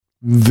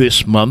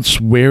This month's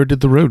Where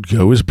Did the Road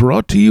Go is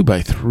brought to you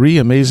by three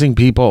amazing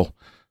people,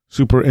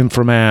 Super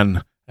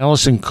Inframan,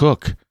 Allison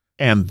Cook,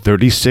 and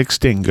 36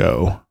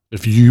 Dingo.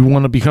 If you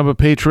want to become a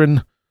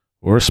patron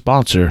or a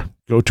sponsor,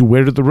 go to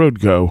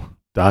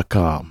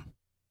wheredidtheroadgo.com.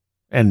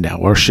 And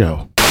now our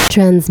show.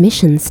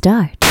 Transmission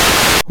start.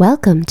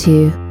 Welcome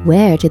to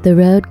Where Did the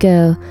Road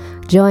Go?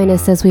 Join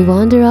us as we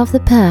wander off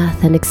the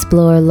path and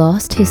explore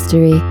lost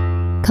history,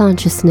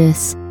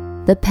 consciousness,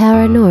 the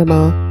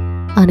paranormal,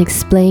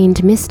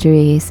 unexplained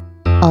mysteries,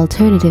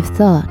 alternative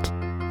thought,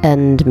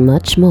 and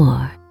much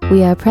more.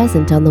 We are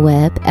present on the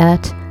web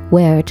at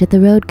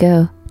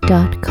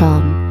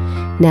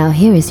wheredidtheroadgo.com. Now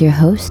here is your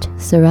host,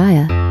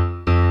 Soraya.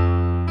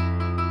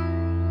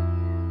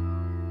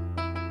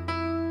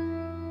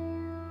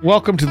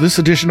 Welcome to this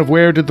edition of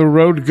Where Did the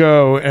Road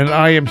Go? And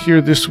I am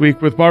here this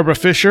week with Barbara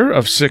Fisher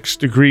of 6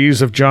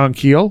 Degrees of John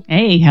Keel.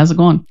 Hey, how's it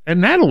going? And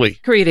Natalie,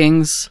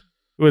 Greetings.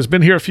 who has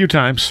been here a few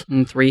times.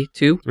 3,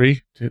 2.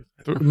 3, 2,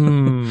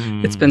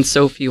 3. It's been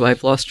so few,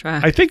 I've lost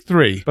track. I think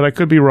 3, but I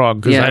could be wrong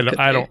because Yeah,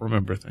 I don't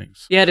remember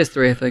things. Yeah, it is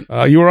 3, I think.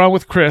 You were on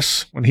with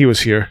Chris when he was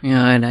here.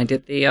 Yeah, and I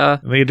did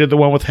And then you did the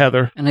one with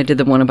Heather. I did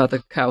the one about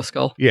the cow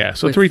skull. Yeah,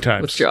 so with, 3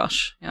 times. With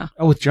Josh, yeah.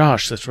 Oh, with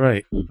Josh, that's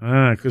right.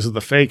 Because of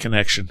the Faye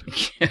connection.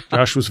 Yeah.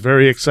 Josh was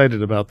very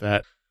excited about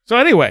that. So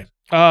anyway,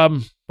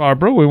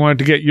 Barbara, we wanted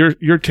to get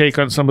your take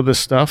on some of this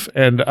stuff.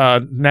 And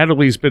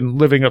Natalie's been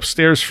living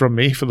upstairs from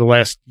me for the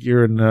last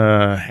year and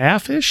a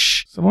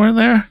half-ish, somewhere in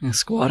there. And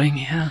squatting,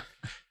 yeah.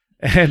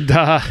 And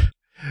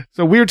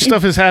so weird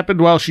stuff has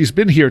happened while she's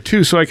been here,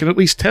 too, so I can at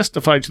least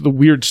testify to the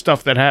weird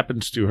stuff that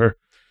happens to her.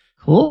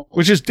 Cool.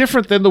 Which is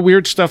different than the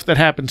weird stuff that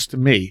happens to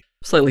me.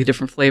 Slightly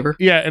different flavor.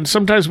 Yeah, and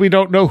sometimes we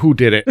don't know who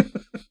did it.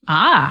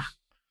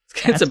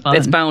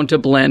 It's bound to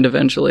blend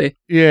eventually.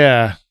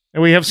 Yeah.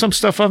 And we have some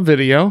stuff on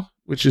video,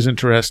 which is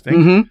interesting.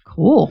 Mm-hmm.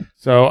 Cool.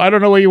 So I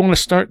don't know where you want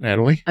to start,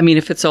 Natalie. I mean,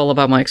 if it's all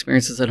about my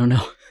experiences, I don't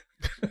know.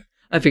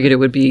 I figured it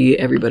would be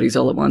everybody's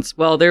all at once.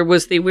 Well, there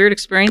was the weird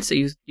experience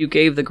that you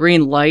gave the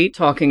green light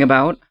talking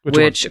about,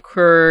 which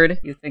occurred.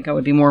 You'd think I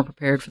would be more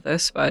prepared for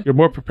this, but You're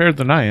more prepared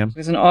than I am. it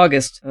was in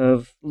August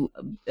of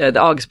the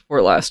August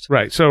before last.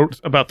 Right. So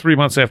about 3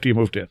 months after you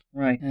moved in.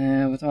 Right.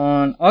 It was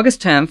on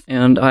August 10th,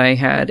 and I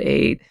had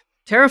a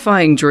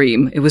terrifying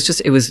dream.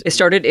 It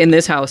started in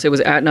this house. It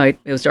was at night.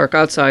 It was dark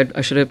outside.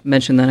 I should have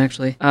mentioned that,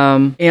 actually.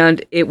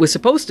 And it was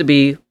supposed to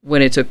be,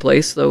 when it took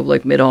place, though,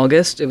 like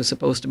mid-August, it was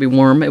supposed to be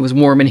warm. It was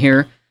warm in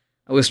here.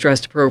 I was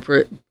dressed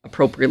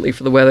appropriately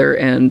for the weather,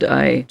 and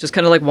I just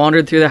kind of like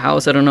wandered through the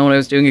house. I don't know what I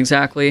was doing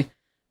exactly.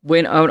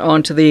 Went out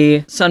onto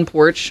the sun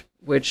porch,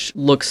 which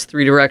looks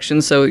 3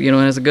 directions, so, it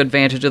has a good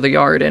vantage of the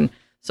yard, and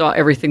saw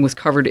everything was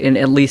covered in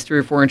at least 3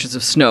 or 4 inches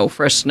of snow,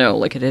 fresh snow,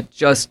 like it had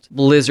just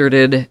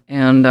blizzarded.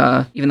 And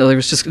even though there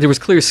was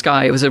clear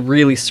sky, it was a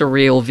really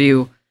surreal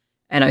view.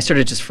 And I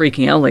started just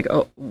freaking out, like,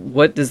 oh,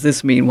 what does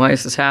this mean? Why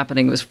is this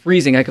happening? It was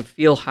freezing. I could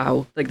feel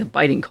how, like, the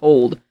biting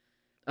cold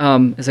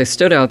as I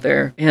stood out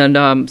there.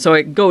 And so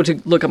I go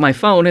to look at my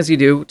phone, as you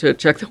do, to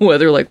check the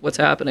weather, like, what's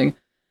happening.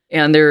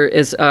 And there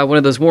is one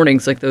of those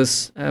warnings, like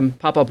those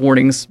pop-up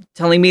warnings,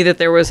 telling me that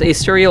there was a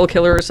serial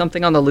killer or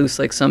something on the loose,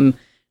 like some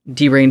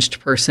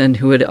deranged person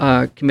who had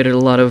committed a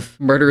lot of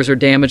murders or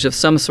damage of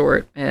some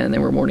sort, and they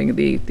were warning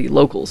the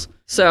locals.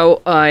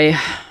 So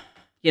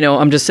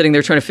I'm just sitting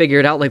there trying to figure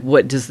it out, like,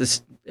 what does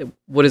this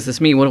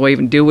mean? What do I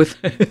even do with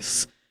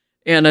this?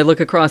 And I look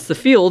across the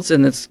fields,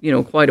 and it's,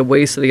 quite a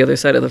ways to the other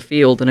side of the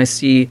field, and I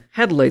see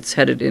headlights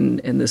headed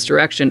in this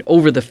direction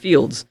over the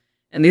fields.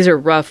 And these are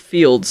rough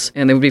fields,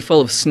 and they would be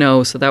full of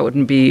snow, so that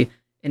wouldn't be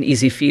an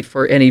easy feat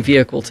for any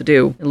vehicle to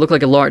do. It looked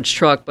like a large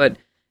truck, but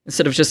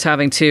instead of just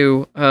having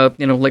 2,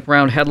 like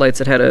round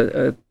headlights, it had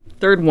a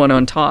third one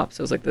on top.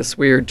 So it was like this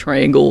weird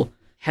triangle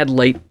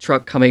headlight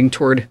truck coming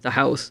toward the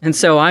house. And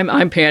so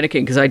I'm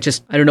panicking because I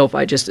don't know if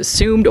I just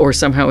assumed or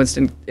somehow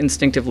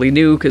instinctively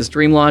knew, because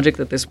dream logic,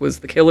 that this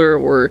was the killer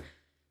or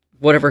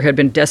whatever had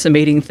been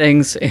decimating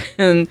things.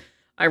 And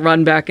I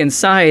run back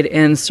inside,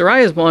 and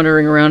Soraya's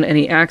wandering around, and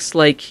he acts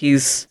like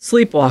he's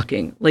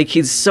sleepwalking. Like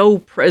he's so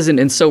present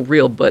and so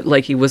real, but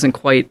like he wasn't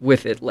quite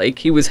with it. Like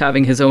he was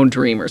having his own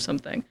dream or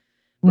something.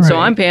 Right. So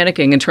I'm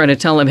panicking and trying to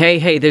tell him,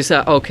 hey, there's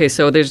a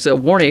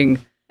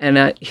warning. And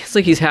it's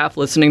like he's half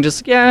listening,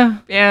 just, yeah,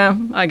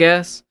 I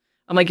guess.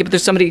 I'm like, yeah, but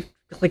there's somebody,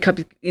 like,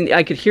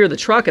 I could hear the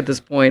truck at this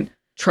point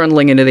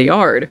trundling into the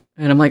yard.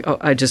 And I'm like,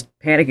 I just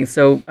panicking.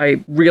 So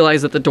I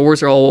realize that the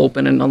doors are all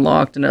open and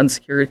unlocked and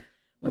unsecured.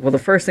 I'm like, well, the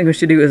first thing we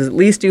should do is at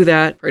least do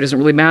that. It doesn't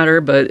really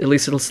matter, but at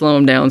least it'll slow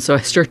him down. So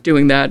I start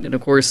doing that. And of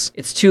course,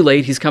 it's too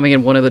late. He's coming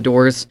in one of the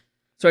doors.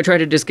 So I tried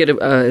to just get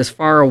as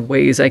far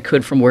away as I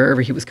could from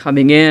wherever he was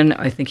coming in.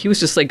 I think he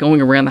was just like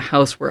going around the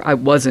house where I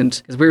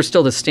wasn't, because we were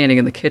still just standing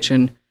in the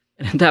kitchen.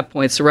 And at that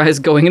point, Soraya's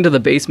going into the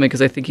basement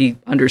because I think he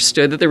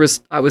understood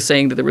that I was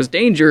saying that there was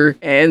danger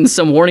and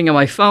some warning on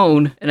my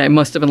phone. And I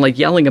must have been like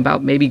yelling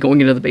about maybe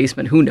going into the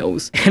basement. Who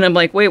knows? And I'm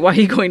like, wait, why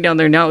are you going down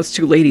there now? It's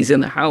 2 ladies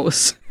in the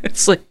house.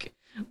 It's like,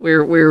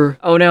 where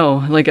oh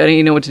no, like I didn't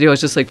even know what to do. I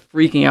was just like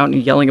freaking out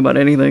and yelling about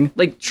anything,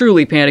 like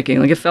truly panicking.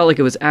 Like it felt like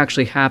it was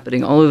actually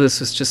happening. All of this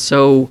was just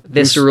so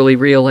viscerally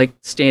real, like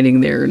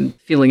standing there and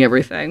feeling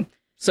everything.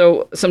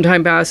 So some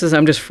time passes,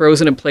 I'm just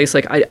frozen in place.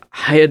 Like I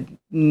had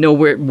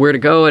nowhere where to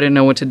go. I didn't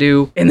know what to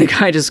do. And the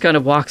guy just kind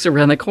of walks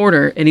around the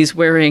corner and he's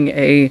wearing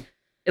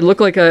it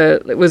looked like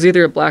it was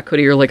either a black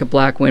hoodie or like a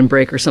black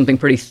windbreaker, something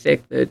pretty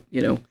thick that,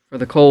 for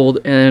the cold,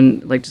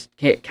 and like just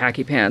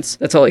khaki pants.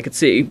 That's all I could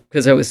see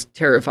because I was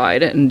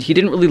terrified. And he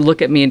didn't really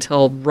look at me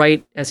until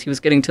right as he was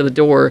getting to the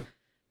door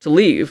to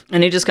leave.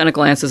 And he just kind of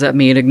glances at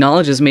me and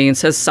acknowledges me and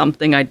says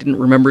something I didn't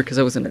remember because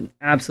I was in an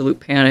absolute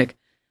panic.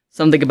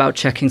 Something about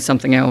checking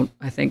something out,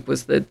 I think,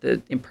 was the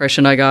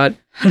impression I got.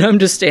 And I'm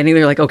just standing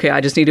there like, okay,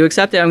 I just need to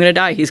accept it. I'm going to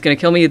die. He's going to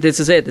kill me.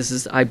 This is it.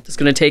 I'm just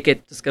going to take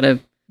it. Just going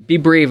to be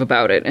brave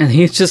about it. And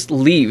he just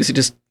leaves. He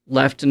just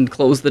left and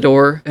closed the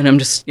door. And I'm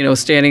just,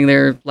 standing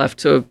there left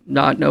to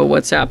not know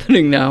what's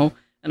happening now.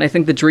 And I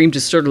think the dream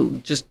just sort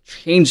of just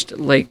changed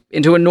like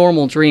into a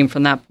normal dream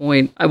from that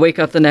point. I wake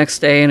up the next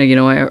day and,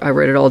 I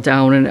write it all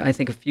down. And I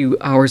think a few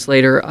hours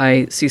later,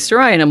 I see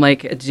Sarai and I'm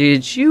like,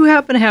 did you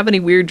happen to have any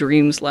weird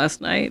dreams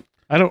last night?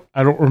 I don't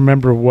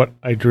remember what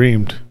I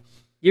dreamed.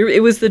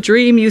 It was the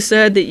dream you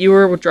said that you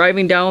were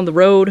driving down the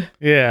road.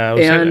 Yeah, I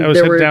was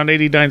heading down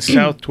 89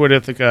 South toward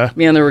Ithaca.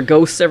 Man, there were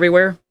ghosts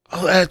everywhere.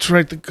 Oh, that's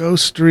right, the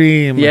ghost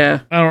dream.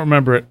 Yeah. I don't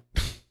remember it.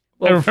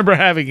 Well, I remember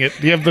having it.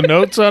 Do you have the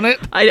notes on it?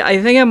 I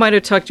think I might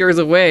have tucked yours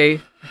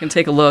away. I can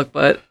take a look,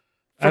 but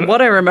from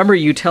what I remember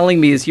you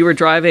telling me is you were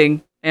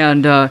driving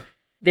and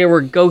there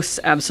were ghosts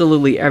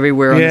absolutely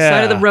everywhere. On the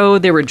side of the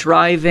road, they were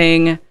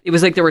driving. It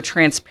was like they were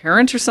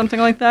transparent or something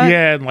like that.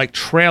 Yeah, and like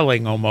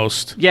trailing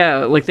almost. Yeah,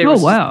 like they were. Oh,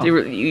 wow.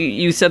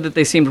 You said that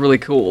they seemed really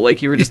cool.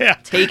 Like you were just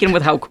taken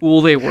with how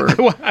cool they were.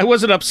 I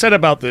wasn't upset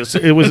about this.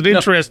 It was an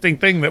interesting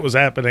thing that was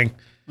happening.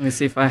 Let me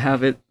see if I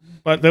have it.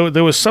 But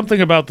there was something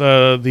about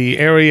the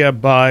area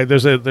by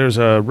there's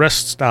a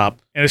rest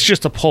stop and it's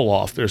just a pull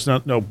off. There's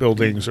no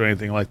buildings or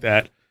anything like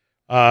that.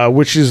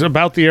 Which is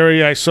about the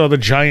area I saw the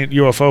giant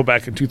UFO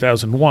back in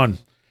 2001.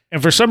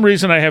 And for some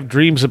reason, I have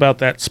dreams about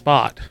that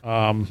spot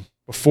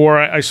before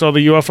I saw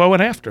the UFO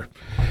and after.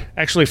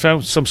 Actually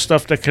found some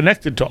stuff that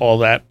connected to all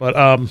that.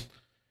 But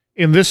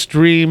in this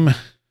dream,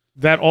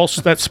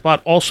 that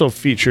spot also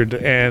featured.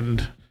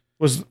 And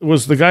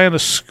was the guy on a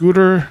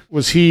scooter,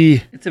 was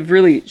he... It's a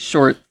really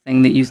short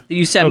thing that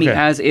you sent me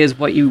as is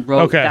what you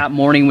wrote that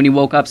morning when you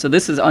woke up. So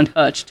this is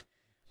untouched.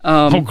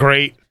 Oh,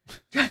 great.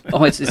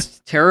 Oh,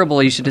 it's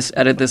terrible. You should just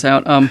edit this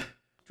out.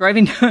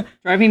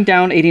 Driving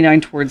down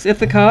 89 towards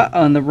Ithaca,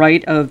 on the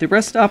right of the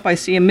rest stop, I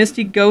see a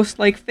misty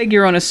ghost-like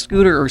figure on a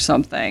scooter or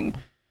something.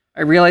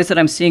 I realize that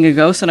I'm seeing a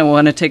ghost and I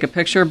want to take a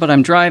picture, but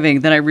I'm driving.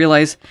 Then I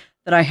realize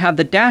that I have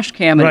the dash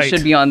cam and it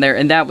should be on there,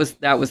 and that was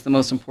the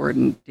most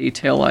important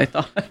detail, I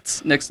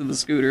thought, next to the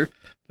scooter.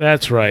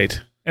 That's right.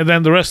 And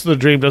then the rest of the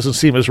dream doesn't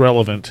seem as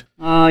relevant.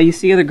 You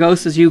see other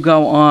ghosts as you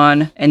go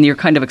on, and you're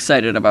kind of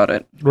excited about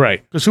it.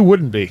 Right, because who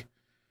wouldn't be?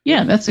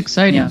 Yeah, that's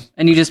exciting. Yeah,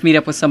 and you just meet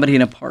up with somebody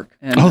in a park.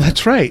 And,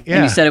 that's right. Yeah,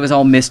 and you said it was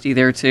all misty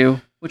there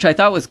too, which I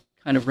thought was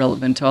kind of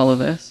relevant to all of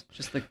this,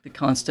 just the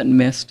constant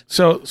mist.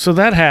 So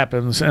that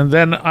happens, and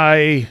then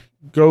I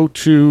go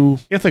to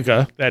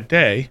Ithaca that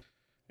day,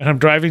 and I'm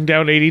driving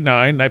down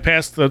 89. And I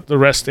pass the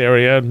rest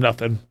area,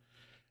 nothing,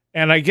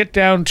 and I get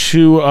down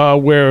to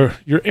where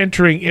you're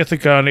entering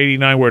Ithaca on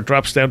 89, where it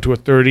drops down to a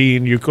 30,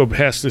 and you go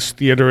past this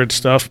theater and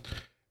stuff.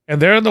 And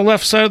there on the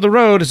left side of the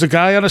road is a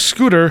guy on a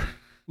scooter,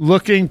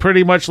 looking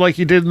pretty much like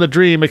he did in the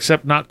dream,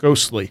 except not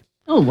ghostly.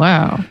 Oh,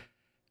 wow.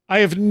 I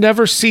have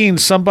never seen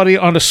somebody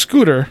on a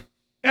scooter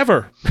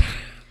ever.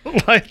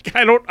 Like,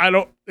 I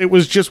don't, it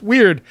was just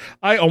weird.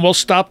 I almost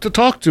stopped to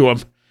talk to him.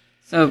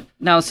 So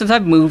now, since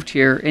I've moved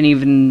here, and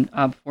even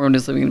before I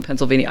was living in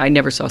Pennsylvania, I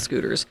never saw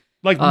scooters.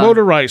 Like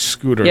motorized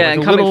scooter. Yeah, like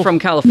and coming from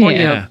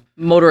California,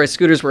 motorized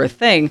scooters were a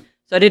thing.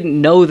 So I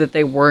didn't know that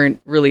they weren't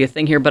really a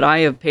thing here, but I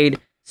have paid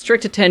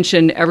strict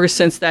attention ever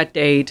since that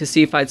day to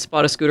see if I'd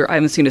spot a scooter. I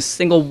haven't seen a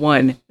single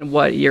one in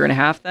a year and a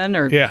half then,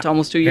 or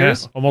almost 2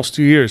 years? Yeah, almost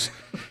 2 years.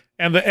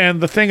 And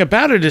the thing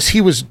about it is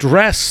he was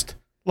dressed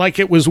like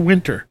it was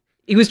winter.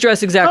 He was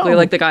dressed exactly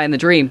like the guy in the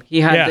dream.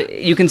 He had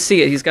you can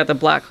see it. He's got the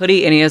black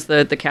hoodie and he has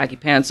the khaki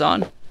pants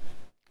on.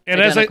 And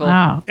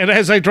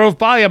as I drove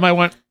by him, I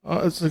went,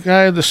 "Oh, it's the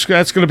guy that's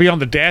going to be on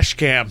the dash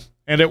cam,"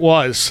 and it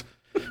was.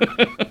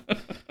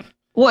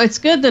 Well, it's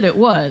good that it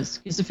was,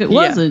 because if it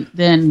wasn't,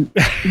 then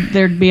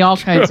there'd be all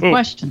kinds of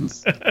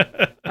questions.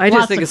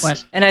 I think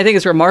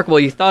it's remarkable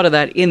you thought of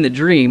that in the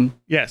dream.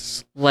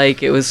 Yes,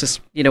 like it was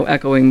just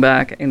echoing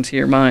back into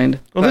your mind.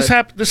 Well,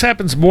 this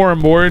happens more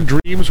and more in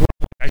dreams.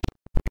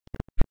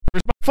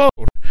 Where's my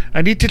phone?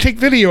 I need to take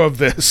video of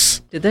this.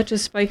 Did that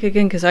just spike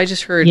again? Because I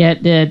just heard. Yeah,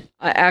 it did.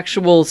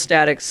 Actual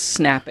static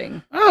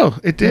snapping. Oh,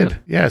 it did.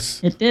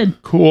 Yes, it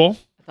did. Cool.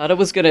 I thought it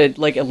was gonna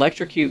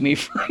electrocute me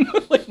from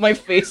my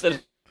face.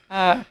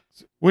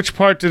 Which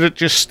part did it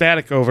just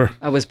static over?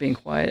 I was being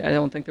quiet. I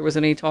don't think there was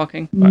any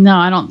talking. No,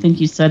 I don't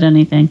think you said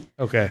anything.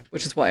 Okay.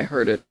 Which is why I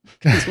heard it.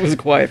 It was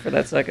quiet for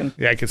that second.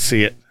 Yeah, I could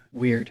see it.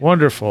 Weird.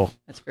 Wonderful.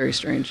 That's very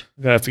strange.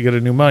 I'm gonna have to get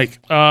a new mic.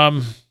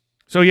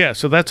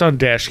 So that's on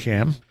dash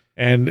cam.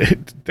 And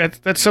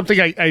that's something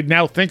I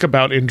now think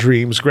about in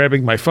dreams,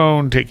 grabbing my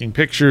phone, taking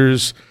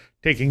pictures,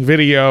 taking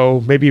video.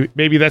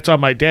 Maybe that's on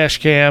my dash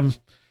cam.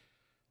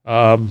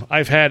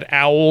 I've had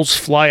owls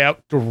fly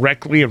out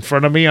directly in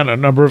front of me on a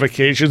number of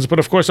occasions, but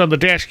of course on the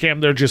dash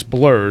cam they're just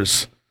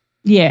blurs.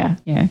 Yeah,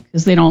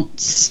 because they don't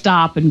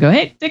stop and go,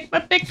 hey, take my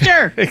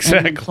picture.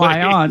 Exactly. And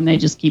fly on. They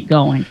just keep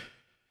going.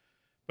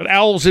 But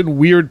owls in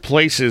weird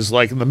places,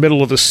 like in the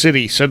middle of the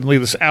city, suddenly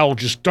this owl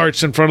just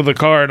darts in front of the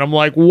car, and I'm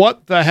like,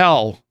 what the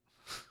hell?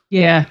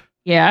 Yeah,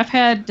 I've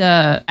had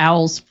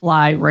owls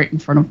fly right in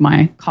front of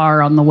my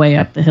car on the way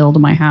up the hill to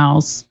my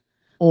house.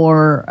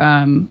 Or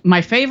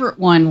my favorite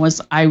one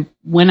was I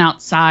went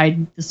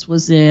outside. This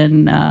was it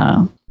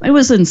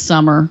was in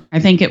summer. I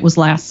think it was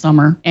last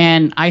summer.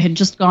 And I had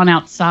just gone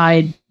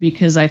outside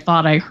because I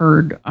thought I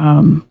heard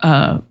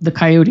the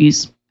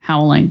coyotes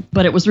howling.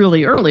 But it was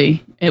really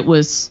early. It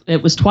was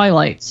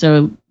twilight.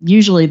 So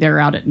usually they're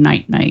out at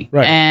night.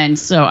 Right. And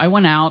so I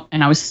went out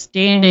and I was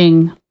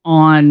standing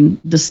on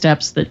the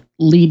steps that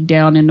lead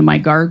down into my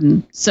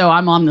garden. So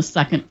I'm on the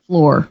second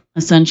floor,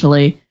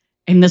 essentially.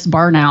 And this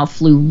barn owl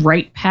flew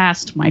right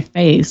past my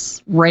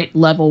face, right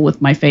level with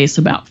my face,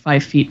 about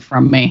 5 feet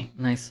from me.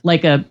 Nice.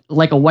 Like a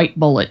white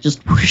bullet,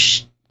 just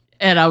whoosh.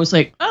 And I was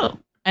like, oh.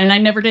 And I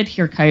never did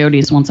hear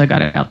coyotes once I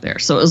got out there.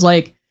 So it was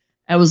like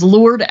I was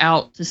lured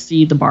out to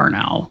see the barn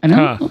owl. And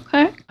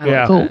okay.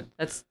 Yeah. Cool.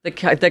 That's the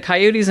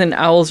coyotes and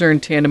owls are in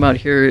tandem out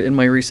here in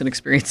my recent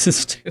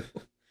experiences too.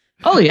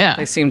 Oh, yeah.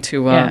 They seem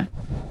to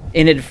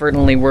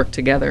inadvertently work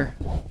together.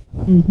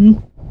 Mm-hmm.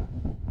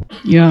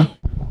 Yeah.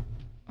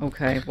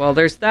 Okay, well,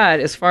 there's that.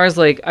 As far as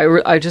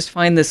I just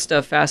find this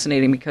stuff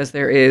fascinating because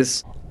there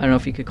is, I don't know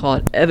if you could call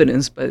it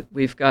evidence, but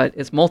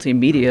it's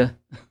multimedia.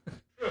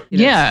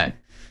 Yeah.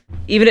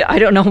 Even, I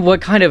don't know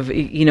what kind of,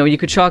 you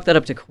could chalk that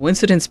up to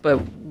coincidence, but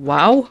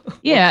wow.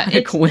 Yeah. What kind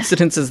of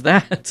coincidence is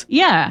that?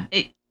 Yeah.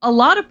 A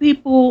lot of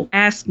people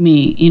ask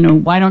me,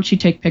 why don't you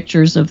take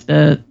pictures of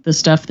the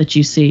stuff that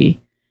you see?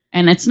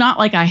 And it's not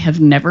like I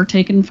have never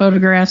taken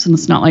photographs, and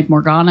it's not like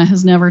Morgana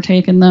has never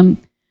taken them.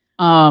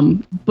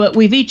 But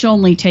we've each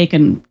only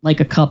taken like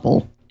a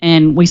couple,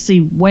 and we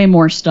see way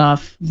more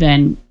stuff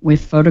than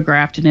we've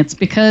photographed. And it's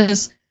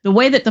because the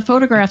way that the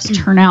photographs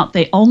turn out,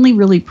 they only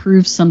really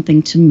prove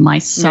something to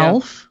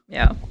myself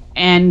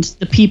and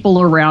the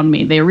people around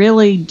me. They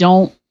really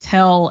don't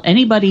tell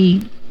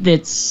anybody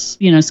that's,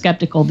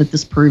 skeptical that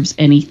this proves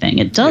anything.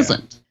 It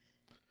doesn't.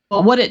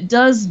 But what it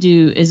does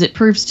do is it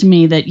proves to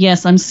me that,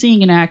 yes, I'm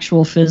seeing an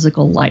actual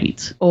physical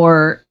light,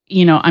 or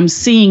I'm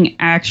seeing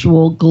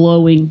actual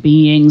glowing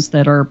beings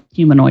that are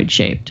humanoid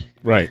shaped.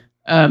 Right.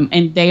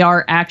 And they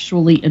are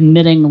actually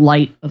emitting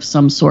light of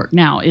some sort.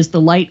 Now, is the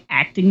light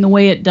acting the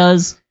way it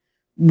does,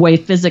 way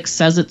physics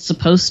says it's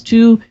supposed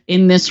to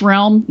in this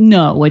realm?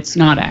 No, it's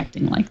not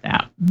acting like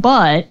that.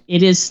 But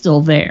it is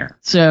still there.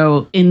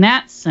 So in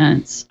that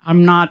sense,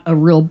 I'm not a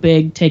real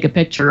big take a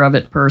picture of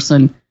it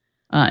person.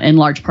 In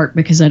large part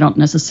because I don't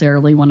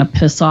necessarily want to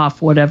piss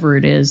off whatever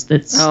it is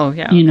that's,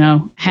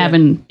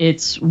 having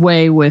its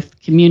way with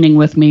communing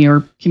with me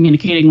or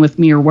communicating with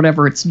me or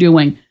whatever it's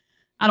doing.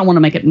 I don't want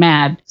to make it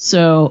mad.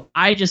 So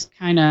I just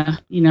kind of,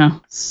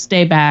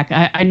 stay back.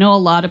 I know a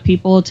lot of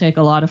people take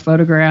a lot of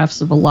photographs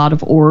of a lot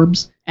of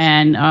orbs,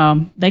 and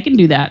they can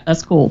do that.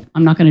 That's cool.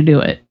 I'm not going to do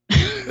it.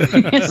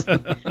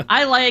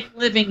 I like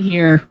living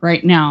here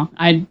right now.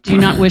 I do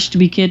not wish to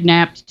be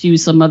kidnapped to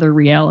some other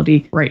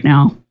reality right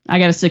now. I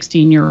got a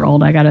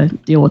 16-year-old. I got to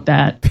deal with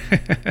that.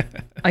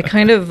 I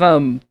kind of,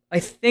 I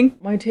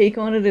think my take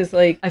on it is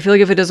I feel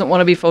like if it doesn't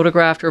want to be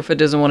photographed or if it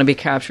doesn't want to be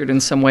captured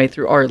in some way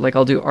through art,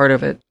 I'll do art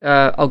of it.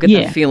 I'll get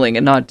that feeling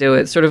and not do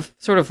it. Sort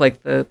of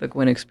like the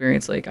Gwen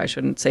experience. I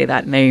shouldn't say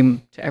that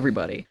name to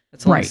everybody.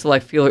 It's only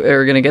select few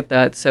are going to get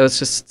that. So it's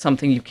just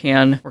something you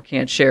can or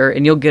can't share,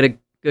 and you'll get a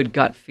good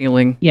gut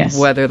feeling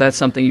whether that's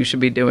something you should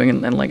be doing.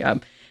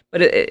 And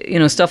but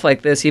stuff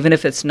like this, even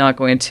if it's not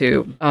going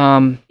to,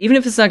 help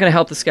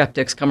the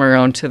skeptics come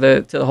around to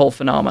the whole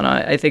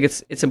phenomena, I think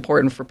it's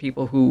important for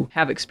people who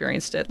have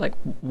experienced it. Like,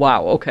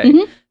 wow,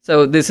 okay,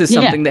 so this is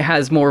something that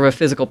has more of a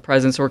physical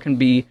presence or can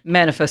be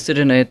manifested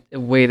in a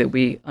way that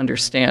we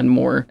understand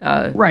more,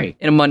 in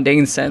a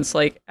mundane sense.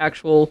 Like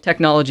actual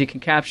technology can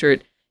capture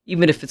it,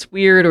 even if it's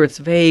weird or it's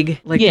vague.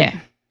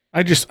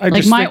 I just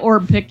my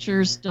orb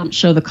pictures don't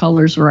show the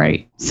colors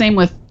right. Same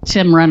with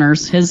Tim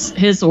Renner's.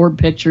 His orb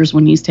pictures,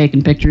 when he's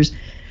taking pictures,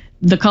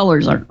 the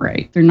colors aren't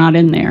right. They're not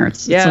in there.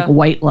 It's like a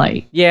white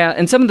light. Yeah,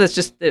 and some of that's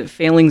just the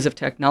failings of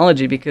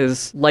technology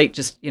because light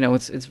just,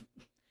 it's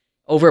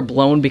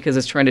overblown because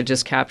it's trying to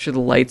just capture the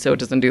light so it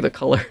doesn't do the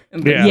color.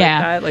 And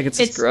it's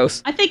just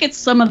gross. I think it's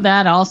some of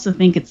that. I also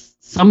think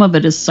some of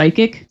it is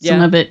psychic. Some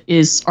of it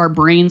is our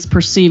brains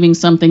perceiving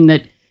something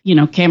that,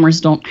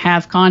 cameras don't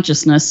have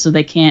consciousness, so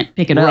they can't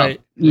pick it up.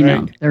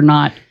 They're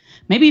not.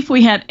 Maybe if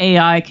we had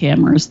AI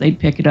cameras, they'd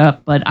pick it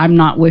up, but I'm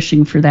not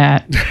wishing for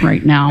that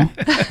right now.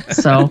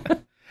 So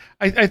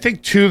I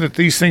think, too, that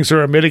these things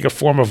are emitting a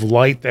form of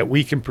light that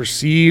we can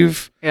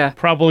perceive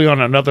probably on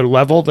another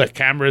level that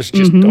cameras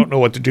just don't know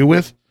what to do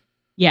with.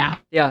 Yeah.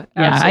 Yeah.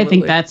 I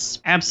think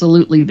that's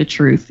absolutely the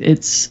truth.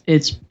 It's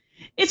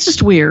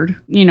just weird,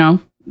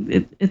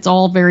 it's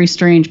all very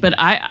strange, but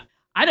I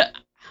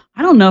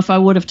don't know if I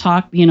would have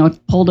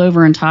pulled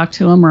over and talked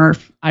to him, or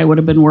if I would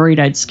have been worried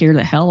I'd scare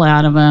the hell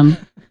out of him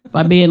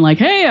by being like,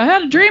 hey, I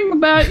had a dream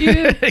about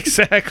you.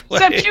 Exactly.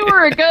 Except you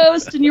were a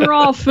ghost and you were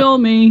all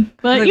filmy,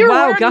 but like, you were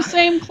wearing the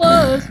same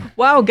clothes.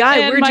 Wow,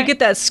 guy, where'd you get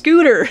that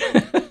scooter?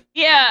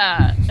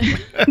 Yeah.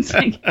 It's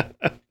like,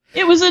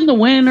 it was in the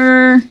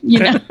winter,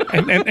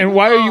 And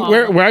why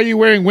are you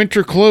wearing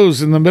winter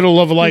clothes in the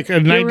middle of like a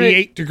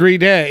 98-degree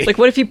day? Like,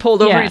 what if he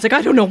pulled over and he's like,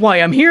 I don't know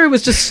why I'm here. It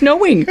was just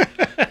snowing.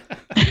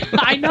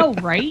 I know,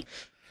 right?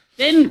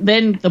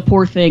 Then the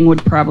poor thing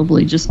would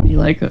probably just be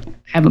like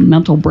have a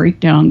mental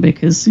breakdown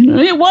because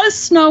it was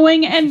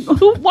snowing, and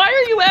why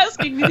are you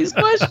asking me these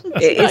questions?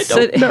 I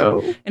don't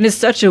know. And it's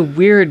such a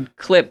weird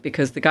clip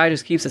because the guy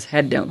just keeps his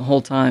head down the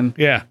whole time.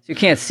 Yeah, so you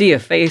can't see a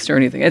face or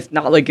anything. It's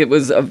not like it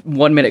was a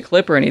 1-minute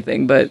clip or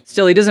anything, but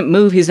still, he doesn't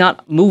move. He's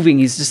not moving.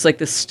 He's just like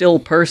this still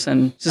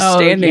person, just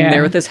standing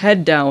there with his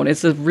head down.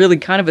 It's a really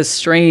kind of a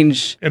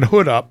strange and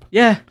hood up.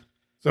 Yeah.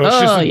 So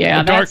it's just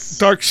a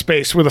dark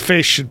space where the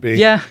face should be.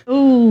 Yeah.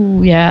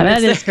 Oh, yeah,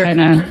 that is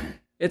kind of...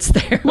 It's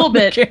there. A little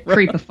bit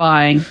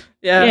creepifying.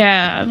 Yeah.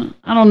 Yeah,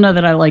 I don't know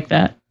that I like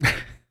that.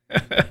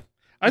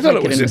 I thought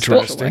it was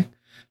interesting.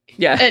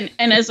 Yeah.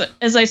 And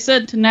as I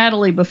said to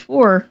Natalie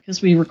before,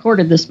 because we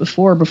recorded this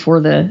before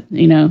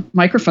the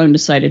microphone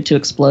decided to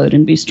explode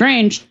and be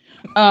strange,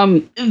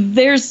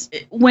 there's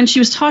when she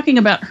was talking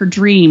about her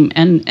dream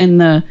and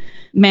the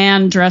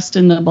man dressed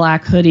in the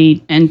black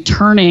hoodie and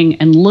turning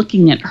and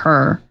looking at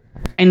her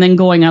and then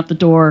going out the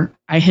door.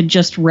 I had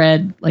just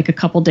read like a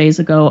couple days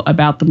ago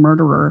about the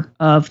murderer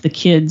of the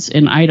kids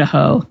in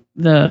Idaho,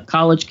 the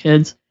college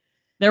kids.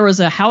 There was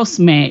a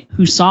housemate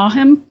who saw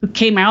him, who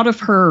came out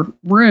of her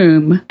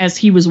room as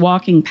he was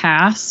walking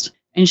past,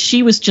 and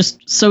she was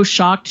just so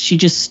shocked. She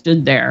just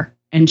stood there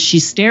and she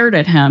stared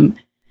at him,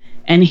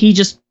 and he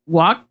just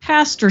walked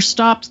past her,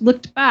 stopped,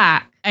 looked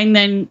back, and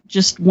then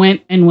just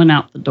went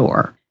out the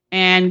door.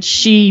 And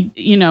she,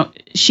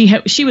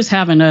 she was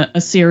having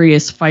a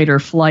serious fight or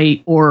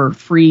flight or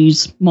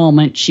freeze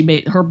moment.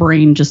 Her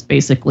brain just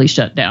basically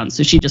shut down.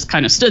 So she just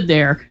kind of stood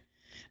there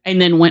and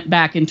then went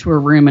back into her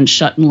room and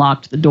shut and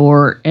locked the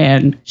door.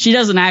 And she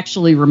doesn't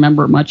actually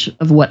remember much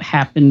of what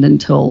happened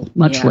until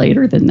much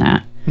later than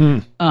that.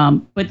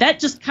 But that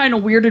just kind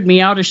of weirded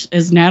me out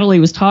as Natalie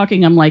was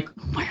talking. I'm like,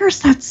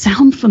 where's that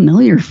sound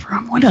familiar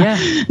from?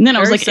 And then I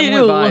was like, ew.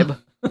 Vibe.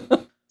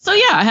 So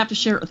yeah, I have to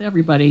share it with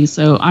everybody,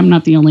 so I'm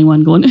not the only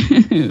one going,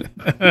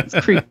 it's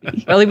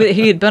creepy. Well,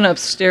 he had been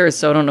upstairs,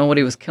 so I don't know what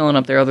he was killing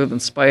up there other than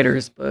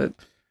spiders, but...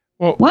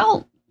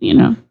 Well,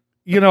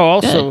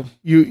 also,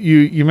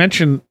 you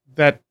mentioned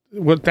that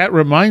what that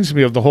reminds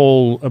me of the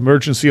whole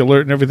emergency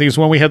alert and everything is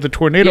when we had the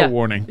tornado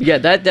warning. Yeah,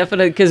 that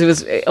definitely, because it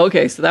was,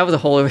 okay, so that was a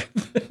whole other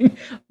thing.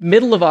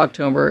 Middle of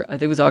October, I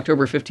think it was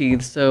October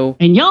 15th, so...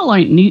 And y'all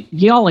ain't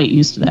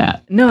used to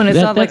that. No, and it's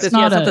not like this, it's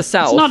not the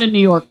South. It's not a New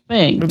York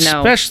thing.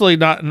 Especially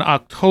not in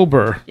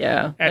October.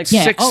 Yeah. At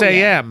 6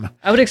 a.m.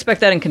 I would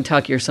expect that in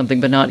Kentucky or something,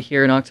 but not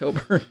here in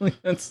October.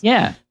 That's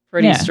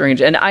pretty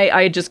strange. And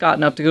I had just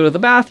gotten up to go to the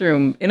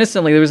bathroom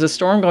innocently. There was a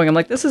storm going. I'm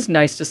like, this is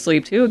nice to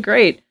sleep too.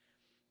 Great.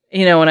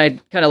 And I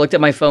kind of looked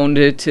at my phone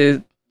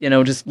to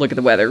just look at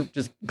the weather,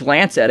 just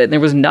glance at it, and there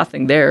was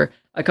nothing there.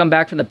 I come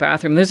back from the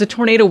bathroom. There's a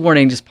tornado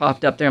warning just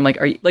popped up there. I'm like,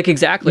 are you like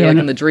exactly like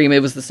in the dream?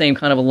 It was the same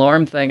kind of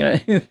alarm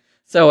thing.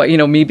 So,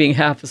 me being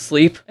half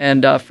asleep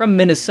and from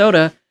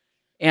Minnesota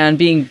and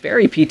being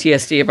very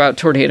PTSD about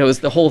tornadoes,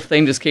 the whole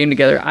thing just came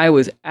together. I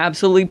was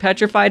absolutely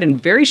petrified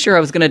and very sure I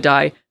was going to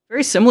die.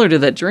 Very similar to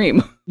that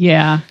dream.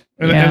 Yeah.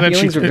 And then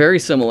feelings are very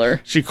similar.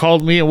 She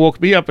called me and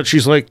woke me up, and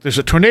she's like, there's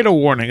a tornado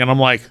warning. And I'm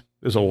like,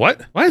 there's a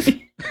what? What?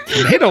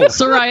 Tornado?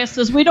 Soraya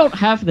says, we don't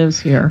have those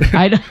here.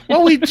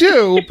 Well, we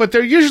do, but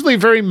they're usually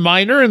very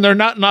minor, and they're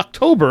not in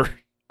October.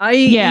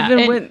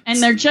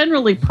 And they're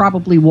generally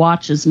probably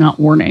watches, not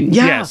warnings.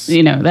 Yeah. Yes.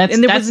 That's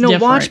and there was no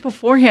different. watch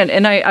beforehand.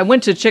 And I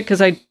went to check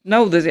because I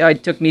know that I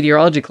took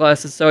meteorology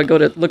classes, so I go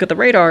to look at the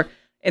radar,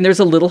 and there's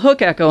a little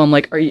hook echo. I'm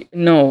like,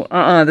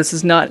 this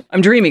is not,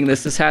 I'm dreaming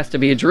this. This has to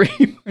be a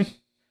dream.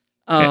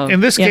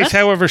 In this case,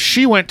 however,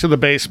 she went to the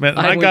basement,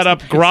 and I got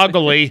up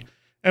groggily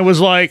and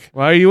was like,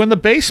 why are you in the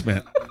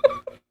basement?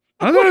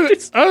 I'm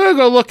gonna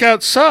go look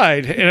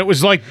outside. And it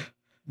was like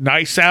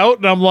nice out.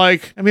 And I'm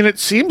like, it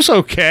seems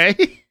okay.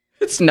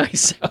 It's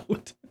nice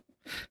out.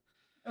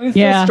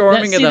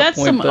 Storming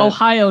that's some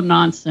Ohio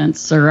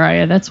nonsense,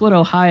 Soraya. That's what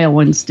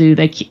Ohioans do.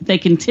 They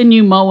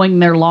continue mowing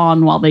their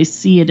lawn while they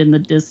see it in the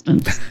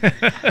distance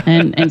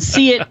and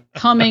see it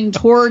coming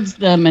towards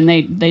them, and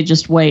they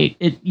just wait.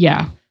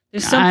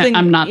 There's something.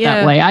 I'm not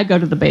that way. I go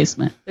to the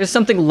basement. There's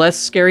something less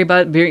scary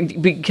about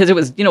it because it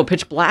was,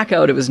 pitch black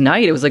out. It was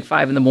night. It was like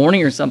 5 a.m.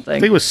 or something. I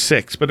think it was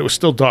 6, but it was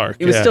still dark.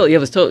 It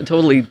was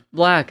totally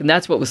black. And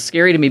that's what was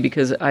scary to me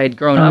because I had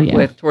grown up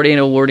with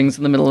tornado warnings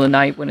in the middle of the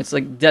night when it's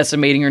like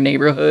decimating your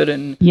neighborhood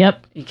and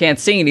you can't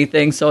see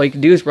anything. So all you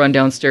can do is run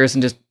downstairs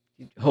and just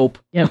hope.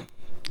 Yep.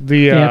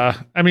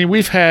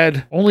 We've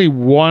had only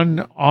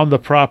one on the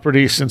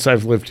property since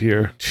I've lived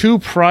here. 2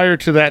 prior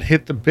to that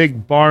hit the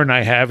big barn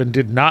I have and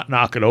did not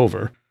knock it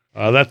over.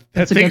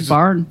 That's a good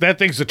barn. That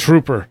thing's a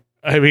trooper.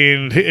 I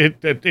mean,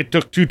 it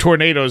took 2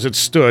 tornadoes. It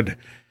stood.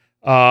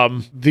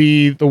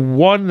 The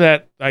one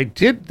that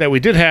we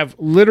did have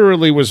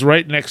literally was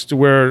right next to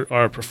where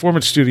our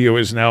performance studio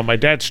is now. My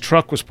dad's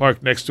truck was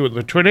parked next to it.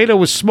 The tornado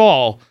was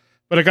small,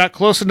 but it got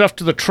close enough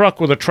to the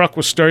truck where the truck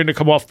was starting to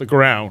come off the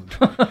ground.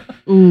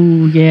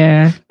 Ooh,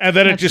 yeah. And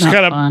then it just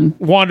kind of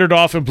wandered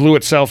off and blew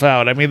itself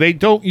out. I mean, they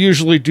don't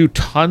usually do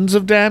tons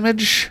of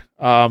damage.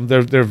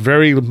 They're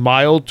very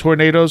mild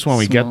tornadoes when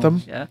we get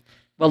them. Yeah.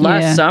 Well,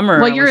 last summer.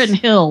 Well, you're in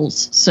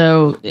hills,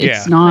 so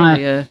it's not.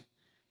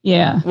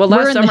 Yeah. Well,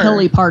 we're in the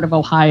hilly part of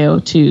Ohio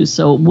too,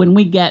 so when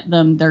we get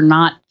them, they're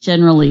not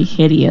generally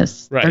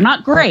hideous. Right. They're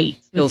not great,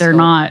 but they're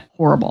not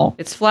horrible.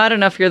 It's flat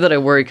enough here that I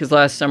worry because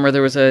last summer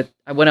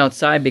I went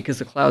outside because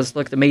the clouds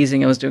looked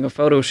amazing. I was doing a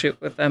photo shoot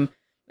with them.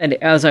 And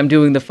as I'm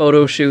doing the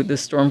photo shoot, the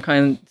storm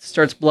kind of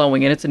starts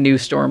blowing, and it's a new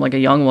storm, like a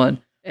young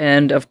one.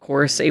 And of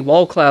course, a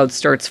wall cloud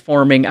starts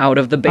forming out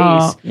of the base.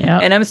 Oh, yeah.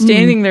 And I'm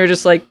standing there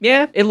just like,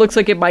 it looks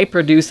like it might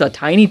produce a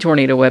tiny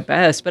tornado at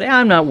best, but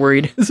I'm not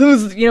worried. So it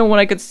was, when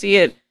I could see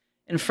it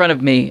in front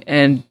of me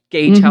and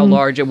gauge how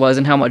large it was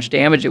and how much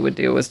damage it would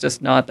do, it was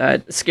just not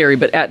that scary.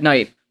 But at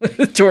night,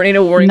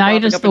 tornado warning.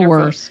 Night is the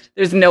worst.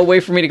 There's no way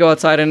for me to go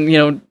outside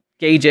and,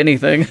 gauge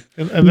anything.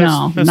 And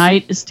that's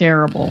night is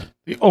terrible.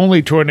 The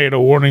only tornado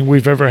warning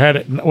we've ever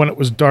had when it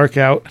was dark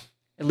out.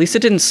 At least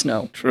it didn't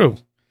snow. True.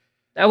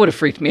 That would have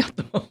freaked me out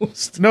the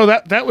most. No,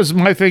 that was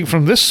my thing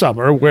from this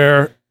summer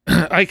where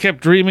I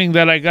kept dreaming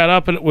that I got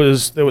up and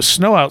there was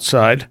snow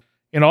outside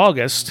in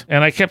August,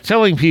 and I kept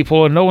telling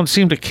people and no one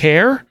seemed to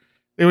care.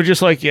 They were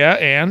just like,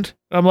 and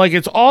I'm like,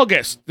 it's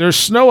August. There's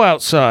snow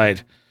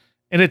outside.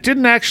 And it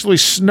didn't actually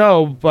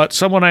snow, but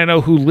someone I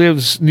know who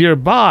lives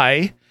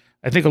nearby,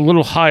 I think a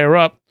little higher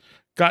up,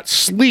 got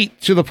sleet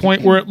to the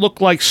point where it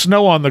looked like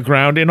snow on the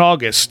ground in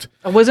August.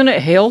 Wasn't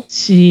it hail?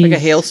 Jeez. Like a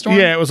hailstorm?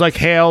 Yeah, it was like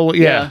hail.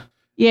 Yeah.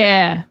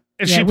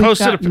 And she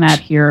posted that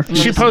here.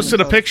 She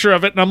posted a picture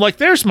of it, and I'm like,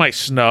 "There's my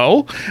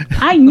snow."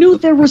 I knew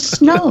there was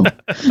snow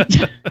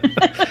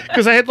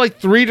because I had like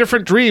 3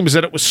 different dreams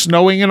that it was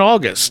snowing in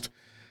August.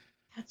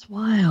 That's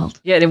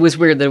wild. Yeah, it was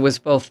weird that it was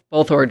both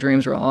our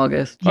dreams were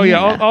August. Oh yeah,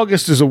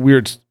 August is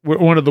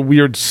one of the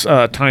weird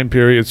time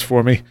periods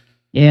for me.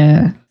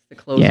 Yeah, the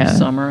close of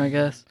summer, I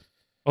guess.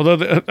 Although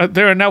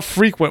there are now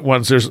frequent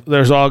ones.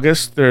 There's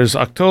August, there's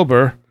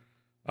October,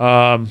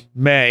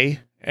 May,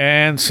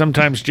 and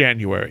sometimes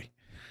January.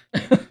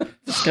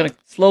 Just kind of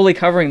slowly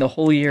covering the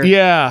whole year.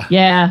 Yeah.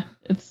 Yeah.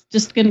 It's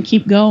just going to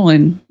keep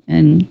going.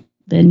 And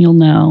then you'll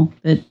know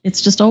that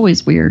it's just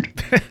always weird.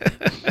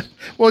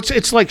 Well,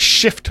 it's like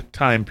shift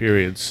time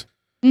periods.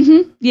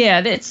 Mm-hmm.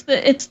 Yeah. It's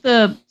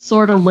the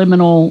sort of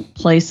liminal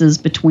places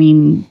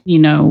between,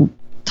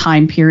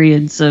 time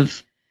periods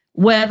of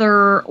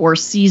weather or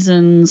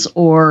seasons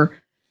or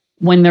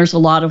when there's a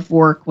lot of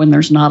work, when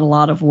there's not a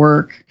lot of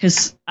work.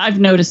 Because I've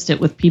noticed it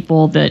with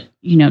people that,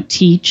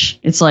 teach.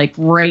 It's like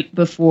right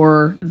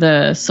before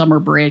the summer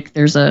break,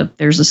 there's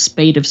a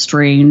spate of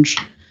strange.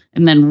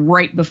 And then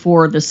right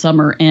before the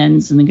summer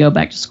ends and they go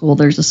back to school,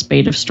 there's a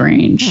spate of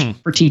strange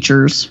for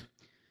teachers.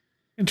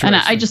 And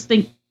I just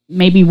think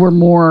maybe we're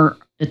more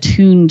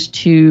attuned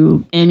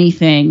to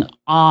anything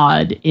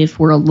odd if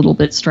we're a little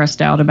bit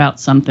stressed out about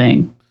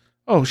something.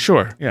 Oh,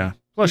 sure. Yeah.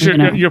 Plus,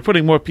 you're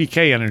putting more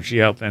PK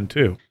energy out then,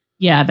 too.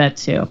 Yeah, that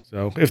too.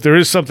 So if there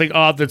is something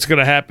odd that's going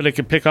to happen, it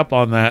can pick up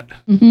on that.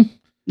 Mm-hmm.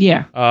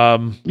 Yeah.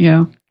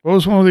 Yeah. What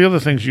was one of the other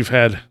things you've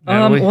had,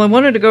 Natalie? Well, I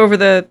wanted to go over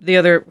the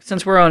other,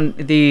 since we're on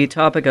the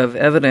topic of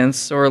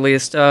evidence, or at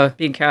least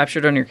being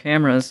captured on your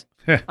cameras.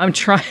 I'm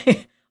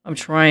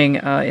trying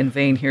in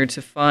vain here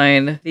to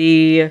find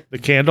the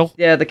candle.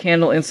 Yeah, the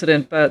candle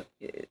incident, but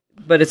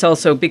it's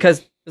also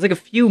because there's like a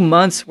few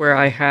months where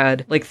I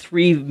had like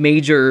 3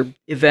 major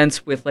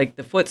events with like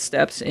the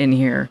footsteps in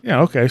here.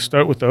 Yeah, okay.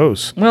 Start with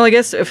those. Well, I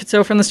guess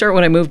so from the start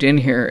when I moved in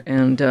here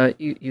and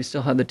you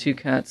still had the 2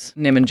 cats,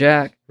 Nim and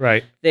Jack.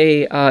 Right.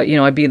 They,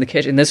 I'd be in the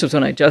kitchen. This was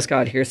when I just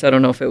got here, so I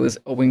don't know if it was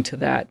owing to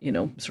that,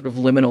 sort of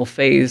liminal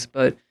phase,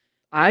 but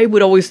I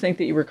would always think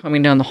that you were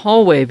coming down the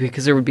hallway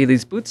because there would be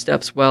these boot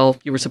steps while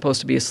you were supposed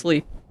to be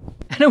asleep.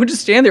 And I would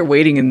just stand there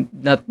waiting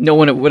and no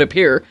one would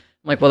appear.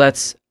 I'm like, well,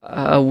 that's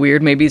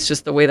weird. Maybe it's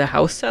just the way the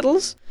house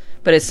settles.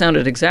 But it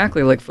sounded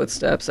exactly like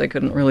footsteps. I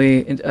couldn't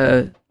really,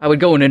 I would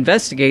go and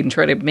investigate and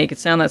try to make it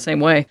sound that same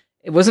way.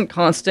 It wasn't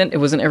constant. It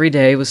wasn't every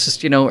day. It was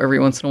just, every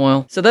once in a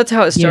while. So that's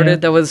how it started. Yeah.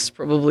 That was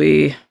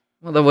probably,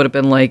 that would have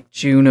been like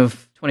June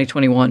of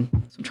 2021.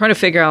 So I'm trying to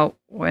figure out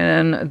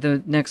when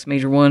the next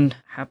major one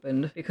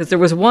happened, because there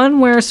was one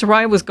where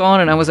Sarai was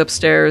gone and I was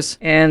upstairs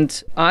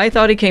and I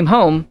thought he came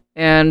home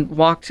and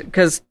walked,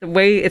 because the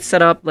way it's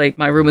set up, like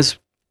my room is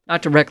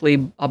not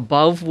directly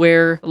above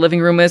where the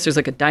living room is. There's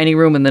like a dining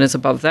room and then it's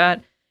above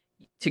that.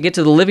 To get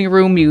to the living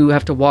room, you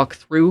have to walk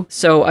through.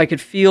 So I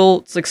could feel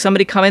it's like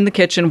somebody come in the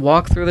kitchen,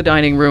 walk through the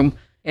dining room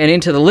and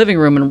into the living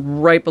room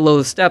and right below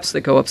the steps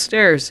that go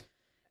upstairs.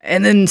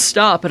 And then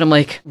stop. And I'm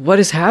like, what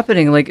is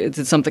happening? Like,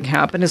 did something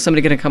happen? Is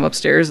somebody going to come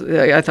upstairs?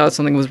 I thought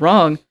something was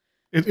wrong.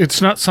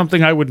 It's not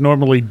something I would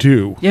normally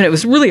do. Yeah, it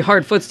was really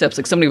hard footsteps.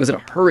 Like somebody was in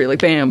a hurry, like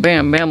bam,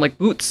 bam, bam, like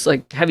boots,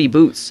 like heavy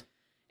boots.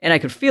 And I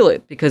could feel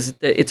it because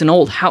it's an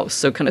old house.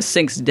 So it kind of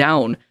sinks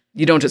down.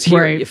 You don't just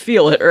hear it, you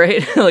feel it,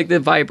 right? Like the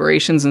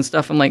vibrations and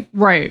stuff. I'm like,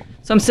 right.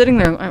 So I'm sitting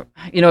there,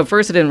 at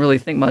first I didn't really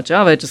think much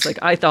of it. Just like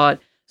I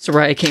thought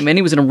Soraya came in,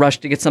 he was in a rush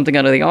to get something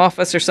out of the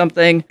office or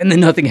something, and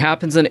then nothing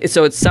happens. And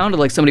so it sounded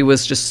like somebody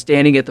was just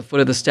standing at the foot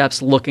of the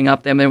steps looking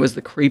up them. And it was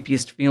the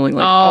creepiest feeling.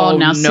 Like, oh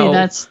now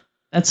no. See,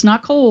 that's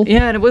not cool.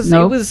 Yeah, and it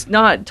was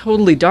not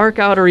totally dark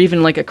out or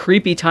even like a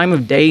creepy time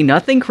of day.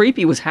 Nothing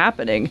creepy was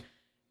happening.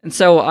 And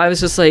so I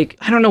was just like,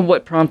 I don't know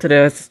what prompted it.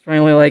 I was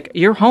finally like,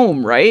 you're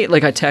home, right?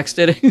 Like I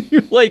texted, and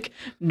you're like,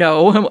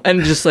 no.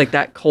 And just like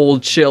that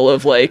cold chill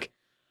of like,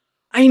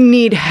 I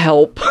need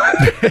help.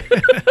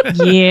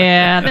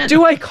 Yeah.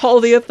 Do I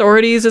call the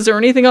authorities? Is there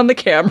anything on the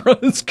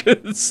cameras?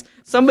 Because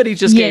somebody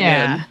just came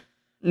in.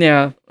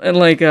 Yeah. And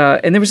like,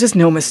 and there was just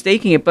no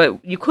mistaking it,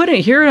 but you couldn't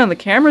hear it on the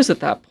cameras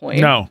at that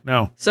point.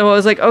 No. So I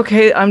was like,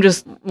 okay, I'm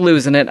just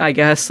losing it, I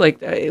guess.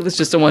 Like, it was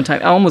just a one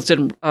time. I almost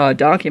didn't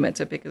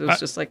document it because it was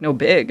just like no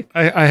big.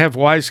 I have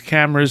Wyze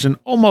cameras in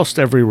almost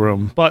every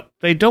room, but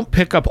they don't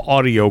pick up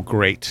audio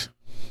great.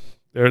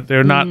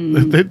 They're not,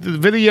 the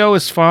video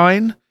is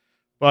fine,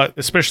 but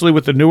especially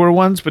with the newer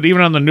ones, but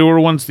even on the newer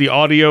ones, the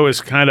audio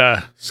is kind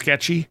of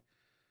sketchy.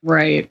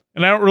 Right.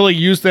 And I don't really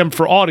use them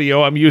for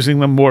audio. I'm using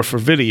them more for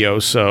video,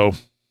 so.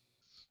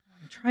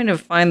 I'm trying to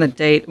find the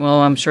date.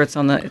 Well, I'm sure it's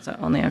on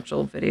the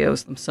actual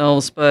videos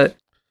themselves, but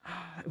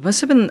it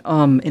must have been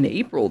in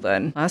April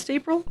then. Last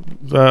April?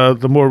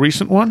 The more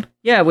recent one?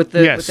 Yeah, with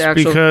the actual,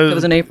 because, it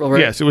was in April,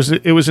 right? Yes,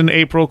 it was in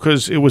April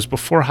because it was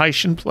before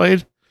Heischen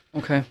played.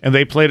 Okay. And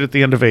they played at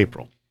the end of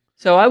April.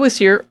 So I was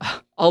here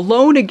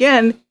alone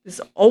again.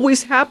 This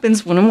always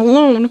happens when I'm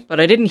alone, but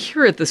I didn't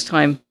hear it this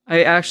time.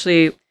 I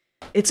actually,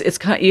 it's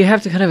kind of, you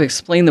have to kind of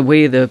explain the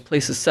way the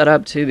place is set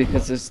up too,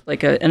 because there's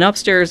like an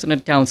upstairs and a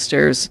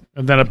downstairs.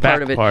 And then a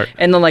back part.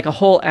 And then like a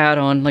whole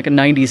add-on, like a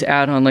 90s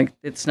add-on, like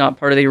it's not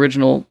part of the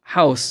original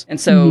house. And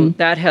so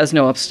that has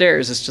no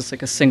upstairs. It's just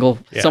like a single,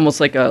 it's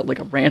almost like a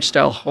ranch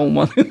style home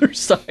on the other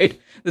side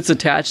that's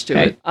attached to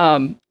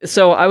it.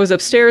 So I was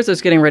upstairs, I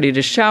was getting ready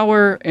to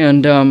shower,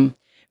 and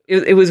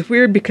it was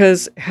weird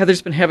because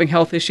Heather's been having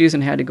health issues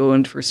and had to go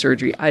in for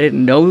surgery. I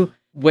didn't know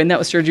when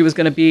that surgery was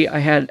going to be.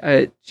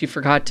 She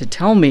forgot to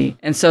tell me.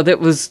 And so that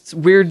was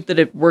weird that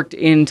it worked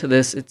into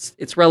this.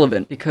 It's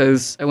relevant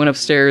because I went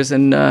upstairs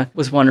and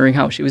was wondering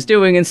how she was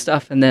doing and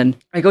stuff. And then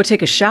I go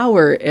take a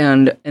shower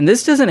and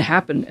this doesn't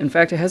happen. In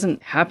fact, it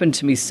hasn't happened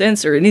to me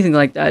since or anything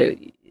like that.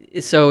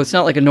 So it's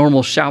not like a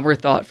normal shower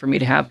thought for me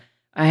to have.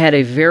 I had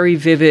a very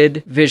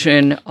vivid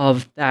vision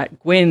of that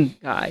Gwyn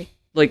guy,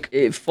 like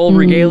full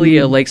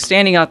regalia, like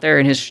standing out there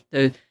in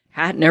the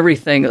hat and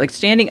everything, like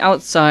standing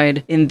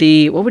outside in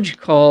the, what would you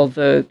call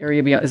the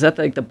area beyond? Is that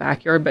like the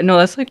backyard? But no,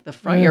 that's like the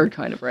front yard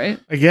kind of, right?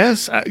 I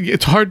guess.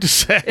 It's hard to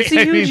say. It's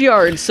a huge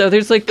yard. So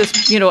there's like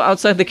this,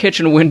 outside the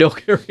kitchen window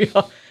area.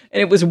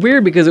 And it was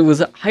weird because it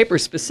was hyper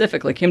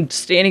specific, like him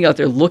standing out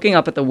there looking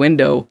up at the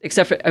window,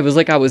 except for it was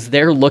like I was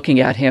there looking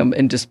at him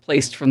and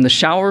displaced from the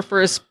shower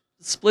for a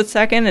split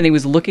second, and he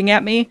was looking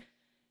at me.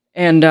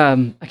 And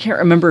I can't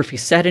remember if he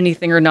said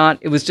anything or not.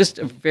 It was just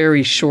a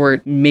very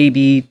short,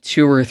 maybe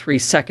 2 or 3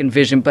 second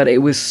vision, but it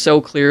was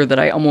so clear that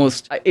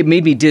it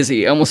made me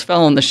dizzy. I almost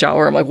fell in the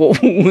shower. I'm like, what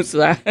was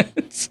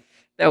that?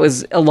 That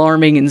was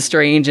alarming and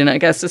strange, and I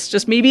guess it's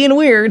just me being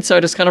weird, so I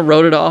just kind of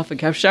wrote it off and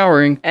kept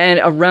showering. And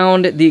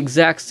around the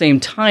exact same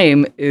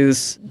time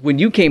is when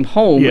you came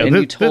home and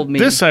you told me...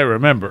 This I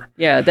remember.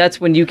 Yeah, that's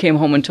when you came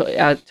home and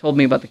told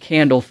me about the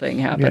candle thing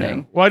happening.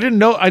 Yeah. Well, I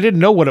didn't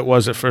know what it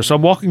was at first. So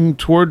I'm walking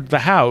toward the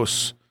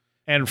house,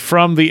 and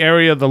from the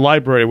area of the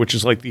library, which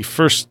is like the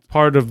first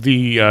part of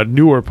the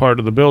newer part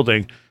of the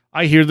building,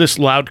 I hear this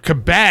loud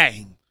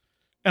kabang.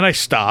 And I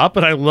stop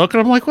and I look and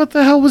I'm like, what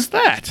the hell was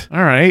that?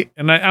 All right.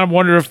 And I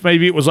wonder if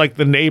maybe it was like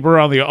the neighbor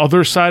on the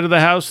other side of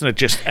the house and it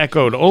just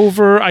echoed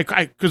over.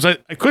 Because I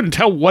couldn't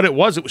tell what it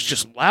was. It was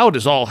just loud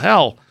as all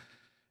hell.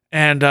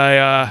 And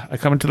I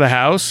come into the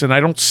house and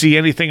I don't see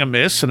anything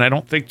amiss and I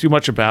don't think too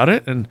much about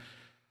it. And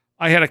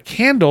I had a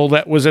candle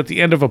that was at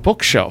the end of a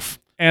bookshelf.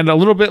 And a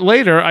little bit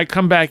later, I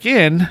come back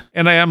in,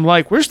 and I am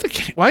like,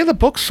 why are the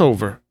books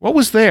over? What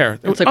was there?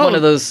 It's like one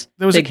of those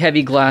big,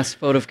 heavy glass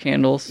votive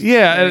candles.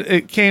 Yeah,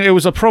 it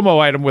was a promo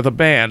item with a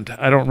band.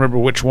 I don't remember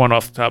which one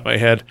off the top of my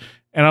head.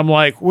 And I'm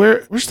like,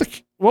 what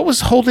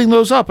was holding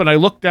those up? And I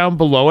look down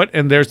below it,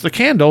 and there's the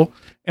candle,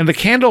 and the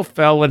candle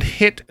fell and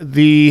hit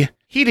the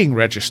heating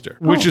register,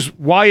 which is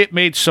why it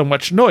made so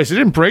much noise. It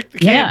didn't break the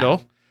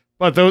candle,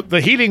 but the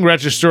heating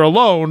register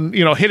alone,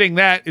 hitting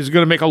that is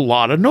going to make a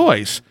lot of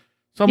noise.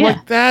 So I'm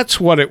like,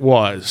 that's what it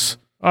was.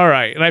 All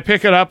right. And I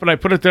pick it up and I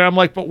put it there. I'm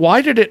like, but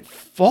why did it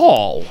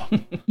fall?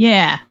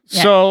 Yeah.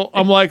 So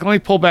I'm like, let me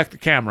pull back the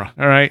camera.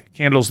 All right.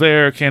 Candle's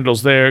there.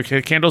 Candle's there.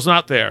 Candle's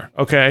not there.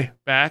 Okay.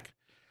 Back.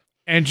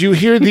 And you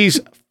hear these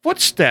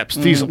footsteps,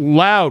 these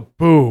loud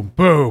boom,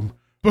 boom,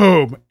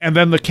 boom. And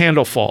then the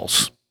candle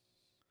falls.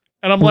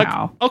 And I'm like,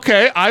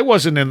 okay, I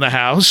wasn't in the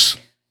house.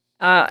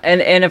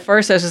 And at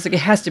first I was just like, it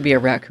has to be a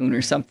raccoon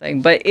or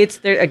something. But it's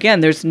there again.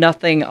 There's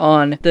nothing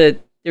on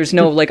there's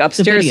no like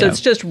upstairs, so it's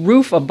just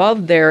roof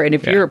above there. And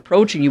if you're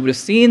approaching, you would have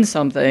seen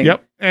something.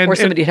 Yep. Or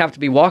somebody'd have to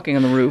be walking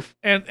on the roof.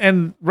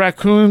 And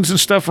raccoons and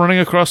stuff running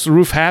across the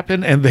roof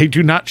happen, and they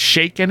do not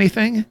shake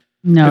anything.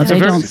 No, they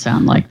don't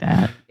sound like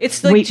that.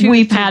 It's like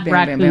we've had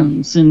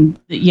raccoons, and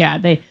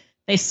they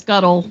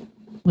scuttle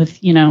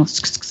with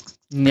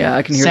Yeah,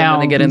 I can hear them when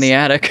they get in the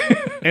attic.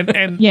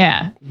 and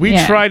we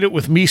tried it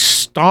with me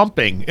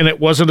stomping, and it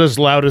wasn't as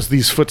loud as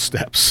these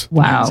footsteps.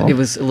 Wow. It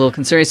was a little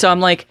concerning. So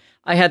I'm like,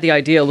 I had the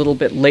idea a little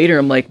bit later.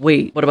 I'm like,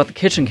 wait, what about the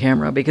kitchen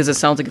camera? Because it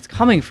sounds like it's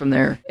coming from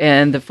there.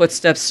 And the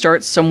footsteps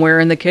start somewhere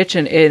in the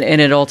kitchen,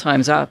 and it all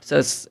times up. So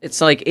it's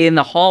like in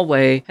the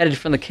hallway, headed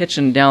from the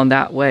kitchen down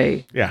that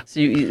way. Yeah. So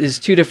there's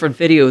two different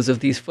videos of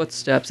these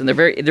footsteps, and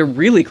they're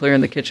really clear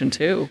in the kitchen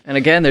too. And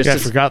again, there's I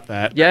forgot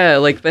that. Yeah,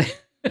 like so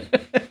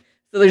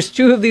there's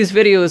two of these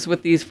videos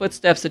with these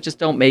footsteps that just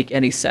don't make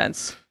any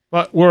sense.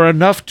 But were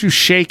enough to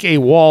shake a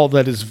wall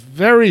that is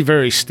very,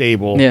 very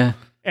stable. Yeah.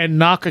 And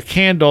knock a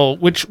candle,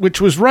 which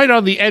was right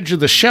on the edge of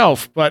the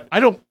shelf, but I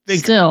don't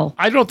think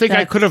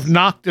I could have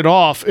knocked it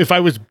off if I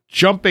was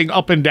jumping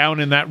up and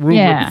down in that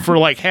room for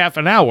like half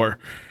an hour.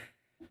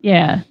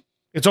 Yeah.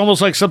 It's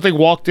almost like something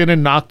walked in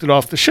and knocked it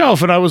off the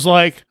shelf, and I was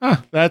like,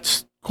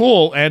 that's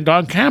cool and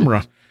on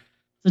camera.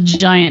 It's a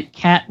giant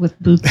cat with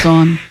boots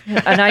on.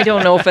 And I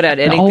don't know if it had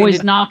anything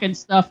always knocking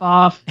stuff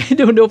off. I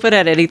don't know if it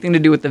had anything to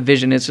do with the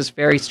vision. It's just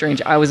very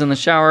strange. I was in the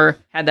shower,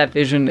 had that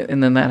vision,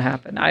 and then that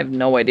happened. I have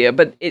no idea.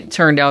 But it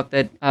turned out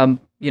that,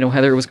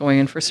 Heather was going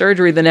in for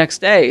surgery the next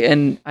day,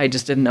 and I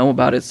just didn't know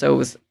about it. So it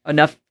was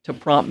enough to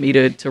prompt me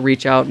to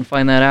reach out and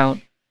find that out.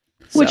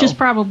 Which is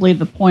probably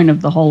the point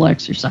of the whole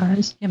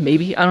exercise. Yeah,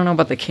 maybe. I don't know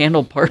about the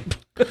candle part.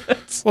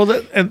 Well,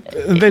 then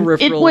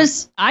it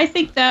was, I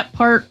think that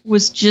part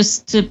was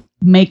just to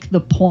make the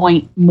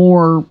point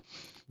more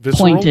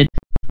visceral? Pointed,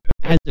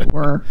 as it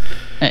were.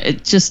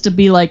 Just to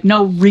be like,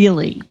 no,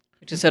 really.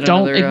 Just had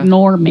don't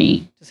ignore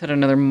me. Just had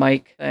another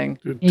mic thing.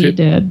 You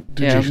did.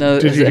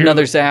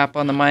 Another zap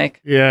on the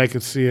mic. Yeah, I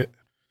could see it.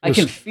 I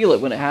can feel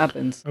it when it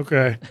happens.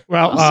 Okay.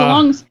 Well,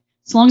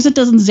 as long as it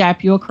doesn't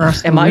zap you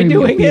across the room. Am I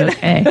doing it?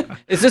 Okay.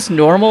 Is this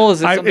normal? Is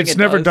this something it's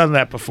never done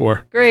that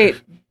before.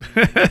 Great.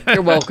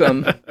 You're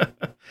welcome.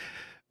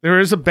 There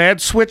is a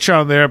bad switch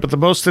on there, but the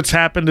most that's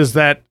happened is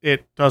that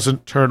it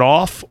doesn't turn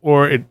off,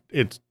 or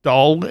it's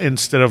dull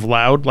instead of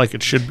loud like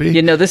it should be.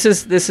 This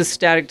is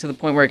static to the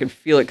point where I can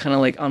feel it kind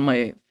of like on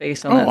my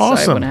face on that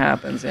side when it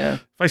happens. Yeah.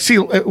 If I see,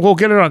 we'll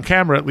get it on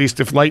camera at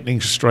least if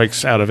lightning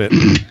strikes out of it.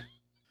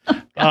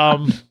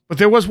 But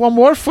there was one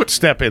more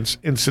footstep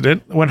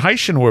incident when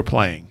Heishin were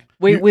playing.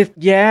 Wait, when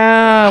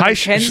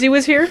Kenzie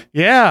was here?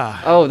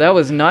 Yeah. Oh, that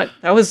was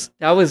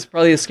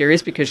probably the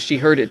scariest because she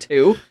heard it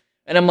too.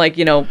 And I'm like,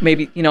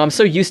 maybe, I'm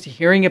so used to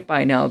hearing it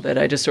by now that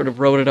I just sort of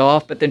wrote it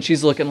off. But then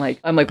she's looking like,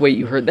 I'm like, wait,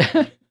 you heard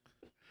that?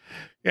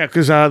 Yeah,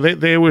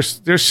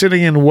 because they're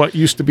sitting in what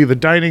used to be the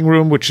dining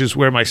room, which is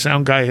where my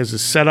sound guy has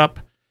his setup,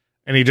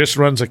 and he just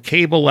runs a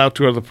cable out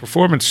to the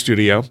performance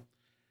studio.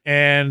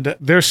 And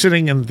they're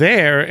sitting in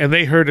there, and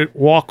they heard it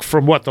walk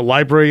from the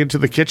library into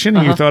the kitchen,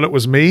 and you thought it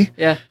was me?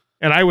 Yeah.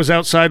 And I was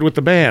outside with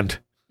the band.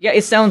 Yeah,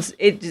 it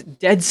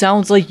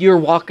sounds like you're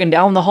walking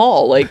down the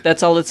hall. Like,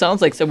 that's all it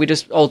sounds like. So we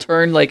just all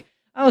turned like,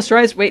 oh,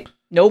 Strides, wait,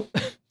 nope.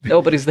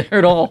 Nobody's there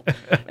at all.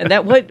 And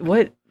that,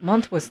 what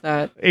month was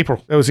that?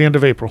 April. That was the end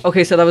of April.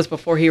 Okay, so that was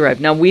before he arrived.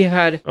 Now we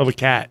had... Oh, the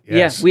cat,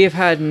 yes. Yeah, we have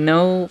had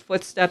no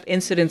footstep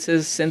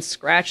incidences since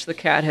Scratch the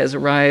cat has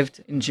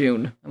arrived in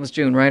June. That was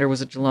June, right? Or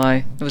was it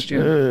July? It was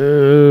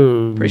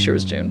June. Pretty sure it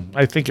was June.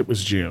 I think it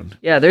was June.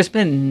 Yeah, there's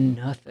been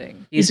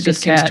nothing. He's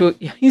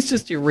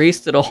just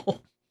erased it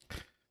all.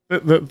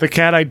 The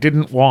cat I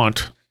didn't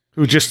want,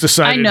 who just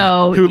decided... I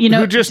know.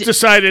 Who just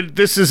decided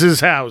this is his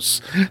house.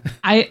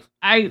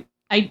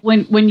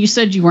 When you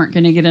said you weren't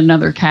going to get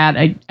another cat,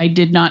 I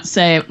did not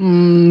say,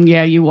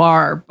 yeah, you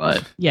are,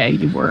 but yeah,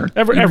 you were.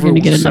 Everyone going to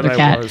get another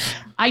cat.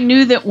 I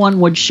knew that one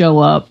would show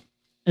up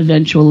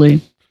eventually.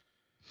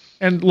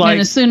 And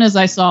as soon as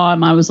I saw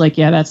him, I was like,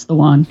 yeah, that's the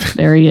one.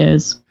 There he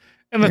is.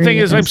 And the thing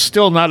is, I'm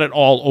still not at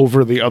all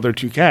over the other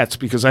two cats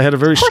because I had a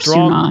very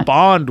strong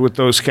bond with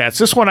those cats.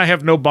 This one I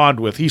have no bond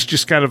with. He's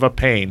just kind of a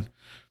pain.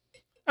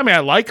 I mean, I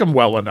like him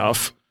well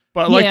enough.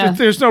 But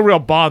there's no real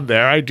bond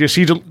there.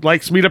 He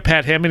likes me to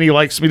pet him and he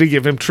likes me to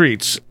give him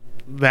treats.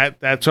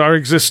 That's our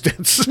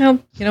existence. No,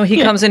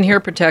 he comes in here,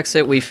 protects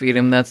it, we feed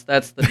him. That's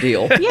the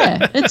deal.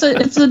 Yeah,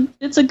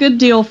 it's a good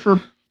deal for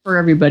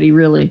everybody,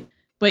 really.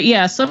 But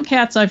yeah, some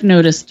cats I've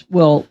noticed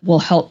will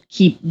help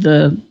keep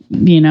the,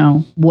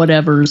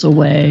 whatever's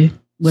away,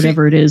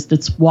 whatever it is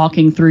that's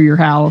walking through your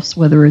house,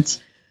 whether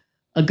it's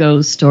a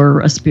ghost or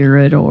a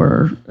spirit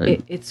or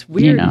it's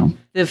weird.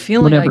 The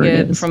feeling I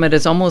get from it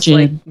is almost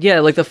like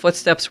the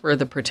footsteps were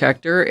the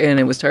protector and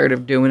it was tired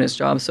of doing its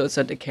job, so it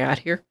sent a cat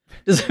here.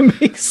 Does it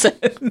make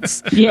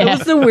sense? Yeah. That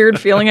was the weird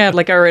feeling I had.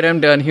 Like, all right,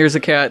 I'm done. Here's a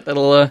cat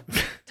that'll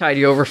tide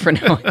you over for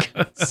now, I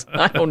guess.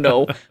 I don't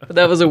know. But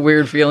that was a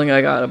weird feeling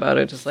I got about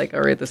it. Just like, all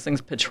right, this thing's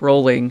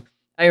patrolling.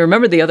 I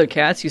remember the other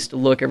cats used to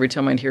look every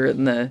time I'd hear it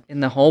in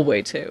the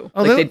hallway too.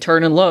 Oh, like they'd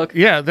turn and look.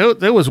 Yeah,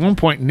 there was one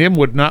point Nim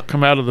would not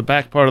come out of the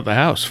back part of the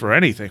house for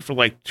anything for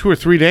like 2 or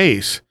 3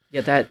 days.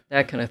 Yeah,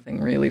 that kind of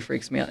thing really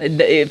freaks me out.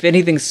 If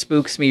anything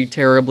spooks me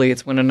terribly,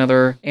 it's when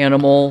another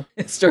animal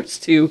starts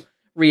to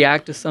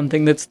react to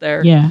something that's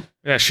there. Yeah.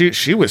 Yeah,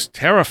 she was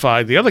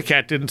terrified. The other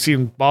cat didn't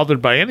seem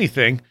bothered by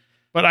anything.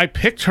 But I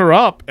picked her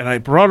up and I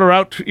brought her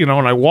out, and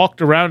I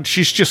walked around.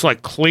 She's just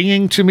like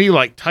clinging to me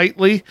like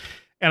tightly.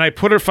 And I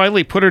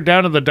finally put her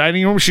down in the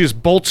dining room. She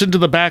just bolts into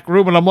the back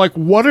room, and I'm like,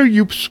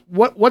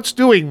 what's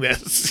doing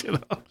this?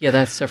 Yeah,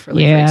 that stuff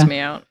really freaks me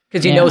out.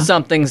 Because you know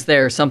something's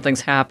there,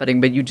 something's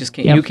happening, but you just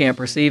can't you can't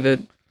perceive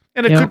it.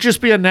 And it could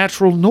just be a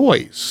natural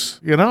noise,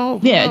 Yeah,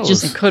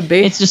 it could be.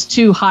 It's just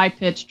too high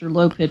pitched or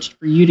low pitched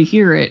for you to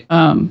hear it.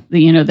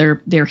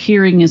 Their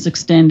hearing is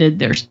extended,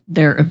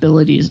 their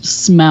ability to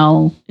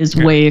smell is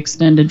way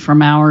extended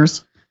from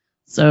ours.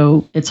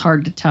 So it's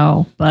hard to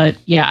tell. But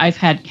yeah, I've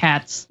had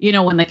cats,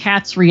 when the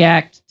cats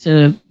react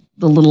to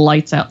the little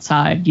lights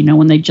outside,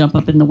 when they jump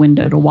up in the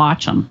window to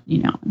watch them,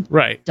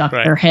 duck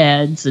their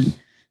heads and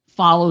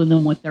follow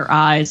them with their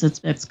eyes.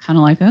 It's kind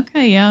of like,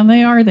 okay, yeah,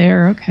 they are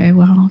there. Okay,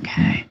 well,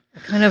 okay. I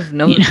kind of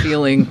know the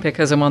feeling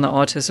because I'm on the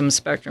autism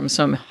spectrum,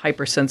 so I'm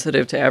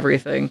hypersensitive to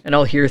everything, and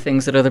I'll hear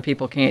things that other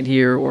people can't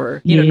hear,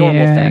 or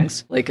normal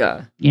things like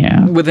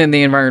within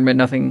the environment,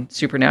 nothing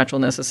supernatural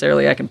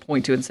necessarily. I can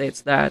point to and say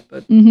it's that,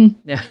 but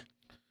yeah.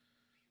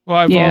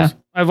 Well,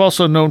 I've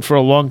also known for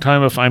a long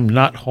time if I'm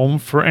not home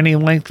for any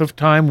length of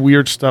time,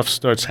 weird stuff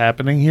starts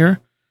happening here,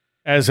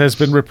 as has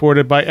been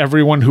reported by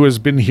everyone who has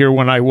been here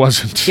when I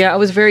wasn't. Yeah, I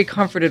was very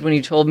comforted when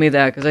you told me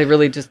that because I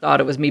really just thought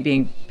it was me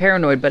being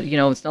paranoid. But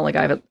it's not like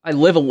I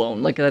live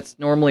alone. Like that's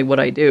normally what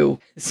I do,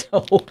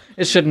 so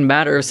it shouldn't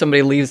matter if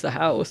somebody leaves the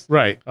house.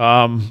 Right.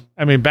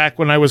 Back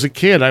when I was a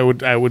kid, I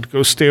would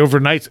go stay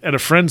overnight at a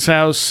friend's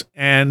house,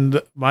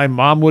 and my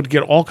mom would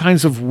get all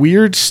kinds of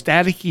weird,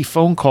 staticky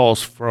phone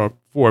calls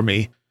for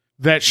me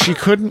that she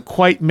couldn't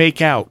quite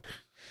make out.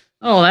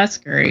 Oh, that's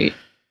great.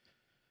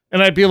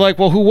 And I'd be like,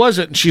 well, who was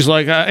it? And she's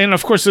like, and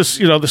of course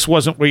this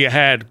wasn't where you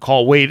had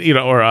call wait,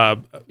 or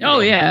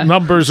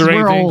numbers or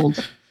anything. We're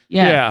old.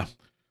 Yeah.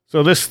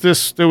 So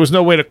there was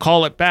no way to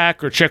call it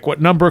back or check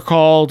what number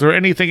called or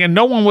anything. And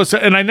no one was,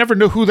 and I never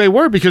knew who they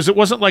were because it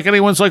wasn't like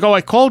anyone's like, oh,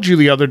 I called you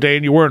the other day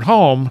and you weren't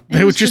home.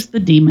 It was just the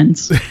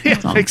demons.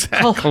 Yeah,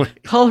 exactly.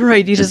 Caller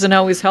ID doesn't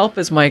always help,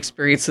 as my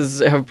experiences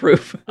have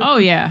proved. Oh,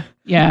 yeah.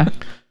 Yeah.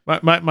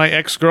 My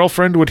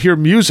ex-girlfriend would hear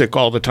music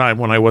all the time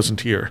when I wasn't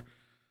here.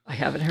 I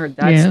haven't heard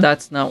that.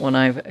 That's not one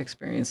I've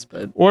experienced,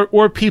 but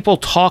or people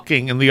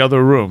talking in the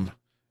other room,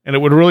 and it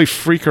would really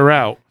freak her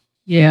out.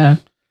 Yeah,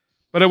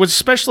 but it would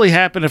especially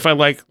happen if I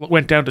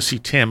went down to see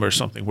Tim or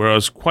something, where I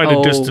was quite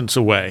a distance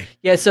away.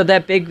 Yeah, so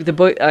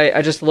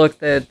I just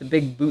looked at the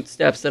big boot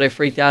steps that I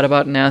freaked out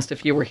about and asked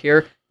if you were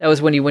here. That was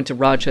when you went to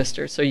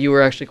Rochester, so you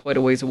were actually quite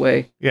a ways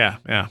away. Yeah.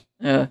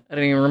 I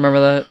didn't even remember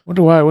that.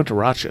 Wonder why I went to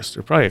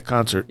Rochester. Probably a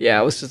concert.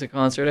 Yeah, it was just a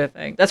concert, I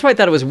think. That's why I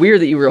thought it was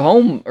weird that you were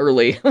home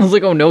early. I was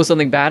like, oh no,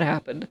 something bad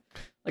happened.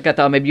 Like I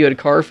thought maybe you had a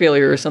car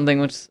failure or something,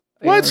 which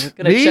what? I was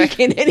going to check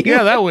in anyway.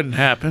 Yeah, that wouldn't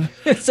happen.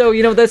 So,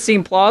 that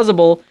seemed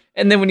plausible.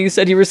 And then when you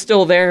said you were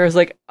still there, I was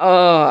like,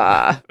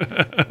 No,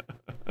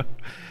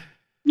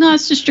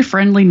 it's just your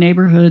friendly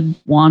neighborhood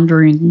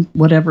wandering,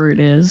 whatever it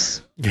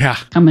is. Yeah.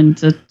 Coming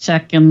to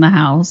check in the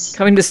house.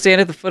 Coming to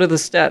stand at the foot of the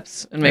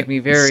steps and make me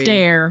very...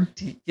 Stare.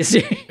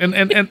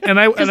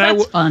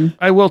 That's fun.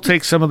 I will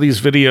take some of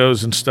these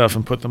videos and stuff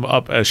and put them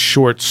up as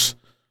shorts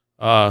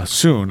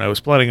soon. I was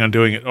planning on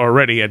doing it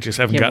already. I just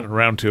haven't gotten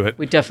around to it.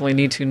 We definitely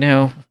need to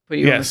now put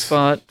you on the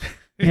spot.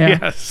 Yeah.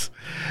 Yes.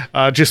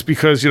 Just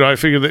because, I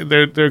figure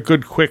that they're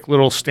good, quick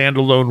little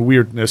standalone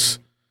weirdness.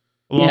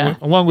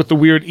 Along with the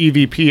weird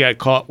EVP I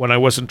caught when I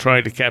wasn't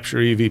trying to capture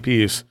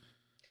EVPs.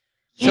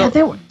 Yeah,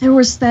 there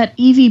was that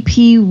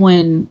EVP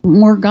when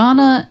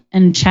Morgana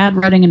and Chad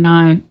Redding and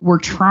I were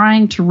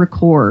trying to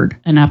record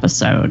an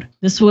episode.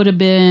 This would have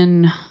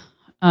been,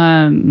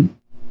 I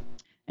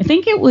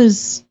think it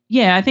was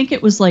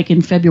like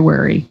in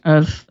February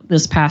of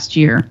this past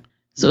year.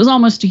 So it was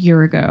almost a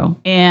year ago.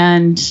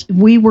 And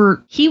he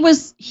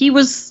was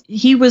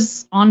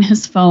on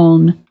his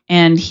phone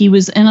and he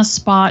was in a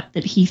spot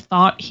that he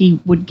thought he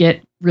would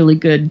get really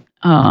good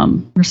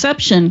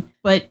reception,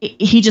 but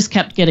he just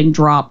kept getting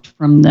dropped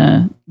from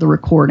the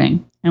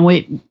recording.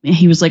 And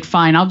he was like,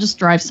 fine, I'll just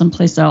drive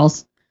someplace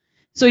else.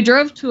 So he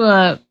drove to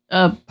a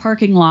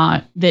parking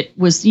lot that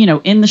was,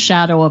 in the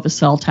shadow of a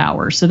cell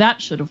tower. So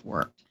that should have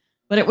worked.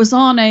 but it was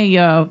on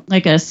a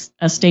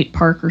state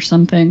park or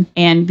something.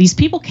 And these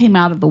people came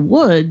out of the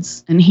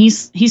woods, and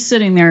he's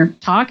sitting there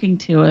talking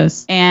to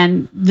us.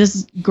 And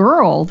this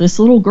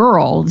little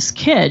girl, this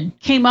kid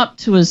came up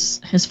to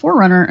his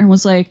forerunner and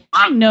was like,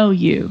 "I know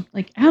you,"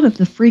 like out of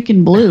the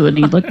freaking blue. And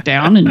he looked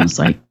down and was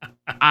like,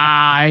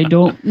 "I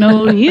don't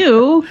know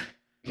you."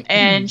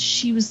 And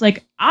she was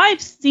like,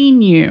 "I've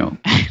seen you."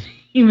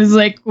 He was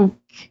like,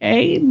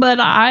 "Okay,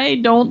 but I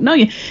don't know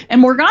you." And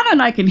Morgana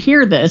and I can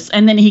hear this,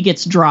 and then he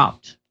gets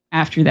dropped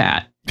after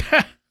that.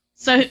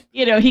 So,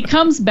 he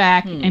comes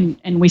back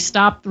and we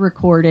stop the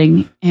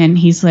recording, and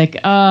he's like,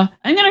 I'm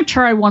going to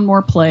try one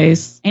more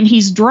place. And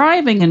he's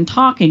driving and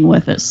talking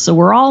with us. So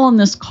we're all on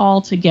this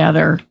call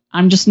together.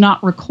 I'm just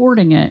not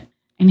recording it.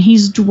 And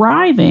he's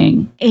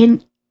driving,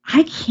 and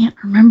I can't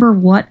remember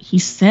what he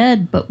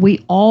said, but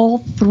we all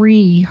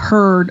three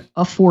heard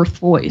a fourth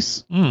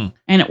voice. And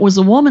it was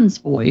a woman's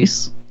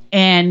voice.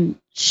 And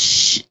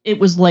it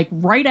was like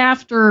right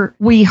after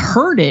we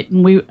heard it,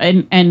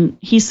 and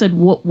he said,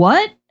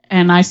 What?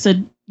 And I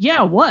said,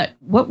 "Yeah, what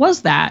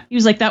was that?" He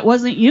was like, "That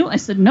wasn't you?" I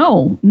said,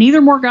 "No,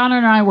 neither Morgana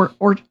and I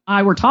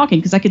were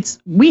talking, because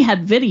we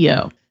had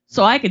video.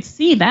 So I could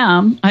see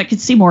them. I could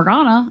see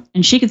Morgana,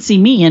 and she could see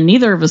me, and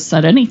neither of us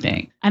said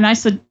anything." And I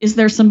said, "Is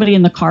there somebody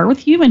in the car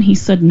with you?" And he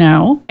said,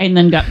 "No," and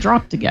then got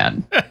dropped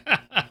again.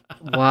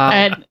 Wow.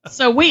 And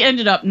so we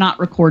ended up not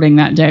recording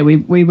that day.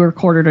 We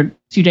recorded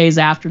 2 days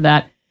after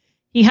that.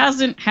 He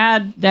hasn't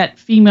had that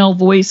female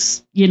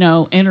voice,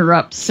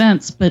 interrupt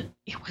since, but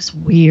it was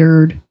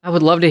weird. I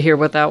would love to hear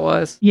what that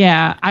was.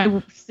 Yeah,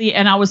 I see.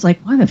 And I was like,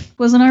 why the f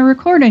wasn't I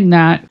recording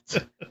that?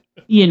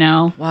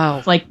 Wow.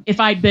 It's like, if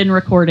I'd been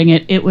recording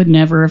it, it would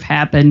never have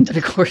happened.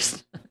 Of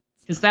course.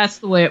 Because that's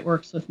the way it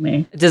works with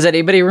me. Does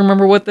anybody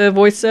remember what the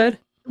voice said?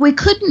 We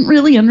couldn't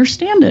really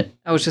understand it.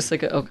 I was just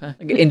like, okay,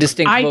 like an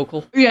indistinct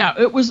vocal. Yeah,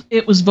 it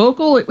was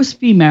vocal. It was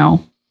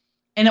female.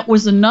 And it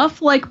was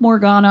enough like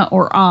Morgana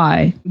or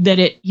I that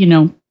it,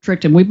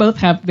 tricked him. We both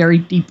have very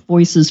deep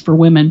voices for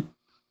women.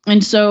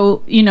 And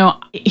so,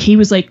 he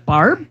was like,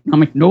 "Barb?"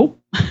 I'm like, "Nope."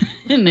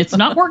 And it's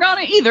not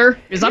Morgana either,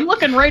 because I'm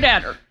looking right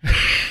at her.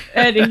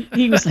 And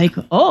he was like,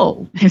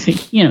 "Oh," I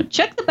think,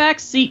 "Check the back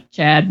seat,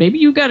 Chad. Maybe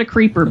you got a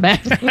creeper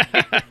back there."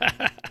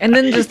 And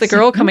then just the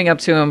girl coming up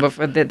to him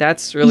before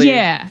that's really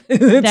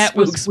that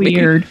was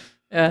weird.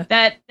 Yeah.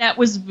 That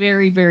was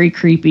very, very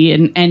creepy.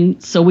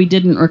 And so we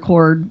didn't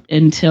record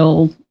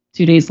until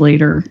 2 days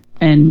later,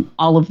 and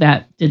all of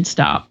that did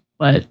stop.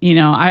 But,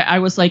 I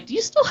was like, "Do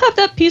you still have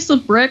that piece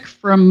of brick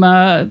from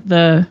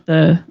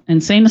the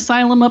insane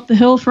asylum up the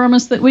hill from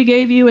us that we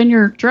gave you in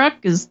your truck?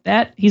 Is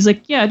that?" He's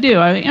like, "Yeah, I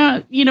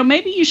do.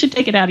 Maybe you should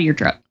take it out of your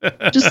truck."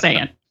 Just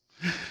saying.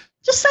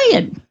 Just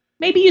saying.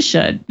 Maybe you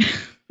should.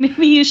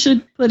 Maybe you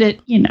should put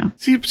it,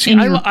 See, in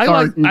your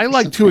garden I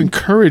like to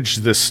encourage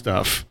this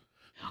stuff.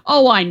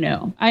 Oh, I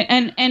know.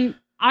 And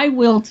I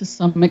will to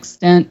some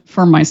extent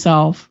for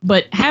myself,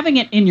 but having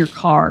it in your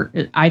car,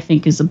 I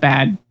think, is a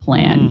bad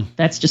plan.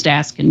 That's just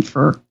asking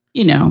for,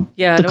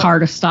 the car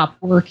to stop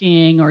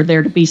working, or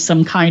there to be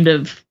some kind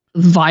of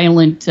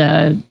violent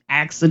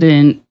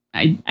accident.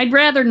 I'd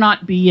rather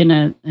not be in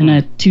a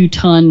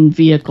 2-ton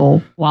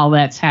vehicle while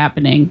that's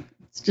happening.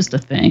 It's just a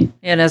thing.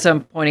 And as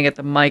I'm pointing at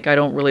the mic, I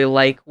don't really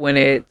like when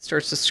it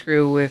starts to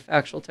screw with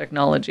actual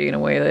technology in a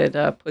way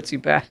that puts you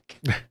back.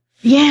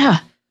 Yeah.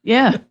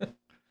 Yeah.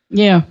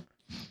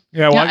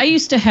 Well, I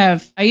used to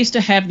have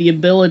the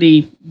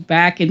ability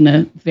back in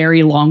the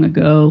very long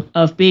ago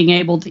of being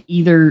able to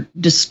either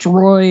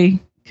destroy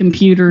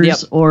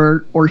computers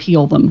or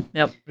heal them.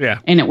 Yep. Yeah.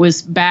 And it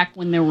was back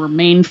when there were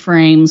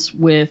mainframes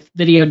with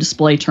video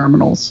display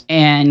terminals.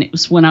 And it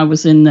was when I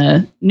was in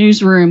the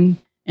newsroom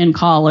in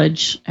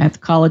college at the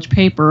college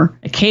paper.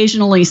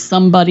 Occasionally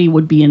somebody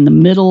would be in the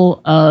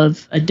middle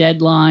of a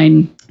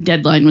deadline.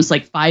 Deadline was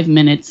like 5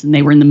 minutes, and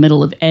they were in the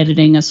middle of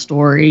editing a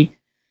story,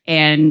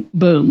 and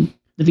boom,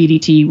 the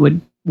VDT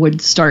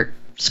would start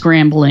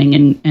scrambling,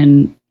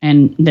 and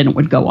then it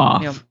would go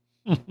off.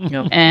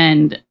 Yep.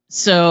 And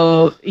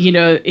so,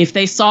 if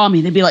they saw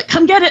me, they'd be like,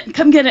 come get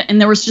it. And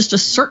there was just a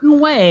certain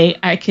way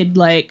I could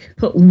like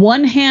put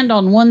one hand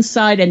on one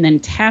side and then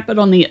tap it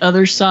on the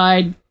other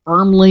side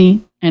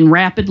firmly and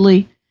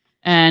rapidly,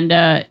 and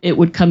it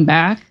would come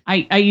back.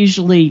 I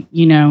usually,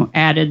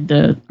 added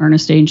the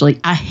Ernest Angley,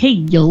 "I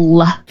hate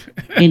you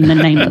in the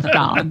name of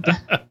God,"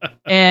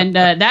 and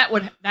that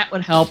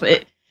would help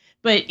it.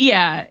 But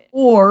yeah,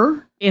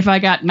 or if I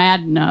got mad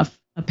enough,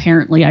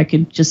 apparently I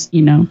could just,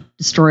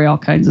 destroy all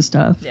kinds of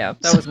stuff. Yeah,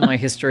 that was my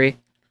history.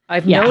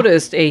 I've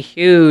noticed a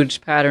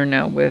huge pattern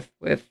now with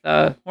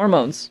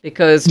hormones,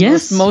 because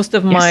most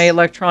of my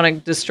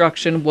electronic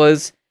destruction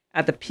was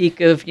at the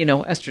peak of,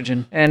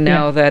 estrogen. And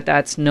now that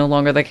that's no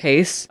longer the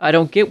case, I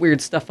don't get weird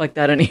stuff like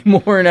that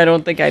anymore, and I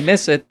don't think I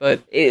miss it,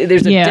 but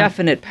there's a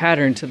definite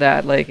pattern to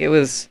that. Like, it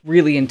was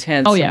really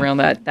intense around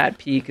that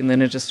peak, and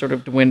then it just sort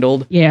of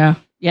dwindled. Yeah.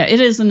 Yeah,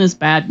 it isn't as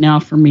bad now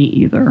for me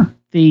either.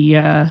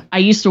 I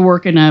used to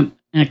work in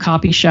a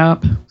copy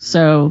shop,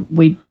 so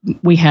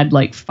we had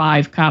like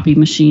 5 copy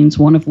machines,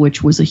 one of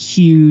which was a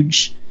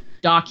huge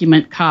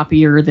document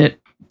copier that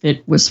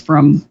was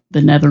from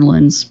the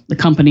Netherlands. The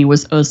company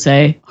was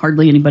OSE.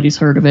 Hardly anybody's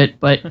heard of it,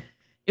 but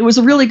it was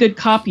a really good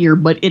copier,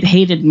 but it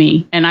hated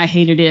me and I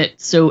hated it.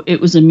 So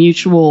it was a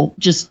mutual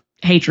just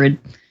hatred.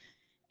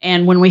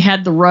 And when we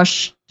had the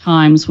rush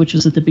times, which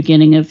was at the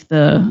beginning of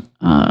the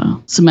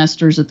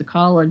semesters at the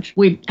college,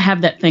 we'd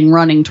have that thing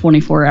running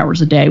 24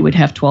 hours a day. We'd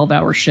have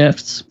 12-hour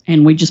shifts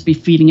and we'd just be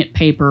feeding it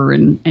paper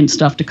and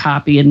stuff to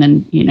copy and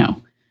then,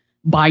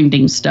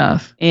 binding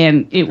stuff.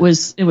 And it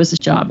was a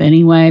job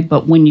anyway.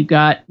 But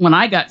when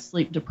I got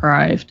sleep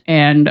deprived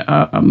and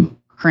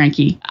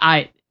cranky,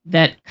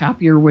 that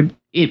copier would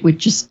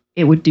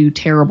do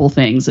terrible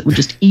things. It would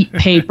just eat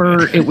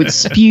paper. It would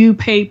spew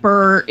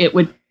paper.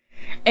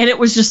 And it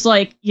was just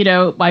like,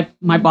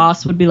 my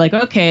boss would be like,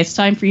 okay, it's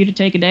time for you to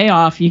take a day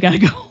off. You got to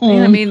go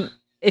home. I mean,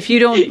 if you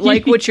don't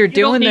like what you're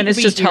doing, then it's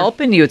just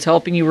helping you. It's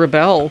helping you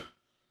rebel.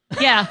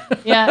 Yeah,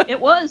 it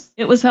was.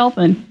 It was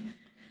helping.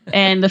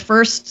 And the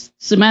first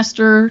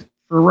semester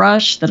for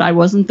Rush that I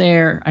wasn't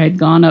there, I had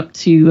gone up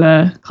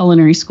to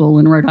culinary school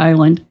in Rhode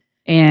Island.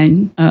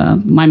 And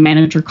my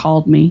manager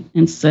called me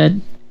and said,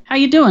 how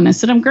you doing? I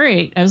said, I'm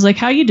great. I was like,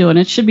 how you doing?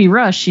 It should be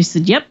Rush. She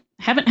said, yep.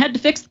 Haven't had to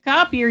fix the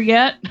copier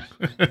yet.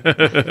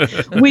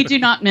 We do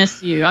not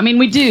miss you. I mean,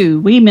 we do.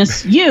 We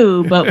miss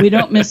you, but we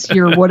don't miss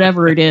your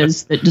whatever it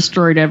is that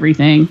destroyed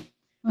everything.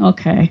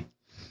 Okay.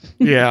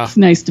 Yeah. It's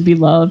nice to be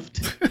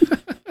loved.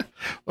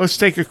 Let's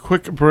take a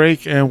quick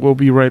break and we'll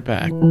be right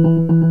back.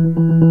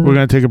 We're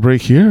going to take a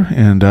break here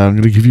and I'm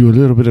going to give you a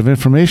little bit of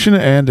information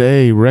and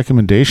a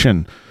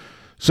recommendation.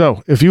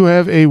 So, if you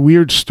have a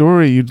weird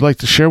story you'd like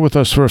to share with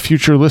us for a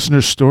future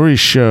listener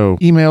stories show,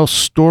 email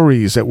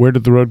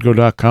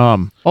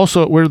stories@wheredidtheroadgo.com.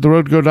 Also, at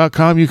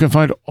wheredidtheroadgo.com, you can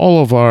find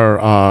all of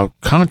our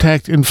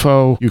contact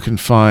info. You can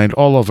find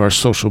all of our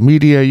social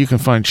media. You can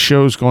find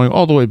shows going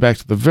all the way back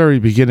to the very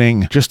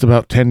beginning, just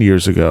about 10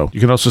 years ago.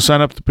 You can also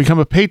sign up to become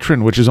a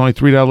patron, which is only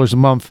 $3 a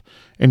month.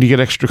 And you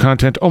get extra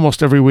content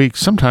almost every week,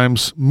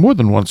 sometimes more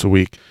than once a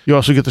week. You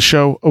also get the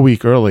show a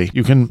week early.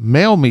 You can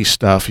mail me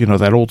stuff,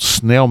 that old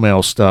snail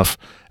mail stuff,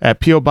 at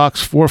P.O.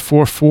 Box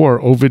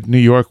 444, Ovid, New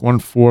York,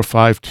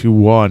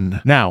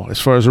 14521. Now, as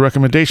far as a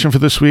recommendation for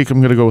this week, I'm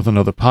going to go with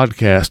another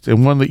podcast,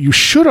 and one that you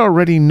should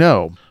already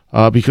know.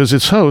 Because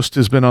its host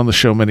has been on the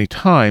show many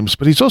times,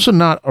 but he's also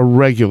not a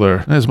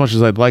regular, as much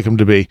as I'd like him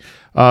to be.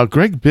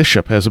 Greg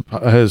Bishop has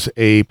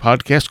a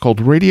podcast called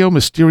Radio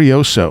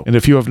Mysterioso, and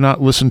if you have not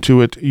listened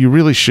to it, you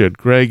really should.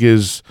 Greg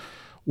is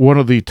one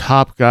of the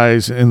top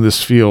guys in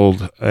this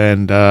field,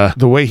 and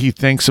the way he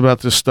thinks about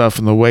this stuff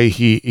and the way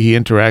he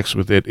interacts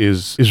with it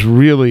is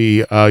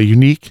really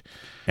unique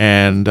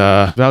and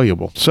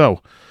valuable.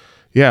 So,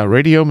 yeah,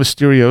 Radio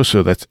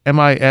Mysterioso. That's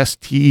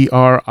Mysterioso.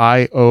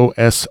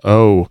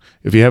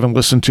 If you haven't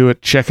listened to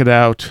it, check it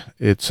out.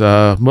 It's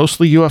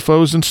mostly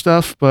UFOs and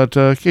stuff, but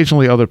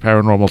occasionally other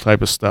paranormal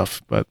type of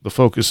stuff. But the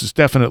focus is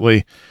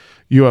definitely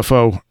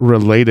UFO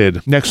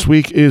related. Next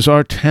week is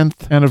our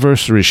 10th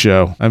anniversary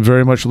show. I'm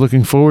very much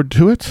looking forward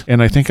to it,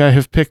 and I think I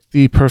have picked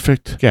the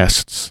perfect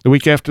guests. The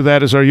week after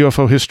that is our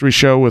UFO history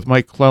show with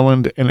Mike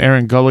Cleland and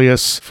Aaron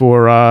Gullius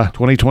for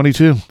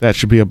 2022. That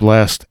should be a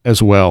blast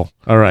as well.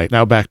 All right,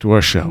 now back to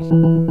our show.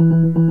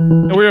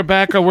 And we are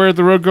back on Where Did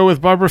the Road Go with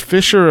Barbara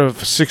Fisher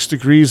of 6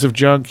 Degrees of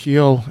John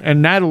Keel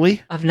and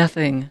Natalie. Of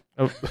nothing.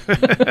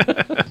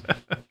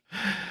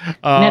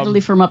 Natalie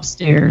from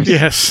upstairs.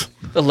 Yes.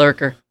 The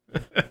lurker.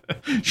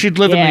 She'd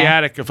live in the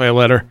attic if I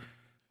let her.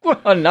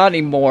 Well, not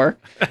anymore.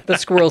 The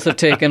squirrels have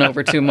taken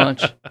over too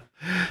much.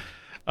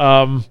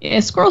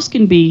 Squirrels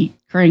can be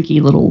cranky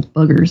little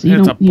buggers.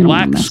 It's a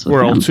black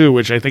squirrel too,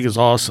 which I think is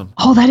awesome.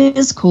 Oh, that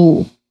is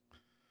cool.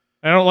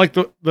 I don't like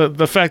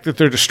the fact that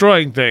they're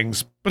destroying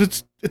things,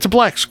 but it's a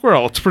black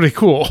squirrel. It's pretty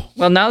cool.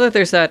 Well, now that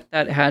there's that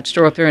hatch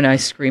door up there and I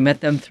scream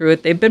at them through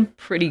it, they've been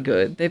pretty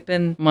good. They've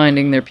been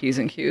minding their P's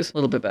and Q's a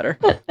little bit better.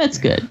 That's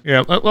good.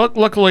 Yeah,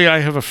 luckily I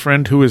have a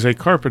friend who is a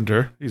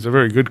carpenter. He's a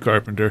very good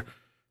carpenter,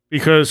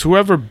 because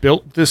whoever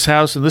built this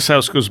house, and this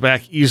house goes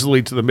back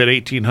easily to the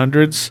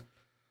mid-1800s,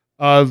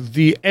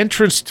 the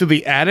entrance to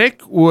the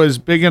attic was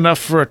big enough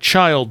for a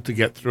child to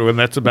get through, and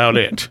that's about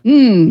it.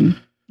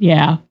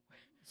 Yeah.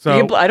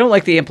 So I don't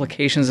like the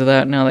implications of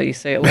that now that you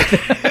say it like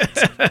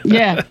that.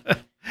 Yeah.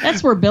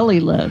 That's where Billy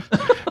lived.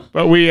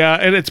 But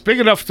and it's big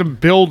enough to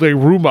build a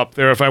room up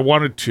there if I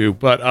wanted to,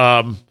 but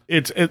I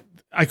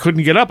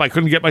couldn't get up. I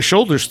couldn't get my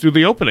shoulders through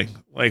the opening.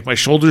 Like, my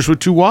shoulders were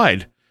too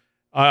wide.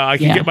 I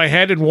could get my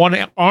head and one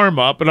arm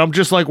up, and I'm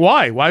just like,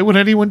 why? Why would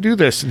anyone do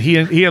this? And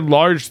he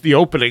enlarged the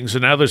openings,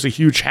 and now there's a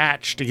huge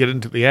hatch to get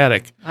into the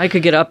attic. I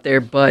could get up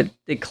there, but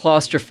the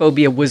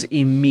claustrophobia was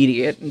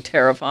immediate and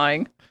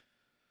terrifying.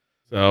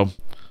 So,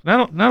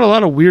 not a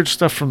lot of weird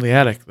stuff from the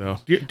attic, though.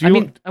 I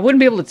wouldn't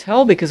be able to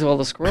tell because of all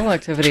the squirrel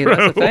activity.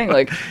 That's the thing.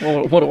 Like,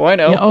 well, what do I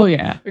know? Yeah, oh,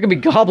 yeah. There could be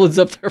goblins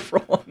up there for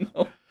all I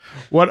know.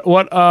 What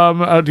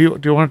do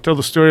you want to tell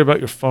the story about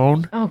your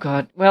phone? Oh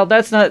God. Well,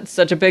 that's not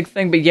such a big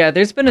thing, but yeah,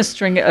 there's been a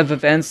string of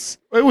events.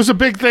 It was a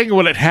big thing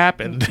when it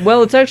happened.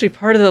 Well, it's actually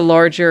part of the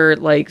larger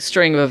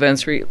string of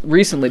events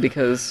recently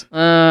because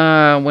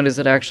when does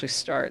it actually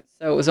start?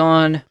 So it was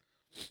I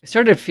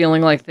started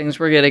feeling like things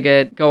were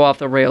gonna go off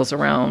the rails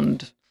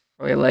around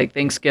probably like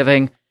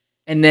Thanksgiving,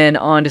 and then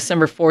on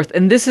December 4th,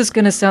 and this is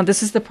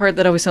the part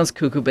that always sounds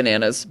cuckoo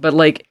bananas, but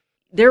like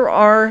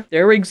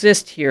there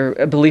exist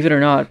here, believe it or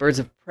not, birds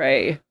of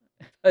prey.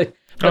 But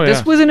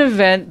this was an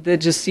event that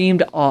just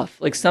seemed off.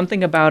 Like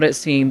something about it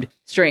seemed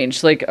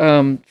strange. Like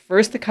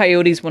first the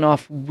coyotes went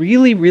off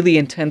really, really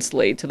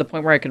intensely to the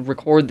point where I could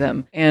record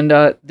them. And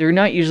they're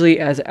not usually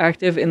as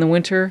active in the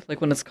winter, like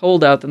when it's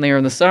cold out, than they are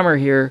in the summer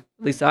here.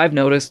 At least I've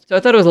noticed. So I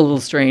thought it was a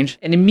little strange.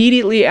 And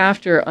immediately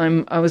after,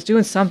 I was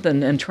doing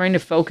something and trying to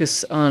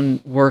focus on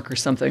work or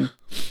something.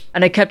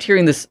 And I kept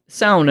hearing this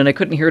sound, and I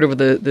couldn't hear it over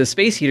the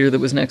space heater that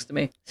was next to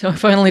me. So I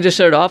finally just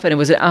shut it off, and it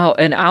was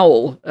an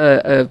owl,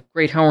 a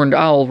great horned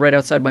owl right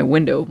outside my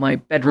window, my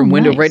bedroom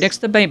window, right next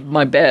to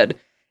my bed.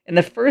 And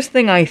the first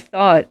thing I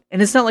thought,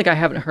 and it's not like I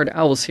haven't heard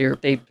owls here.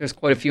 There's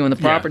quite a few on the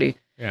property.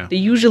 Yeah. They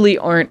usually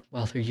aren't,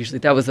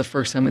 that was the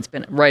first time it's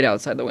been right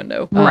outside the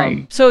window.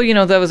 Right. So,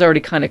 that was already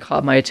kind of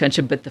caught my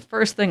attention. But the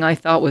first thing I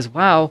thought was,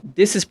 wow,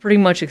 this is pretty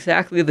much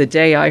exactly the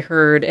day I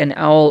heard an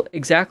owl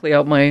exactly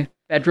out my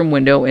bedroom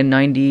window in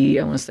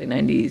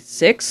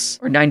 96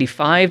 or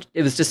 95.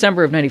 It was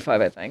December of 95,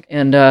 I think.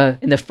 And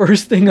the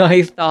first thing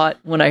I thought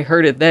when I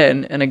heard it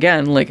then, and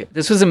again, like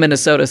this was in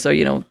Minnesota,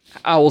 so,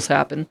 owls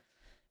happen.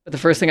 But the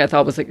first thing I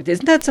thought was like,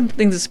 isn't that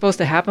something that's supposed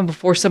to happen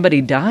before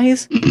somebody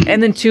dies?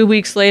 And then 2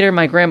 weeks later,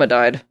 my grandma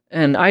died.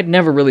 And I'd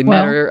never really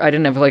met her. I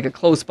didn't have like a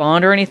close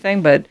bond or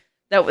anything, but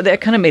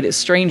that kind of made it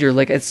stranger.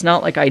 Like, it's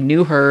not like I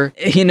knew her,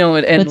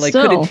 and like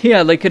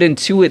could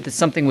intuit that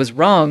something was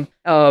wrong.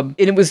 And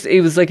it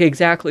was like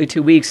exactly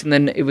 2 weeks. And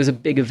then it was a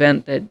big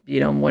event that,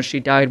 once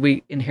she died,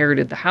 we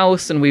inherited the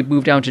house and we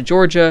moved down to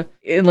Georgia.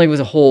 And like, it was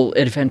a whole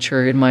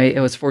adventure I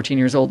was 14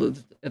 years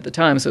old at the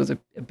time. So it was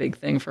a big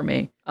thing for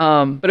me.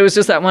 But it was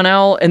just that one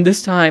owl. And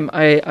this time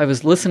I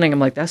was listening. I'm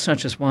like, that's not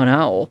just one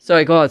owl. So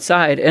I go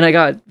outside and I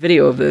got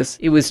video of this.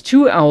 It was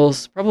two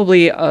owls,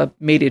 probably a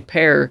mated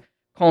pair,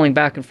 calling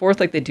back and forth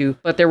like they do,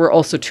 but there were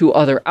also two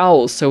other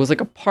owls. So it was like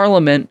a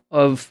parliament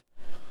of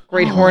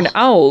great horned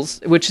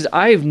owls, which is,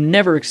 I've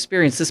never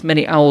experienced this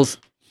many owls,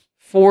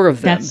 4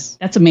 of them.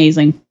 That's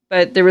amazing.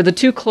 But there were the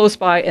 2 close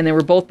by, and they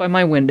were both by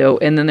my window,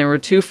 and then there were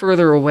 2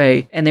 further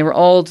away, and they were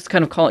all just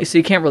kind of calling, so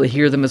you can't really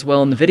hear them as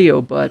well in the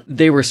video, but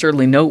they were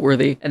certainly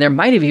noteworthy. And there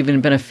might have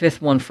even been a 5th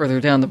one further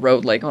down the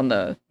road, like on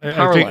the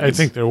power lines. I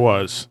think there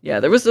was. Yeah,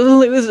 it was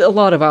a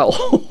lot of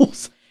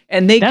owls.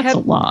 And that's a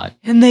lot.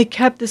 And they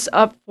kept this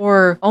up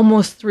for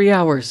almost 3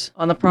 hours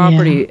on the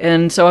property. Yeah.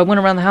 And so I went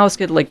around the house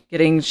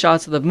getting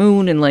shots of the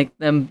moon and like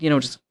them,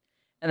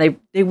 and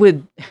they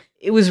would,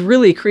 it was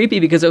really creepy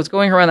because I was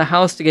going around the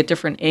house to get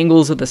different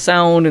angles of the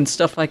sound and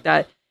stuff like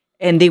that.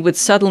 And they would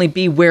suddenly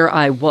be where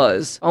I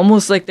was,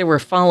 almost like they were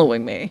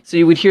following me. So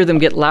you would hear them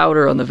get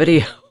louder on the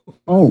video.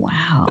 Oh,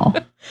 wow.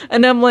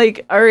 And I'm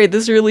like, all right,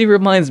 this really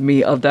reminds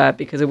me of that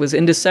because it was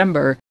in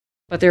December.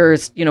 But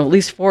there's, at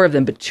least 4 of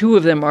them, but 2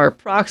 of them are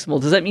proximal.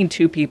 Does that mean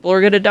 2 people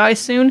are going to die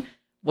soon?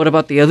 What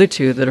about the other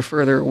 2 that are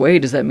further away?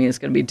 Does that mean it's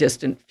going to be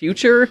distant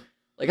future?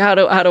 Like, how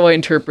do I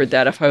interpret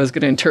that if I was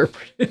going to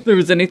interpret if there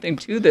was anything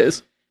to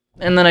this?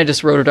 And then I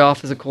just wrote it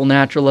off as a cool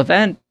natural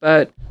event.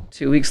 But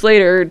 2 weeks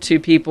later, 2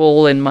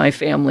 people in my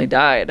family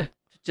died.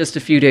 Just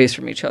a few days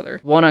from each other.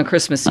 One on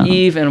Christmas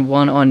Eve and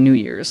one on New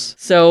Year's.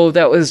 So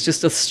that was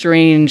just a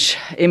strange,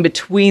 in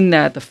between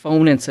that, the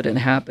phone incident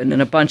happened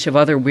and a bunch of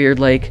other weird,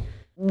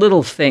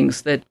 little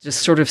things that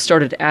just sort of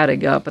started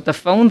adding up. But the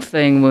phone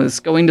thing was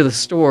going to the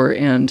store,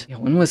 and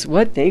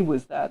what day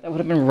was that? That would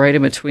have been right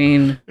in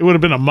between. It would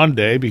have been a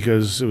Monday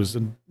because it was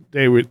the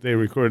day they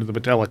recorded the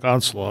Metallic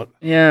Onslaught.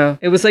 Yeah,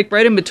 it was like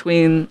right in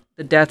between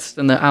the deaths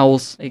and the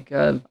owls.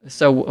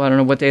 So I don't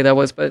know what day that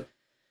was, but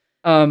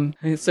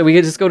so we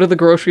could just go to the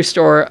grocery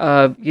store.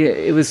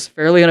 It was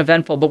fairly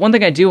uneventful. But one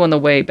thing I do on the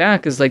way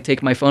back is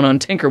take my phone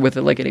and tinker with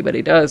it like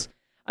anybody does.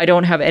 I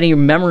don't have any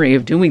memory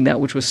of doing that,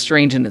 which was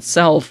strange in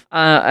itself.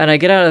 And I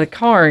get out of the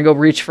car and go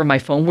reach for my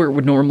phone where it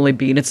would normally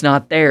be, and it's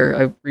not there.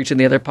 I reach in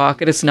the other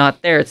pocket. It's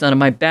not there. It's not in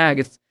my bag.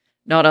 It's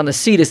not on the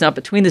seat. It's not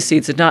between the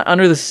seats. It's not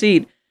under the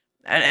seat.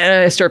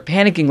 And I start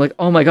panicking, like,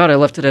 oh my God, I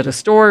left it at a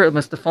store. It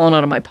must have fallen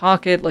out of my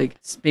pocket. Like,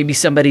 maybe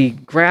somebody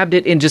grabbed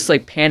it, and just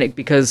panic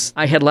because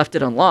I had left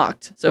it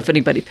unlocked. So if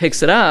anybody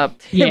picks it up,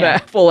 I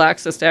have full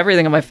access to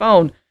everything on my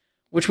phone.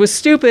 Which was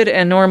stupid,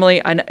 and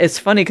normally, it's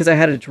funny because I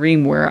had a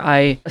dream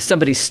where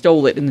somebody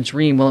stole it in the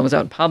dream while I was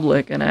out in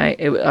public, and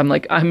I'm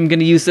like, I'm going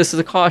to use this as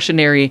a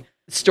cautionary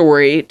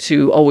story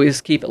to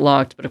always keep it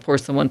locked, but of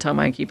course, the one time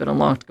I keep it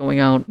unlocked going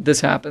out,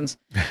 this happens.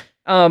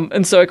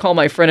 And so I call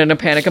my friend in a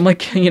panic. I'm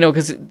like,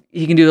 because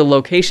he can do the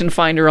location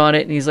finder on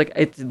it, and he's like,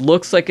 it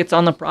looks like it's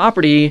on the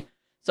property,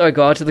 So I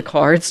go out to the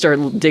car and start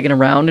digging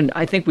around, and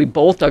I think we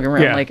both dug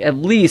around Yeah. like at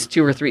least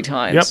 2 or 3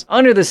 times. Yep.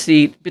 Under the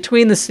seat,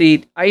 between the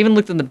seat. I even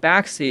looked in the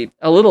back seat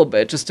a little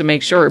bit just to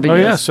make sure. Oh Because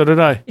yeah, so did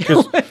I.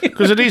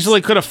 Because it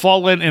easily could have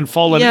fallen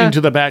Yeah. into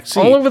the back seat.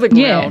 all over the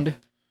Yeah. ground,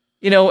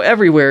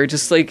 everywhere.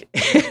 Just like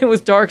it was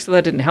dark, so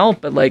that didn't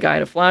help. But like I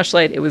had a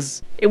flashlight, it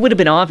would have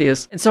been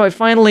obvious. And so I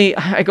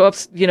go up,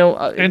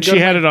 And she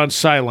had it on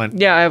silent.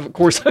 Yeah, I have, of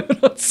course,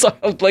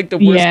 like the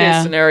worst Yeah.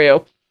 case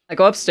scenario. I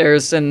go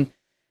upstairs and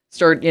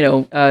start,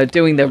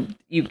 doing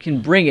you can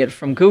bring it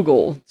from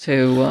Google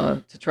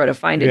to try to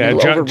find it. Yeah,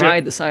 It'll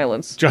override the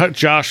silence.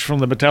 Josh from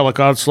the Metallic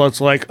Onslaught's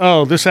like,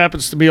 oh, this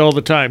happens to me all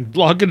the time.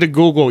 Log into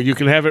Google. You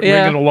can have it ring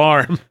an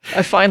alarm.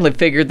 I finally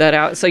figured that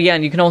out. So yeah,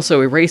 and you can also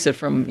erase it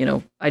from,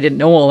 I didn't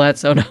know all that,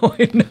 so now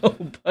I know.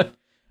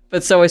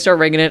 But so I start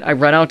ringing it. I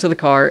run out to the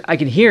car. I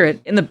can hear it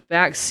in the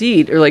back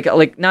seat, or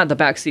like not the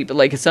back seat, but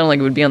like it sounded like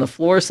it would be on the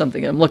floor or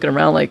something. I'm looking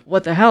around like,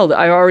 what the hell?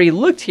 I already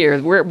looked here.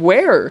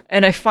 Where?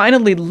 And I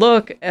finally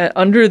look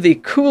under the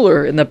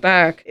cooler in the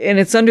back, and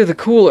it's under the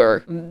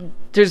cooler.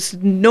 There's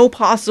no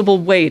possible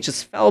way it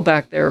just fell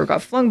back there or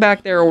got flung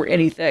back there or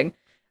anything.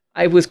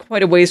 I was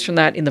quite a ways from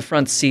that in the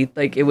front seat.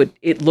 Like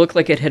it looked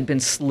like it had been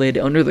slid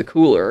under the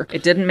cooler.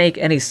 It didn't make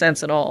any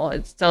sense at all.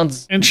 It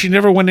sounds. And she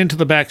never went into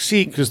the back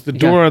seat because the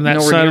door on that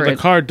nowhere side near of the it.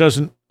 car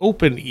doesn't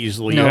open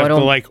easily. No, You I have to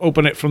don't- like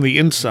open it from the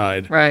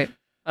inside. Right.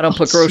 I don't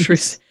put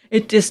groceries.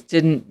 It just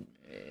didn't.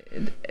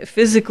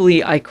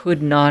 Physically, I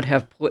could not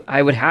have put.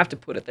 I would have to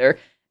put it there,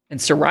 and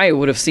Soraya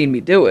would have seen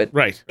me do it.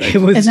 Right. It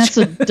was. And that's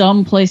a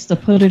dumb place to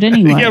put it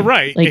anyway. Yeah,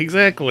 right. Like,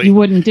 Exactly. You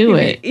wouldn't do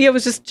it. Yeah, it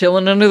was just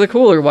chilling under the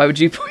cooler. Why would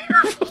you put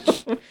your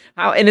phone?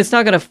 How? And it's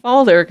not going to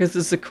fall there because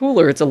it's a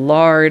cooler. It's a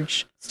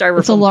large styrofoam.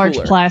 It's a large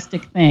cooler.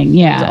 plastic thing.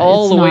 Yeah. It's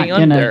all it's the way not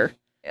gonna- under.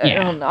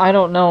 Yeah. I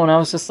don't know. And I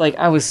was just like,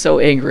 I was so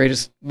angry. I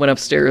just went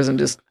upstairs and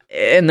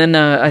then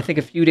I think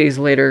a few days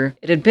later,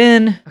 it had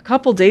been a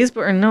couple days,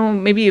 but no,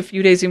 maybe a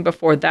few days even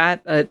before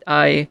that,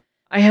 I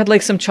had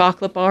like some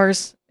chocolate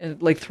bars,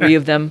 like 3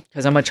 of them,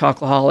 because I'm a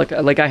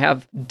chocoholic. Like I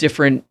have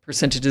different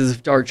percentages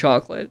of dark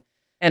chocolate.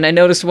 And I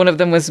noticed one of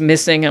them was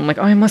missing. I'm like,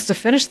 oh, I must have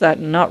finished that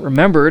and not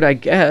remembered, I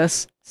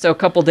guess. So a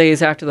couple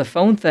days after the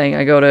phone thing,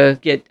 I go to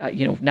get,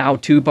 now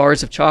 2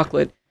 bars of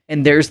chocolate.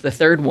 And there's the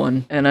 3rd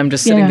one. And I'm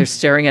just sitting Yeah. there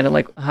staring at it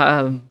like,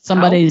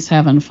 Somebody's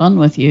having fun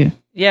with you.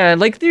 yeah,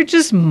 like they're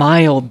just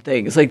mild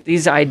things. Like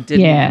these, I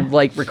didn't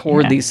like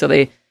record Yeah. these.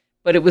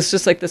 But it was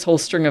just like this whole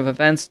string of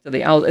events.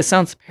 It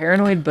sounds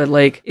paranoid, but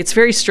like it's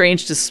very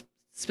strange to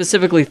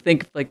specifically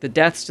think of like the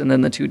deaths and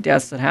then the 2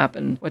 deaths that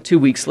happened, 2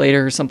 weeks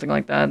later or something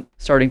like that.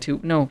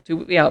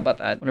 About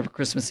that, whenever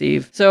Christmas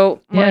Eve.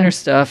 So minor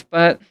stuff,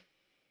 but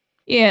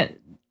Yeah.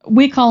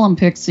 We call them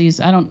pixies.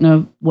 I don't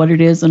know what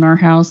it is in our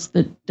house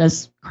that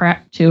does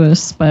crap to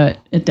us, but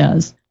it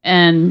does.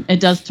 And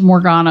it does to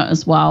Morgana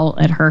as well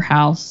at her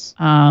house.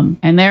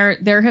 And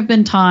there have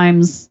been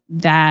times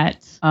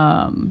that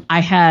I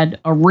had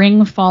a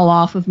ring fall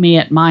off of me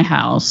at my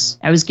house.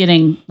 I was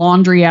getting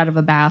laundry out of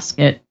a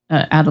basket,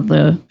 out of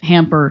the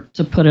hamper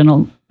to put in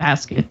a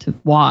basket to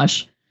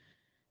wash.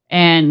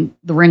 And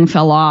the ring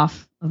fell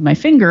off of my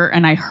finger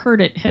and I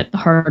heard it hit the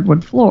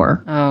hardwood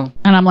floor. oh,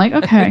 And I'm like,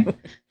 okay.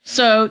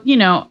 So,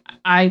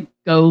 I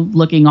go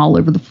looking all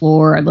over the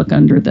floor. I look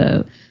under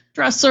the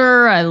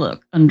dresser. I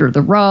look under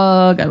the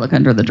rug. I look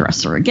under the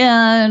dresser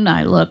again.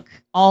 I look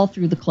all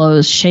through the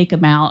clothes, shake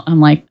them out. I'm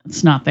like,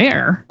 it's not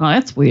there. Oh,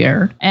 that's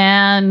weird.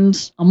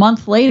 And a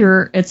month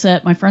later, it's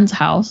at my friend's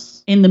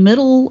house in the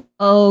middle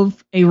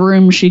of a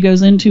room she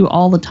goes into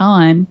all the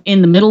time,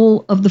 in the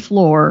middle of the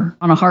floor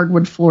on a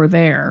hardwood floor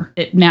there.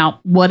 Now,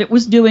 what it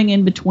was doing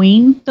in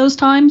between those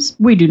times,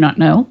 we do not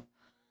know.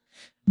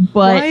 But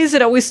why is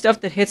it always stuff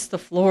that hits the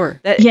floor?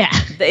 yeah,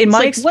 In my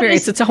like, what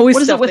experience, is- it's always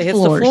what is it stuff with that hits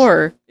floors? the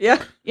floor.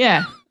 Yeah,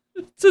 yeah,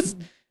 it just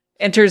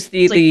enters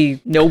the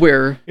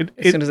nowhere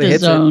as soon as it the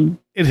hits it. zone,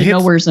 It the hits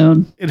nowhere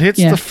zone. It hits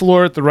Yeah. the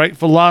floor at the right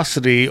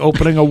velocity,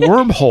 opening a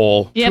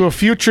wormhole Yep. to a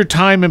future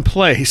time and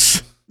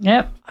place.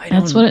 Yep, I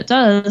that's don't- what it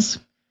does.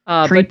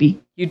 But Creepy.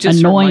 you just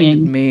Annoying.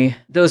 reminded me.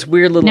 Those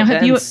weird little Now,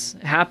 have you- events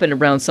happened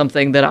around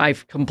something that I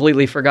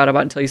completely forgot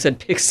about until you said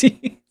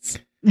pixies.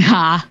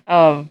 Ha.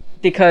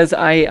 Because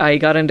I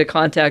got into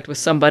contact with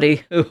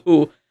somebody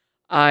who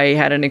I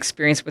had an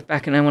experience with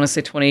back in, I want to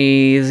say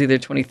either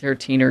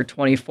 2013 or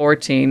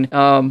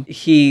 2014.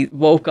 He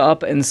woke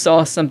up and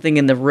saw something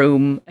in the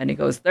room and he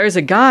goes, there's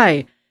a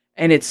guy.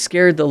 And it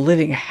scared the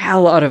living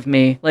hell out of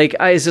me. Like,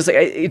 I was just like,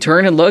 I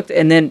turned and looked,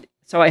 and then,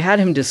 so I had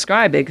him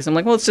describe it because I'm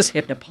like, well, it's just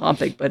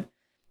hypnopompic, but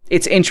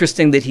it's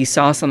interesting that he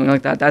saw something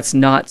like that. That's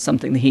not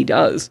something that he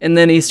does. And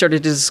then he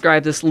started to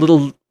describe this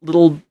little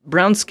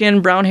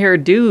brown-skinned,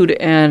 brown-haired dude,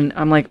 and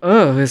I'm like,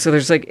 oh, so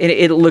there's like,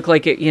 it looked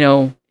like it,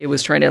 it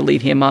was trying to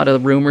lead him out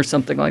of the room or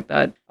something like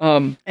that.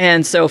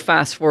 And so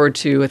fast forward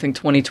to, I think,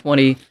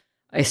 2020,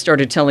 I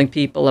started telling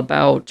people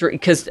about,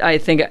 because I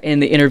think in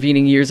the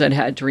intervening years I'd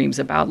had dreams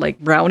about like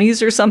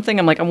brownies or something.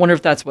 I'm like, I wonder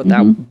if that's what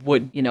that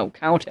would,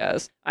 count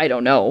as. I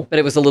don't know. But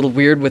it was a little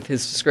weird with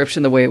his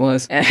description, the way it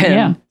was. And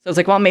Yeah. so I was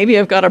like, well, maybe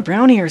I've got a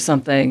brownie or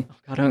something. Oh,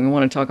 God, I don't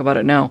want to talk about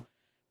it now.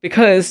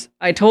 because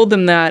I told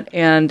them that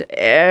and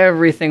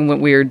everything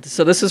went weird.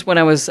 So this is when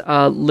I was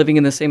living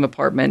in the same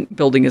apartment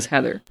building as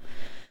Heather.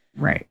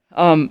 Right.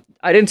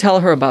 I didn't tell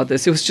her about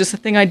this. It was just a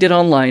thing I did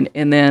online.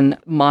 And then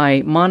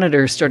my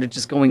monitor started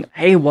just going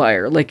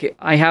haywire. Like,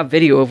 I have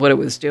video of what it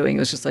was doing. It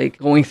was just like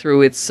going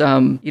through its,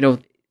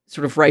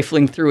 sort of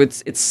rifling through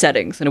its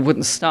settings, and it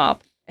wouldn't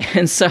stop.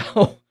 And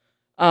so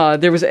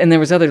there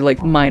was other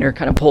like minor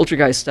kind of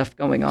poltergeist stuff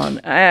going on.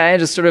 I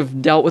just sort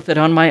of dealt with it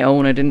on my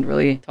own. I didn't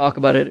really talk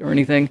about it or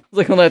anything. I was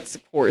like, well, that's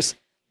of course.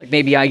 Like,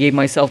 maybe I gave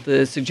myself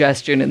the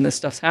suggestion and this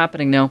stuff's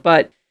happening now.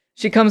 But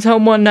she comes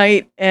home one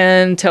night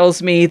and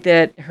tells me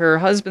that her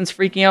husband's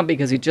freaking out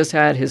because he just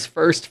had his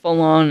first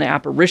full-on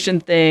apparition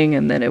thing,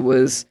 and then it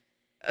was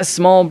a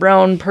small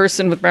brown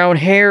person with brown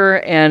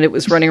hair, and it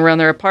was running around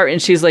their apartment.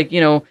 And she's like,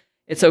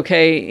 it's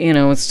okay,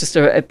 it's just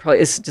it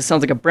just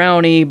sounds like a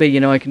brownie, but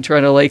I can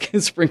try to like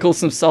sprinkle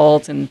some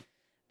salt and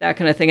that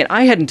kind of thing. And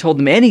I hadn't told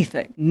them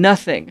anything,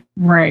 nothing.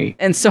 Right.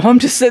 And so I'm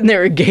just sitting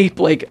there agape,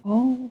 like,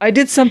 oh, I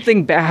did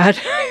something bad.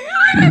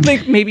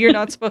 Like, maybe you're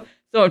not supposed.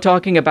 So I'm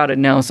talking about it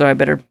now, so I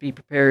better be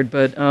prepared.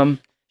 But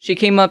she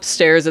came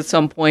upstairs at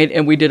some point,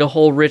 and we did a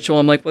whole ritual.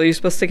 I'm like, well, you're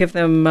supposed to give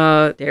them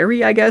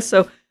dairy, I guess.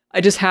 So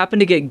I just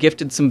happened to get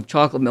gifted some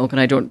chocolate milk, and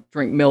I don't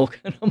drink milk.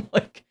 And I'm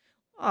like,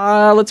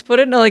 let's put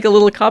it in like a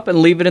little cup and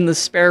leave it in the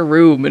spare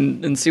room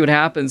and see what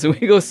happens. And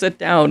we go sit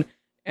down,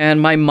 and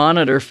my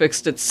monitor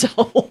fixed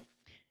itself.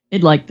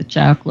 It liked the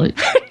chocolate.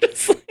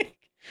 Just like,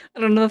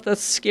 I don't know if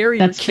that's scary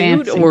that's or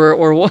cute fancy.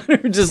 or what,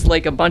 or just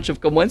like a bunch of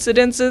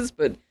coincidences,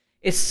 but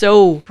it's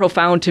so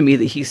profound to me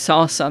that he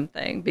saw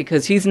something,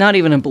 because he's not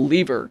even a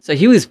believer. So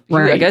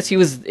I guess he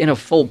was in a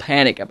full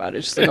panic about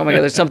it. Just like, oh my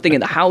God, there's something in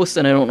the house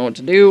and I don't know what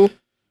to do.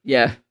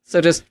 Yeah. So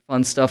just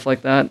fun stuff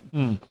like that.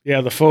 Yeah,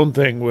 the phone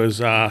thing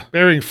was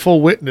bearing full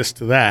witness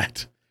to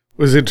that.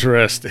 Was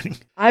interesting.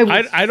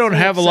 I don't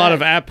have a lot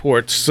of app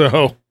ports,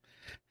 so.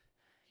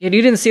 Yeah,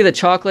 you didn't see the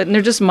chocolate, and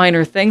they're just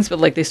minor things, but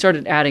like they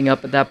started adding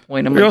up at that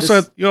point.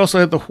 You also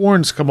had the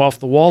horns come off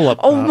the wall up.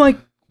 Oh my,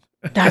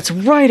 that's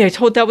right.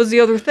 That was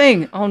the other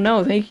thing. Oh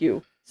no, thank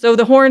you. So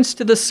the horns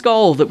to the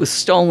skull that was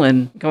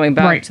stolen, going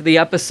back to the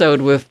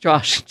episode with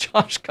Josh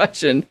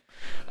Cutchin.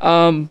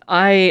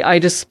 I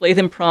display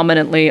them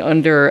prominently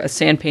under a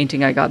sand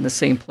painting I got in the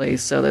same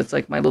place. So that's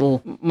like my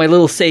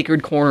little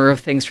sacred corner of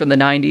things from the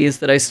 90s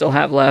that I still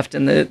have left.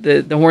 And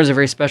the horns are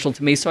very special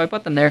to me. So I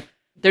put them there.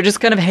 They're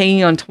just kind of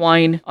hanging on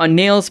twine on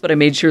nails, but I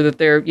made sure that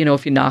they're,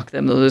 if you knock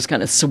them, they'll just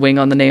kind of swing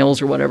on the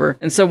nails or whatever.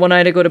 And so one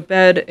night I go to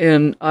bed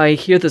and I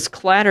hear this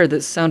clatter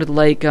that sounded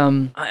like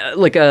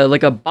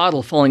a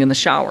bottle falling in the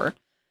shower.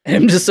 And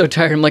I'm just so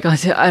tired. I'm like,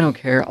 I don't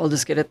care. I'll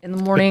just get it in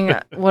the morning.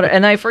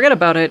 And I forget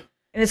about it.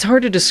 And it's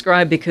hard to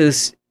describe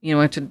because, I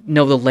have to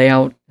know the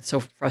layout. It's so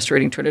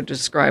frustrating trying to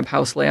describe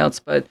house layouts.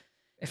 But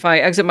if I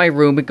exit my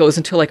room, it goes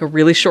into like a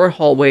really short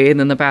hallway, and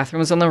then the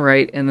bathroom is on the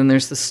right, and then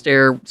there's the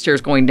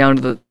stairs going down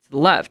to the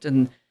left.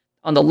 And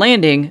on the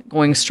landing,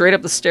 going straight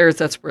up the stairs,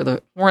 that's where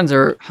the horns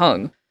are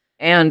hung.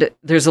 And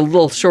there's a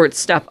little short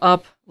step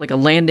up, like a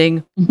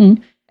landing.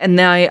 Mm-hmm. And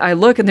then I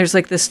look, and there's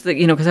like this,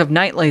 because I have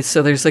night lights,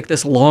 so there's like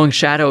this long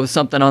shadow of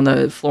something on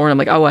the floor. And I'm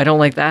like, oh, I don't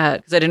like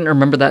that. Because I didn't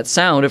remember that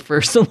sound at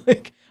first. I'm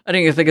like, I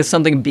didn't even think of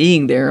something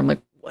being there. I'm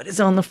like, what is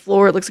on the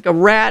floor? It looks like a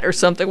rat or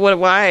something.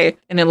 Why?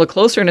 And I look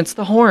closer, and it's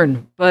the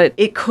horn. But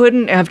it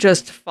couldn't have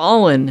just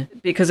fallen,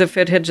 because if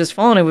it had just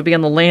fallen, it would be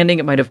on the landing.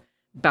 It might have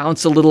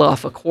bounced a little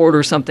off a cord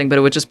or something, but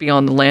it would just be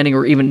on the landing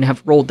or even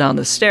have rolled down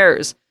the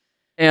stairs.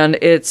 And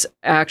it's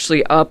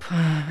actually up,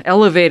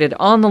 elevated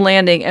on the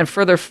landing and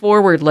further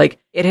forward, like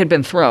it had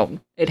been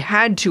thrown. It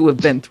had to have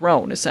been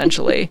thrown,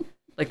 essentially.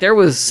 Like there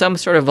was some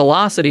sort of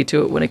velocity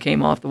to it when it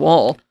came off the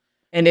wall.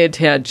 And it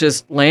had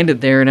just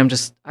landed there, and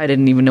I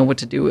didn't even know what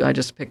to do. I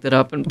just picked it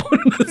up and put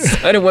it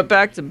aside and went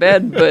back to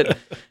bed. But,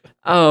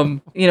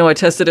 I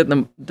tested it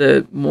in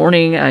the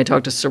morning. I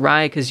talked to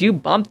Sarai, because you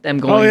bumped them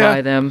going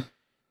by them.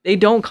 They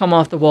don't come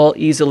off the wall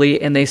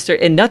easily, and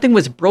and nothing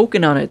was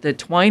broken on it. The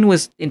twine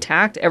was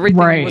intact.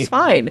 Everything was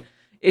fine.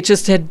 It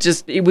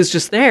it was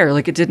just there.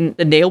 Like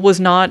the nail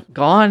was not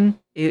gone.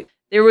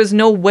 There was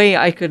no way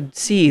I could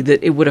see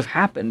that it would have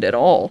happened at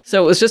all.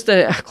 So it was just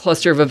a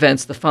cluster of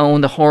events: the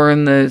phone, the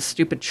horn, the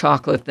stupid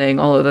chocolate thing,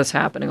 all of this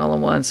happening all at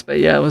once. But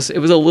yeah, it was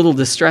a little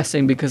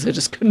distressing because I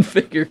just couldn't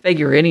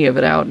figure any of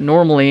it out.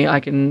 Normally, I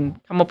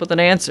can come up with an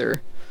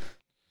answer.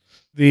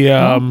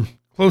 The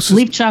closest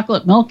leave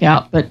chocolate milk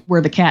out, but where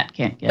the cat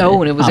can't get it.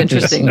 Oh, and it was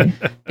interesting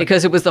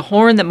because it was the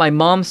horn that my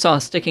mom saw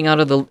sticking out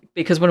of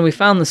because when we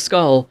found the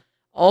skull,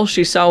 all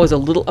she saw was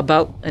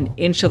about an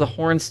inch of the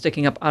horn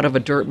sticking up out of a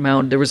dirt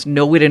mound. There was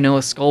no way to know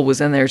a skull was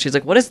in there. She's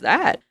like, what is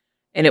that?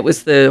 And it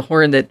was the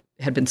horn that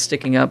had been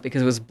sticking up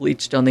because it was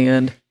bleached on the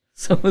end.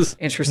 So it was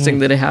interesting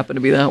that it happened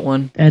to be that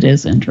one. That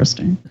is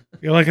interesting.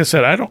 Yeah, like I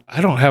said, I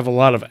don't have a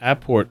lot of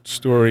Apport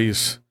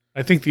stories.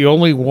 I think the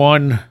only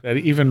one that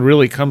even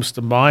really comes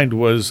to mind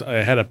was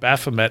I had a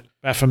Baphomet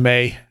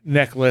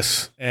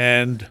necklace,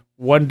 and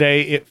one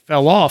day it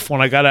fell off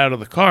when I got out of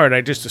the car, and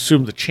I just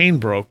assumed the chain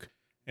broke.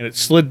 and it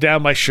slid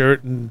down my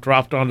shirt and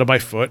dropped onto my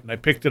foot, and I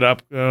picked it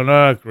up, going,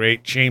 oh,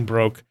 great, chain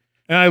broke.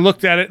 And I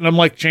looked at it, and I'm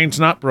like, chain's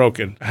not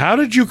broken. How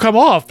did you come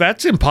off?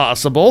 That's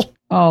impossible.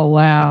 Oh,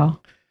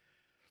 wow.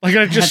 Like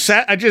I just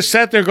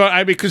sat there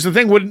going, because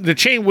the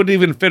chain wouldn't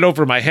even fit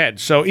over my head.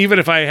 So even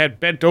if I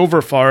had bent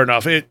over far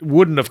enough, it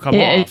wouldn't have come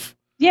off.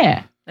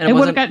 Yeah. And it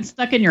would have gotten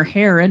stuck in your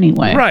hair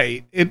anyway.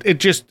 Right.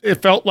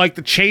 It felt like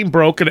the chain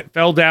broke and it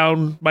fell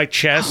down my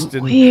chest.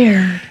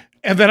 Weird.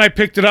 And then I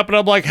picked it up and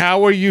I'm like,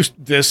 how are you?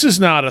 This is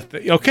not a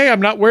thing. Okay,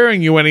 I'm not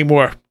wearing you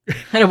anymore.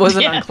 And it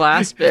wasn't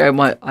unclasped.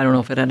 I don't know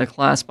if it had a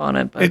clasp on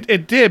it, but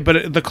it did,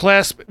 but the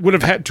clasp would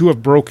have had to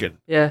have broken.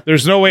 Yeah.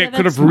 There's no way it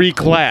could have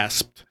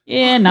reclasped. Cool.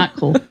 Yeah, not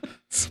cool.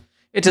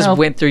 It just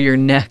went through your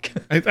neck.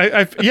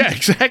 Yeah,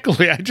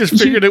 exactly. I just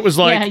figured it was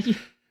like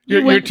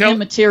you went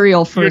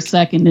immaterial for a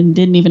second and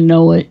didn't even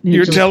know it.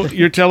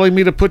 You're telling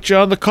me to put you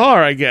on the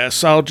car. I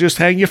guess I'll just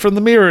hang you from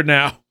the mirror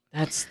now.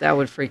 That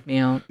would freak me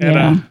out.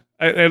 And,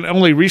 and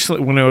only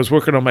recently, when I was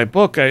working on my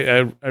book, I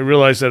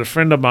realized that a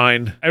friend of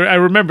mine, I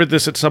remembered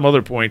this at some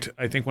other point,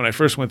 I think when I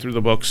first went through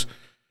the books,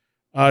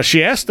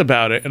 she asked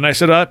about it, and I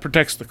said, oh, that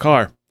protects the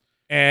car.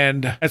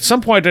 And at some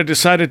point, I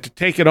decided to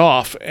take it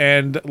off,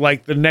 and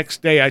like the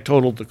next day, I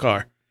totaled the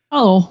car.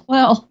 Oh,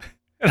 well.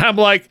 And I'm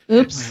like,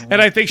 oops.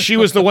 And I think she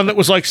was the one that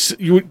was like,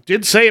 you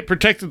did say it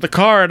protected the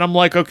car, and I'm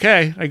like,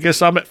 okay, I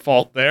guess I'm at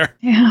fault there.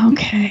 Yeah,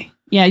 okay.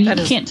 Yeah, you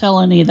can't tell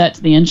any of that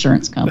to the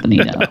insurance company,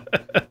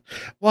 though.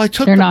 Well, I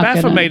took the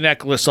Baphomet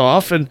necklace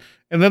off, and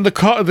then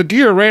the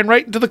deer ran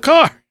right into the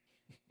car.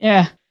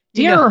 Yeah,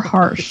 deer are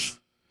harsh.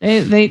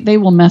 They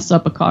will mess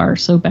up a car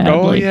so badly.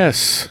 Oh,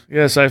 yes.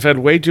 Yes, I've had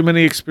way too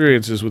many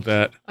experiences with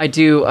that. I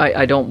do.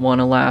 I don't want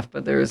to laugh,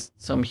 but there's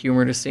some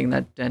humor to seeing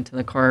that dent in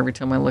the car every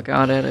time I look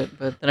out at it.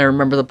 But then I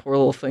remember the poor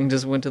little thing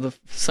just went to the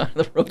side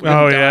of the road and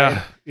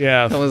died.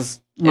 Yeah. It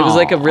was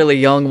like a really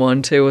young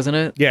one, too, wasn't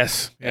it?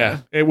 Yes,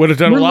 yeah. It would have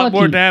done a lot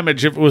more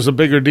damage if it was a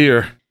bigger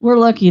deer. We're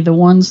lucky the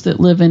ones that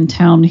live in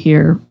town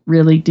here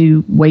really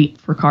do wait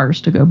for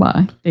cars to go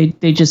by.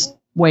 They just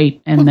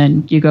wait, and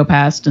then you go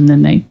past, and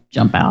then they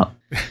jump out.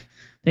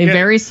 They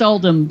very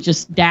seldom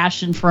just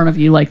dash in front of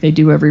you like they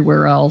do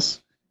everywhere else.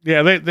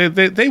 Yeah,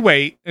 they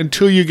wait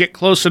until you get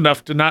close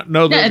enough to not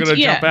know they're going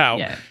to jump out.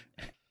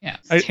 Yeah,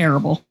 it's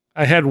terrible.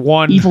 I had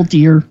one evil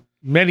deer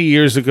many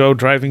years ago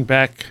driving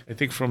back, I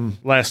think from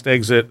last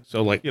exit,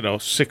 so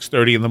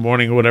 6:30 in the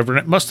morning or whatever, and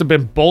it must have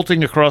been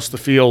bolting across the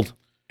field,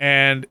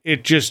 and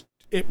it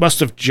must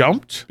have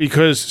jumped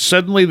because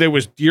suddenly there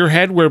was deer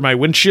head where my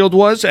windshield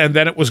was, and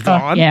then it was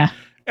gone. Yeah.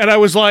 And I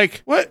was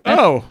like, what?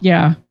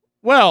 Yeah.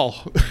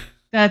 Well...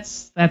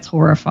 That's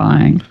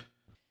horrifying.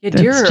 Yeah,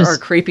 deer are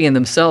creepy in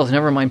themselves.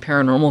 Never mind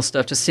paranormal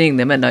stuff. Just seeing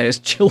them at night is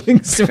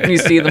chilling. So when you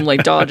see them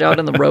dodge out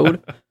in the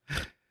road.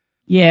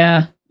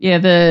 Yeah.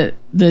 The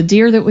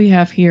deer that we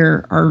have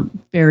here are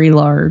very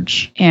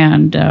large,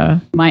 and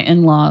my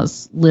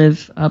in-laws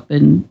live up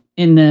in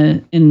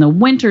the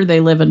winter. They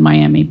live in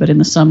Miami, but in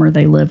the summer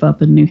they live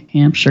up in New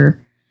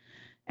Hampshire,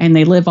 and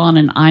they live on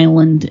an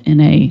island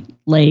in a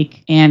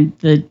lake. And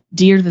the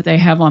deer that they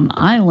have on the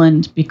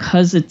island,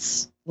 because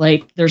it's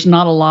there's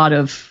not a lot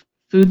of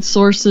food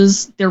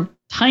sources. They're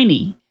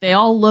tiny. They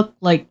all look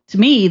to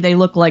me, they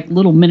look like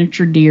little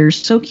miniature deer.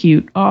 So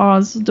cute. Oh,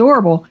 it's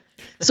adorable.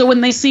 So when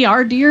they see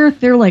our deer,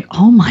 they're like,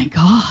 oh my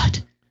God,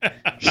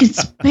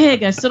 it's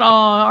big. I said, oh,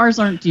 ours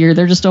aren't deer.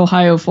 They're just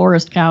Ohio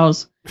forest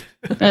cows.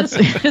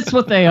 It's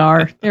what they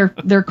are.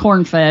 They're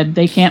corn fed.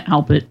 They can't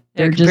help it.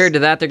 They're compared to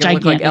that, they're going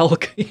to look like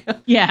elk.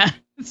 Yeah.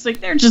 It's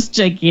they're just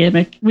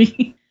gigantic.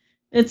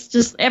 It's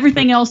just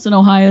everything else in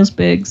Ohio is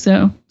big.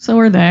 So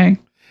are they.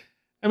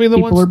 I mean,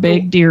 people are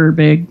big, deer are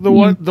big. The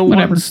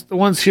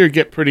ones here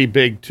get pretty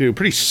big too,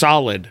 pretty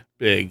solid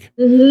big.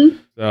 Mm-hmm.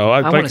 So,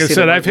 like I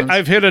said,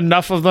 I've hit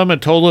enough of them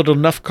and totaled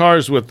enough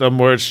cars with them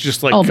where it's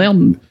just like,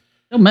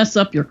 they'll mess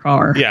up your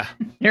car. Yeah,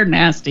 they're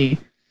nasty.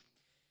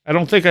 I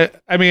don't think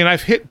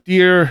I've hit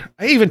deer.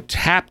 I even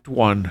tapped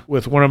one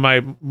with one of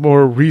my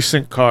more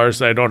recent cars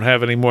that I don't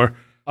have anymore.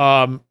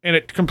 And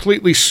it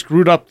completely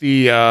screwed up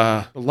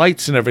the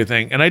lights and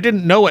everything, and I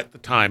didn't know at the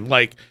time,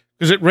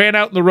 because it ran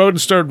out in the road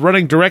and started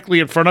running directly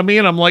in front of me,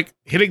 and I'm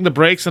hitting the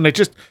brakes, and I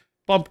just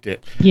bumped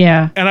it.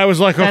 Yeah. And I was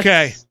like,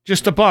 okay,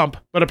 just a bump.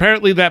 But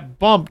apparently that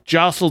bump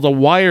jostled a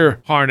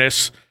wire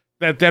harness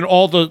that then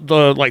all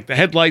the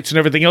headlights and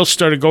everything else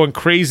started going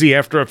crazy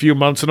after a few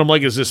months, and I'm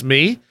like, is this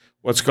me?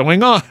 What's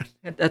going on?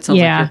 That sounds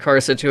like your car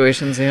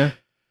situations, yeah.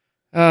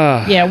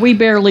 Yeah, we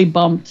barely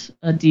bumped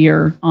a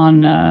deer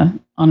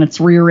on its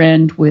rear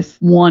end with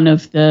one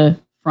of the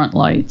front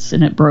lights,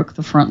 and it broke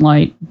the front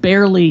light.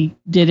 Barely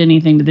did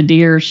anything to the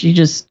deer. She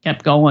just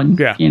kept going.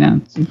 Yeah.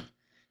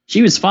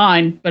 She was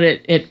fine, but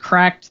it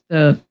cracked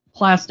the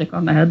plastic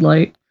on the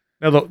headlight.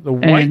 Now that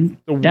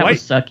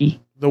was sucky.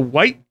 The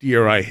white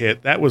deer I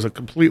hit, that was a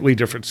completely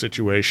different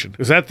situation,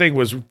 because that thing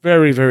was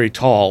very, very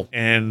tall,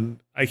 and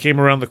I came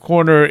around the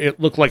corner. It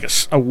looked like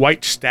a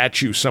white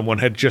statue someone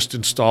had just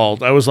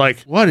installed. I was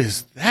like, what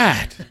is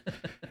that?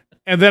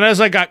 And then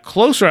as I got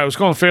closer, I was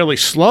going fairly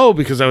slow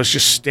because I was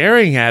just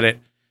staring at it.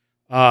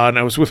 And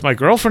I was with my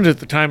girlfriend at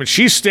the time, and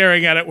she's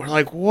staring at it. We're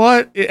like,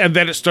 what? And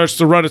then it starts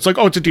to run. It's like,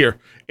 oh, it's a deer.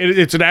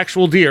 It's an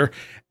actual deer.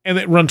 And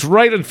it runs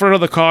right in front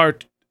of the car.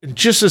 And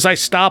just as I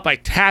stop, I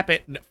tap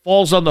it, and it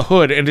falls on the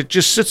hood. And it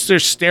just sits there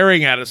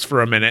staring at us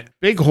for a minute.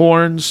 Big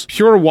horns,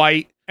 pure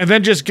white, and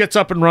then just gets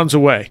up and runs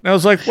away. And I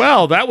was like,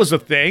 well, that was a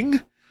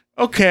thing.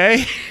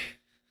 Okay.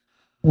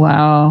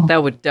 Wow.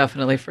 That would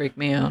definitely freak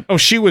me out. Oh,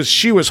 she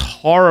was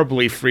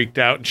horribly freaked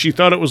out, and she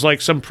thought it was like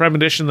some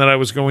premonition that I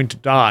was going to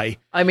die.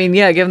 I mean,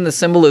 yeah, given the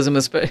symbolism,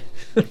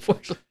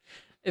 unfortunately,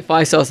 if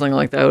I saw something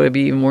like that, it would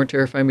be even more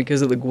terrifying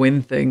because of the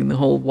Gwyn thing and the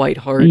whole white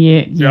heart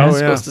Yeah. it's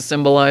supposed to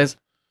symbolize.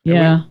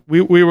 Yeah.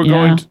 We were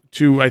going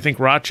to, I think,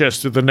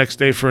 Rochester the next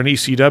day for an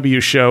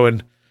ECW show,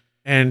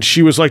 and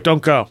she was like,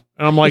 don't go.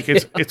 And I'm like,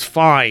 it's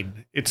fine.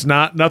 It's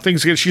not,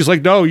 nothing's good. She's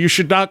like, no, you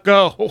should not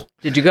go.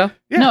 Did you go?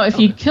 Yeah. No, if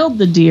you killed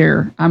the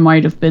deer, I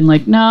might have been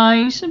like, no,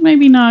 you should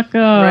maybe not go.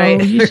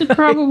 Right. You should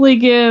probably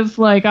give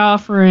like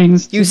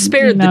offerings. You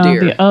spared the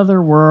deer. The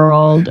other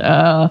world.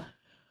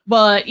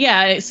 But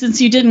yeah,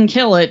 since you didn't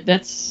kill it,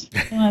 that's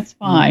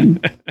fine.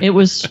 It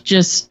was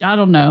just, I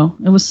don't know.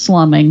 It was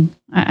slumming.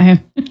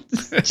 I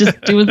just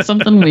doing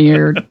something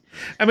weird.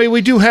 I mean,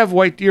 we do have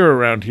white deer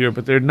around here,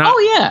 but they're not. Oh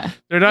yeah,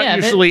 they're not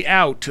usually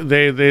out.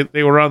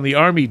 They were on the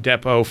army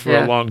depot for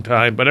a long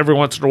time, but every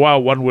once in a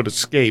while, one would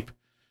escape.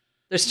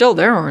 They're still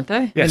there, aren't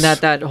they? Yes.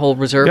 And that whole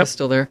reserve is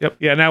still there. Yep.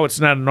 Yeah. Now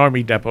it's not an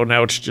army depot.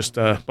 Now it's just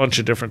a bunch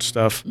of different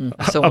stuff.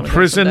 A still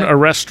prison, a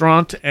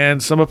restaurant,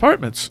 and some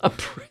apartments. Are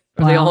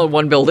they all in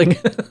one building?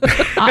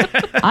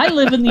 I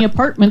live in the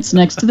apartments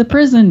next to the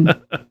prison.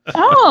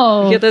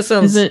 Oh, Yeah, that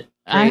sounds is it?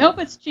 I great. hope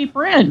it's cheap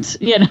rent.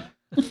 You know.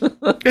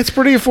 It's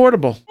pretty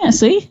affordable. Yeah.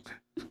 See.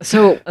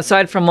 So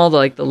aside from all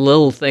the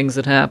little things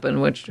that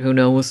happened, which who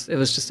knows, it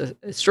was just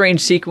a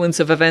strange sequence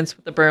of events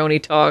with the brownie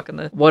talk and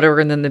the whatever,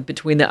 and then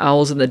between the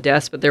owls and the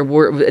deaths. But there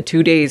were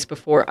 2 days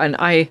before, and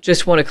I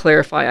just want to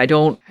clarify, I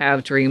don't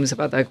have dreams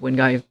about that Gwyn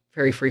guy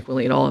very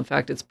frequently at all. In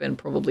fact, it's been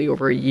probably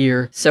over a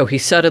year. So he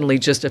suddenly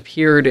just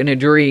appeared in a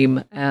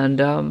dream,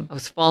 and I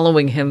was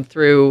following him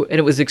through, and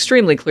it was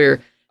extremely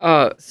clear.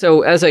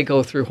 So as I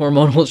go through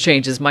hormonal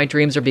changes, my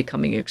dreams are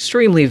becoming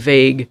extremely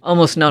vague,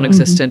 almost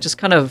non-existent, just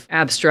kind of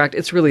abstract.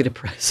 It's really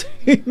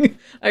depressing.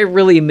 I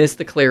really miss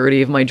the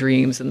clarity of my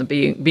dreams and the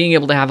being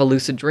able to have a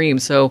lucid dream.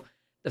 So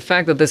the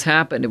fact that this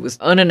happened, it was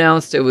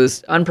unannounced, it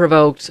was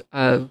unprovoked,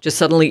 just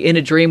suddenly in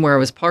a dream where I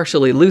was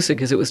partially lucid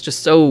because it was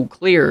just so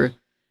clear.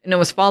 And I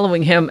was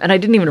following him, and I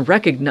didn't even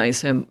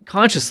recognize him,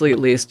 consciously at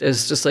least,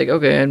 as just like,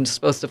 okay, I'm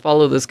supposed to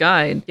follow this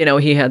guy. And,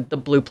 he had the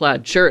blue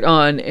plaid shirt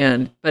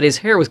on, but his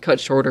hair was cut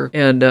shorter,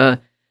 and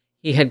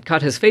he had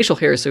cut his facial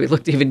hair, so he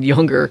looked even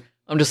younger.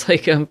 I'm just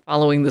like, I'm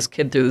following this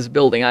kid through this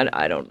building.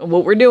 I don't know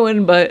what we're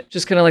doing, but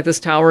just kind of like this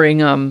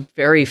towering,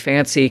 very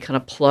fancy, kind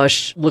of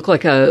plush, look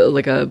like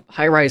a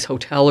high-rise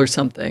hotel or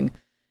something.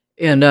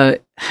 And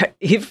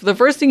the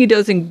first thing he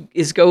does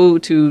is go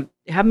to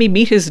have me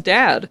meet his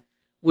dad,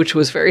 which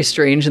was very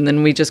strange. And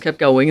then we just kept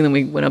going, and then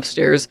we went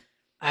upstairs.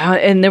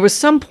 And there was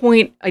some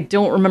point, I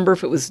don't remember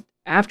if it was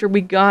after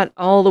we got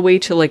all the way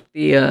to like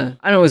the, I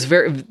don't know, it was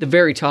the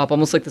very top,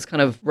 almost like this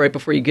kind of right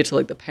before you get to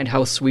like the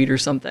penthouse suite or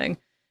something.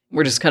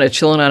 We're just kind of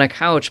chilling on a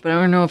couch, but I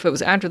don't know if it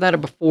was after that or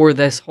before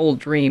this whole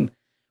dream,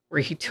 where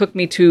he took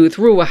me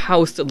through a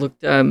house that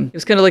looked, it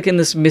was kind of like in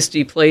this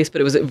misty place, but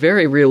it was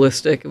very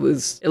realistic. It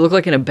looked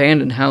like an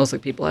abandoned house,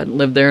 like people hadn't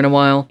lived there in a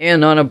while.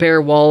 And on a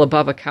bare wall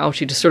above a couch,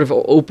 he just sort of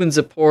opens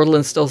a portal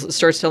and still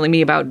starts telling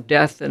me about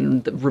death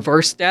and the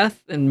reverse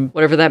death and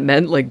whatever that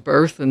meant, like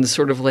birth and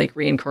sort of like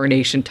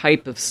reincarnation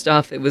type of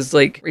stuff. It was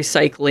like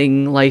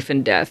recycling life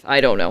and death.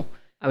 I don't know.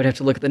 I would have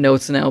to look at the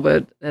notes now,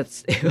 but I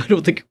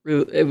don't think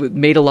it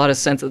made a lot of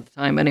sense at the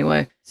time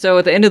anyway. So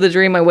at the end of the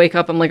dream, I wake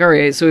up, I'm like, all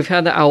right, so we've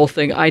had the owl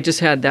thing. I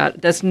just had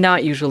that. That's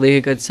not usually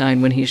a good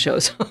sign when he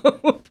shows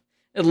up,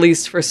 at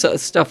least for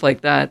stuff like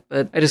that.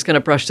 But I just kind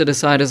of brushed it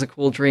aside as a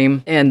cool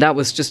dream. And that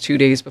was just 2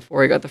 days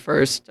before I got the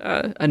first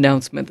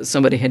announcement that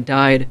somebody had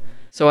died.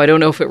 So I don't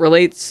know if it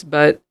relates,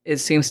 but it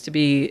seems to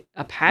be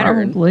a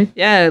pattern. Probably.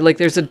 Yeah, like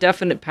there's a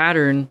definite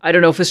pattern. I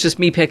don't know if it's just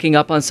me picking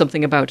up on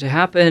something about to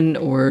happen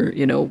or,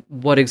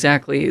 what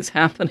exactly is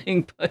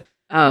happening, but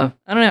I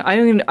don't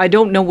know. I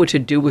don't know what to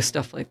do with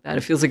stuff like that.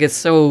 It feels like it's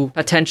so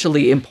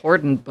potentially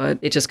important, but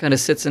it just kind of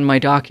sits in my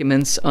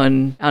documents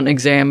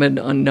unexamined,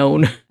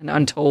 unknown, and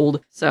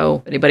untold.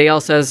 So if anybody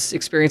else has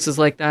experiences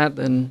like that,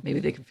 then maybe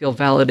they can feel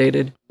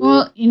validated.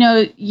 Well,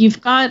 you've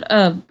got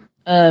a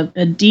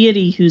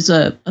deity who's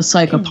a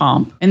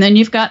psychopomp, and then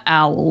you've got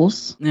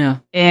owls. Yeah.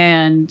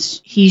 And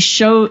he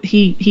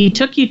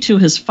took you to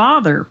his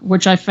father,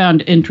 which I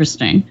found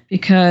interesting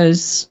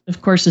because,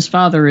 of course, his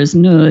father is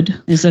Nud.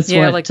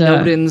 Like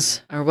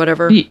Nodens or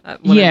whatever.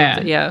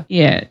 Yeah.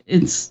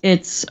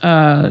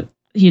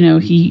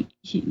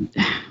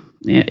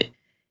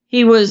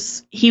 He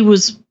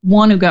was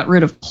one who got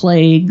rid of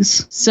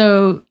plagues.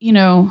 So,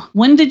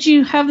 when did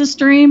you have this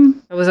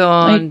dream? It was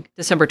on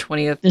December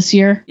 20th. This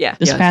year? Yeah.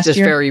 This past just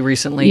year? very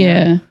recently.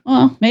 Yeah.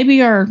 Well,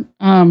 maybe our,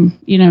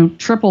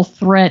 triple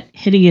threat,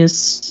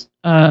 hideous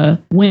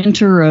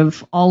winter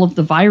of all of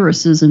the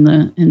viruses in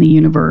the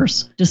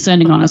universe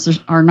descending on us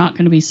are not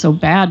going to be so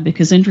bad,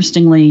 because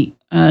interestingly,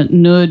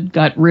 Nud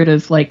got rid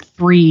of like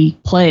 3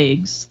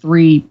 plagues,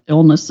 3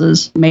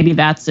 illnesses. Maybe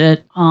that's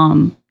it.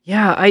 I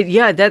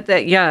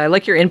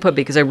like your input,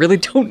 because I really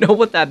don't know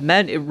what that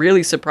meant. It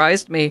really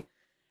surprised me.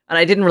 And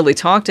I didn't really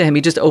talk to him.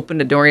 He just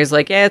opened the door. He's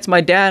like, "Yeah, it's my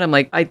dad." I'm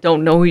like, "I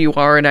don't know who you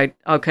are." And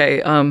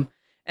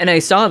and I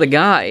saw the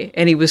guy,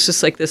 and he was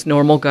just like this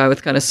normal guy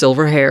with kind of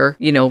silver hair,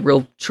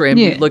 real trim.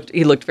 Yeah.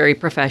 He looked very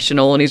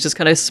professional, and he's just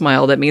kind of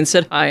smiled at me and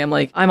said hi. I'm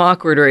like, "I'm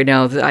awkward right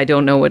now. I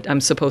don't know what I'm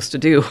supposed to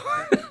do."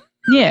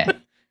 Yeah.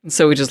 And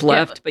so we just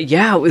left. But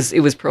yeah, it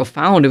was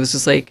profound. It was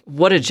just like,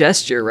 what a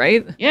gesture,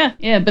 right?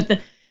 Yeah.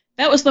 But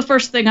that was the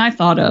first thing I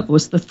thought of,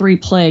 was the 3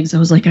 plagues. I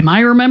was like, am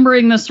I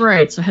remembering this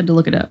right? So I had to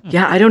look it up.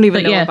 Yeah, I don't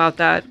even know about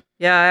that.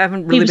 Yeah, I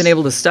haven't really been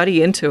able to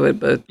study into it,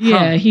 but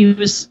yeah, he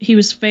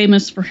was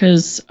famous for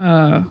his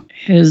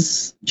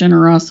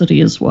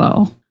generosity as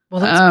well.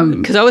 Well, that's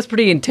because I was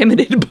pretty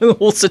intimidated by the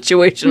whole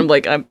situation. I'm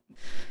like,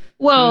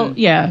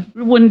 yeah.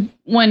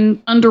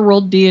 When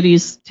underworld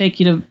deities take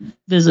you to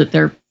visit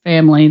their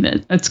family,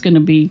 that's going to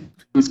be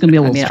a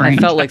little strange.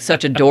 I felt like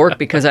such a dork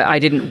because I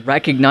didn't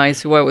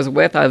recognize who I was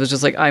with. I was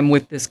just like, I'm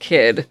with this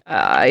kid.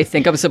 I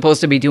think I'm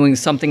supposed to be doing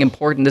something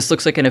important. This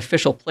looks like an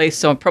official place,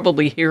 so I'm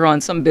probably here on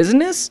some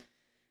business.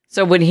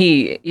 So when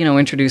he,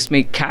 introduced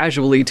me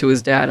casually to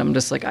his dad, I'm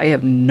just like, I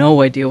have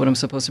no idea what I'm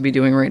supposed to be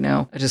doing right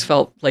now. I just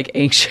felt like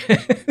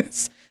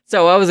anxious.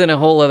 So I was in a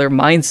whole other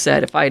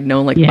mindset. If I had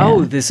known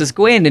oh, this is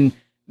Gwen and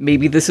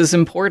maybe this is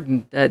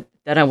important, that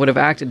I would have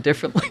acted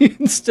differently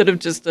instead of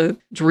just a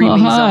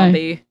dreaming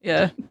zombie.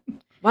 Yeah.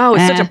 Wow,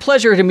 it's such a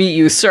pleasure to meet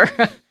you, sir.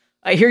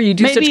 I hear you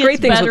do such great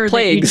things with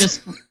plagues.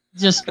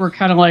 Just were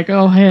kind of like,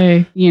 oh,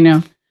 hey,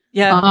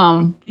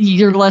 Yeah.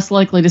 You're less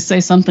likely to say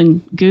something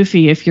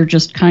goofy if you're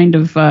just kind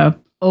of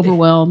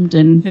overwhelmed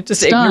and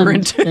just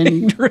stunned.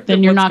 ignorant.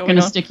 Then you're not going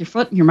to stick your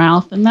foot in your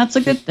mouth, and that's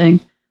a good thing.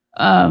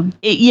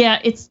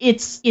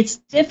 It's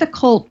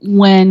difficult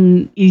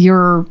when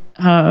your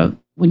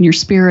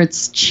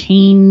spirits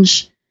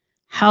change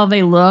how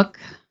they look,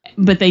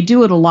 but they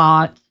do it a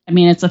lot. I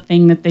mean, it's a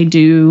thing that they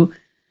do.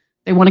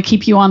 They want to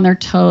keep you on their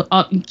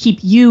keep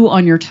you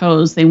on your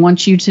toes. They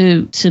want you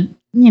to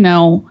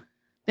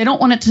they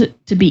don't want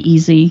it to be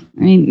easy.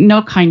 I mean,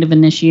 no kind of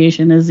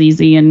initiation is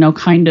easy, and no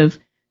kind of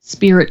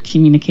spirit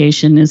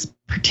communication is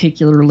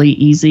particularly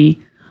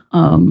easy.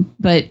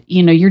 But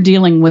you're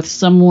dealing with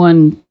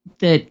someone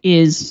that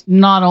is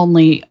not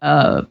only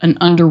an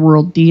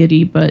underworld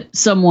deity, but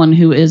someone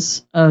who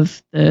is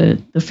of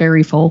the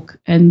fairy folk,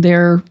 and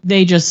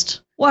they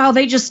just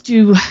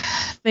do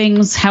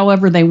things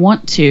however they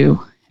want to,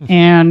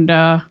 and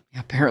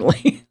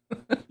apparently,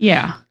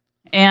 yeah.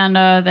 And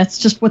that's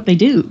just what they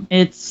do.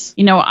 It's,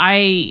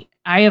 I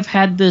have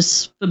had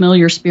this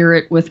familiar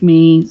spirit with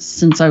me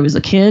since I was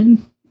a kid,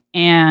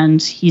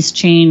 and he's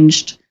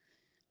changed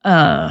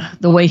the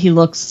way he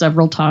looks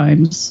several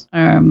times.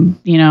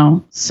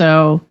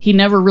 So he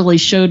never really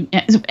showed.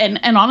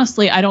 And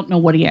honestly, I don't know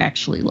what he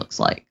actually looks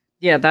like.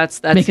 Yeah, that's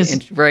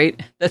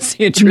right. That's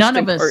the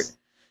interesting part.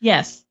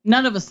 Yes,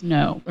 none of us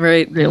know.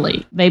 Right.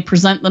 Really. They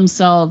present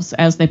themselves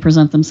as they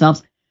present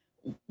themselves.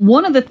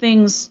 One of the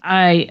things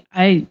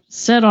I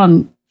said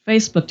on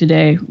Facebook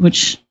today,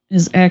 which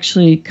is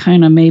actually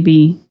kind of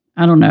maybe,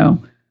 I don't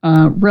know,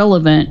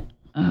 relevant.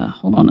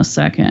 Hold on a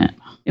second.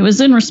 It was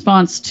in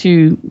response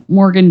to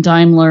Morgan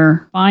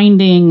Daimler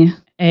finding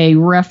a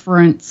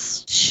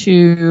reference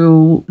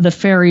to the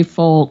fairy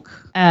folk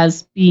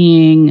as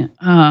being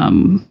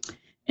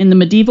in the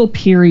medieval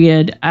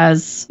period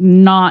as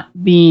not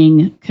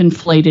being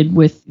conflated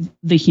with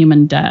the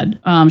human dead.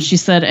 She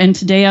said, and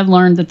today I've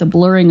learned that the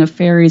blurring of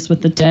fairies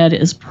with the dead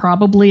is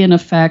probably an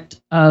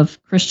effect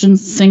of Christian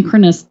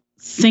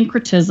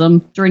syncretism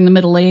during the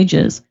Middle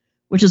Ages,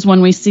 which is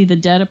when we see the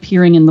dead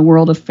appearing in the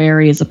world of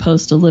fairy as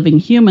opposed to living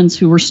humans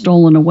who were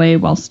stolen away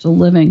while still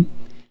living.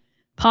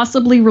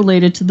 Possibly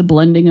related to the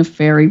blending of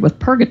fairy with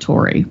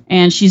purgatory.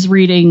 And she's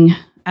reading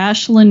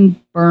Ashlyn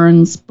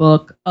Burns'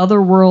 book,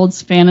 Other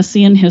Worlds,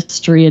 Fantasy and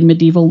History in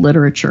Medieval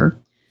Literature.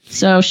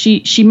 So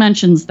she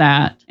mentions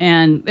that,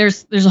 and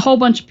there's a whole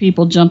bunch of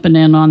people jumping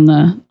in on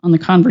the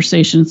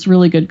conversation. It's a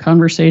really good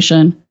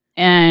conversation.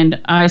 And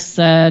I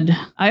said,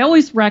 I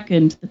always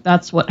reckoned that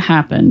that's what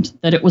happened,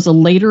 that it was a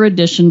later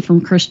addition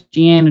from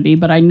Christianity,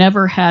 but I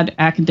never had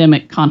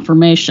academic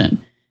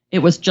confirmation. It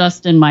was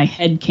just in my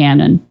head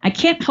canon. I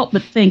can't help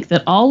but think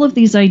that all of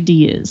these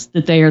ideas,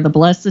 that they are the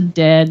blessed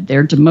dead,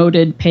 they're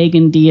demoted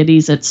pagan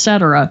deities,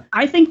 etc.,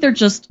 I think they're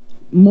just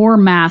more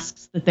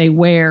masks that they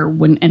wear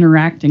when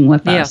interacting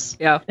with us.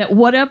 Yeah. That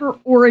whatever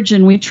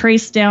origin we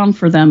trace down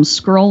for them,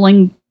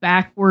 scrolling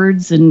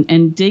backwards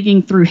and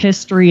digging through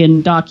history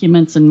and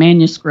documents and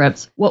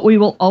manuscripts, what we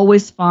will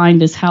always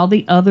find is how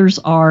the others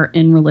are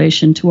in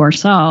relation to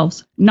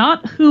ourselves,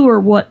 not who or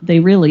what they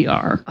really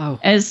are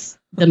as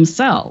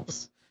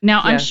themselves.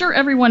 Now, I'm sure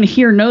everyone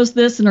here knows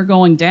this and are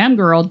going, damn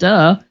girl,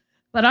 duh.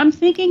 But I'm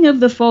thinking of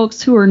the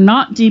folks who are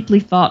not deeply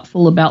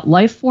thoughtful about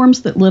life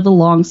forms that live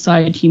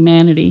alongside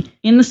humanity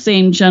in the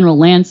same general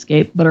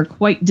landscape, but are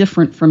quite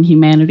different from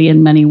humanity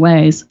in many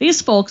ways.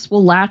 These folks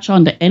will latch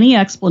onto any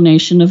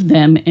explanation of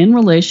them in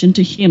relation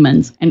to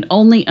humans and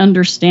only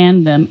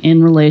understand them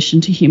in relation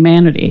to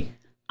humanity.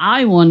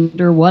 I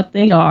wonder what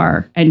they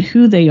are and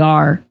who they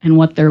are and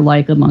what they're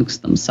like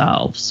amongst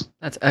themselves.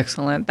 That's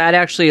excellent. That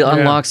actually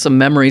unlocks some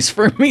memories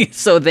for me.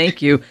 So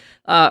thank you.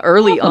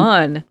 Early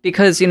on,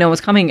 because, I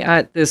was coming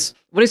at this,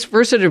 when I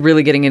first started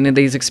really getting into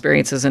these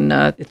experiences in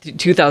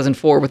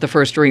 2004 with the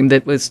first dream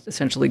that was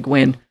essentially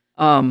Gwyn.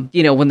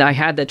 When I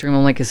had that dream,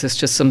 I'm like, is this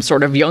just some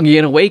sort of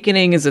Jungian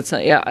awakening? Is it,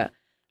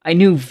 I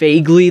knew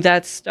vaguely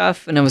that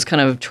stuff and I was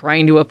kind of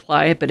trying to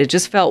apply it, but it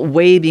just felt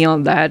way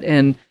beyond that.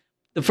 And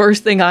the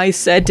first thing I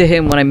said to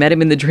him when I met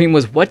him in the dream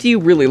was, what do you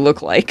really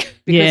look like?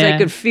 Because I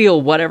could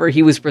feel whatever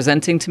he was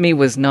presenting to me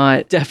was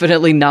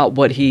definitely not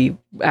what he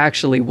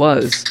actually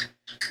was.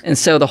 And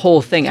so the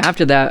whole thing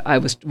after that,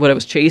 what I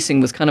was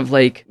chasing was kind of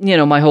like,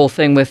 my whole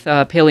thing with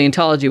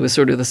paleontology was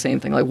sort of the same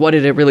thing. Like, what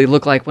did it really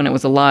look like when it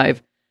was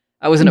alive?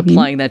 I wasn't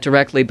applying that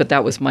directly, but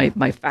that was my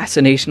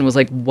fascination was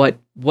like, what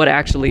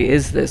actually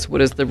is this? What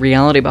is the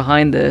reality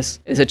behind this?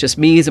 Is it just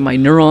me? Is it my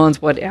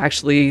neurons? What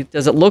actually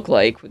does it look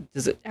like?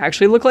 Does it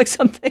actually look like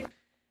something?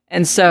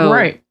 And so,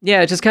 it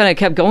just kind of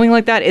kept going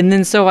like that. And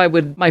then so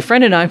my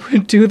friend and I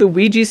would do the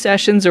Ouija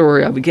sessions,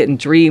 or I would get in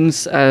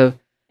dreams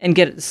and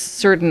get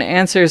certain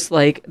answers.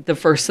 Like the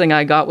first thing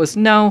I got was,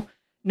 no,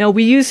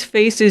 we use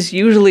faces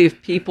usually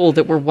of people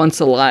that were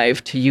once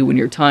alive to you in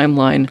your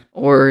timeline,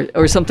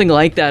 or something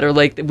like that, or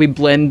like we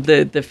blend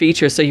the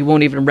features so you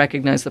won't even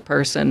recognize the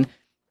person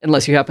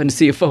unless you happen to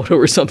see a photo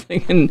or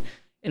something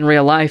in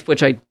real life,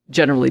 which I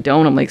generally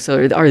don't. I'm like,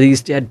 so are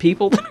these dead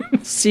people that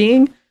I'm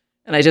seeing?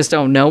 And I just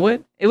don't know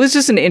it. It was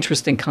just an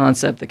interesting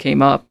concept that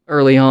came up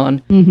early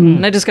on.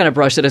 And I just kind of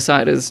brushed it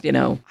aside as,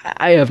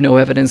 I have no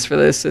evidence for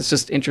this. It's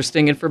just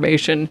interesting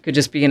information. Could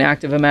just be an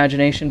active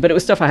imagination. But it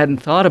was stuff I hadn't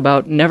thought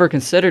about, never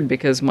considered,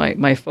 because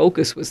my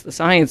focus was the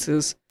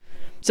sciences.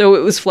 So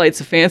it was flights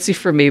of fancy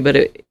for me, but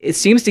it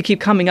seems to keep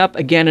coming up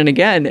again and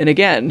again and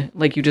again,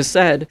 like you just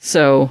said.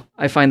 So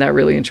I find that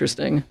really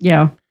interesting.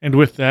 Yeah. And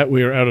with that,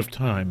 we are out of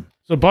time.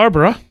 So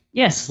Barbara.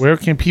 Yes. Where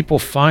can people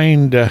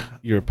find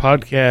your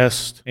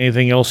podcast?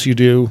 Anything else you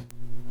do?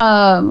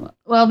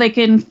 Well, they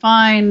can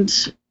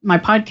find my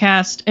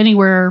podcast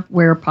anywhere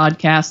where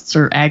podcasts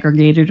are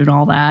aggregated and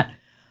all that,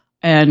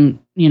 and,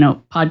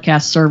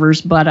 podcast servers.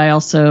 But I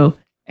also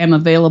am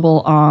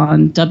available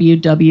on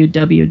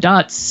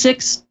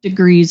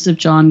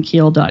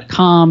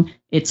www.6degreesofjohnkeel.com.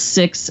 It's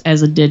 6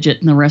 as a digit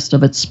and the rest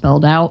of it's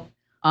spelled out.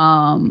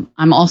 I'm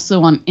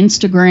also on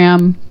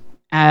Instagram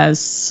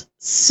as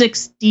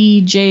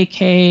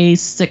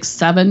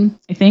 6DJK67,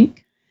 I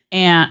think,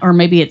 or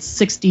maybe it's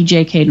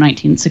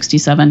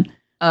 6DJK1967.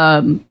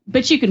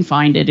 But you can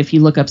find it if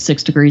you look up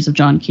 6 Degrees of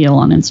John Keel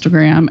on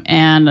Instagram.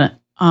 And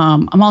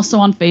I'm also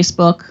on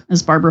Facebook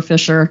as Barbara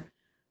Fisher.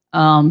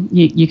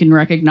 You can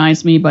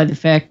recognize me by the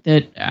fact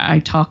that I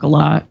talk a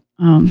lot.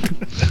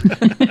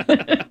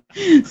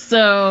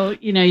 So,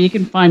 you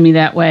can find me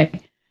that way.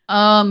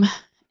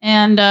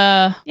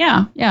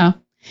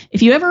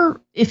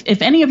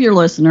 If any of your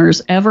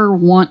listeners ever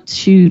want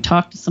to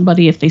talk to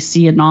somebody, if they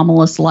see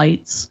anomalous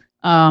lights,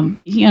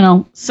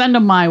 send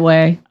them my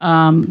way.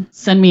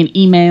 Send me an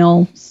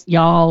email,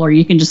 y'all, or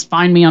you can just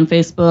find me on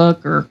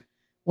Facebook or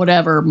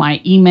whatever. My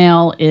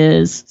email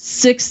is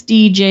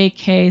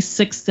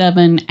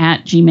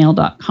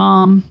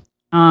 6djk67@gmail.com.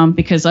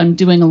 Because I'm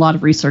doing a lot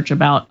of research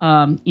about,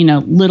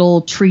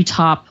 little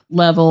treetop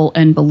level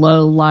and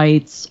below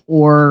lights,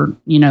 or,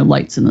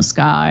 lights in the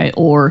sky,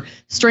 or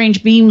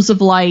strange beams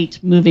of light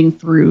moving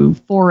through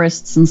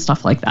forests and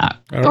stuff like that.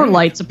 All or right.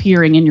 lights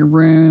appearing in your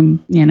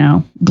room,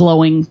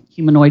 glowing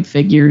humanoid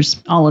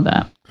figures, all of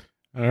that.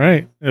 All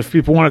right. If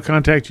people want to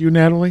contact you,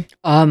 Natalie?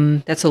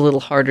 That's a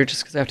little harder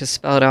just because I have to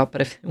spell it out.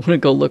 But if you want to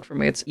go look for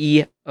me, it's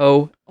EORHYTHM,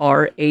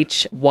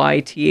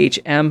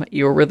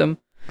 Eorhythm.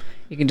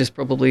 You can just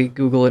probably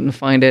Google it and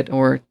find it,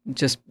 or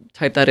just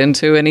type that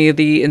into any of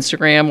the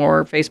Instagram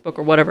or Facebook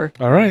or whatever.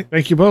 All right.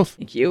 Thank you both.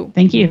 Thank you.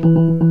 Thank you.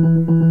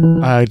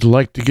 I'd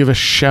like to give a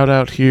shout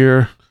out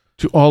here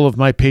to all of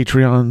my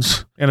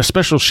Patreons, and a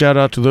special shout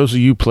out to those of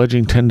you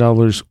pledging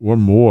 $10 or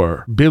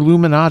more.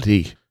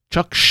 Billuminati,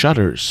 Chuck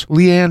Shutters,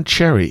 Leanne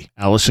Cherry,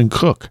 Allison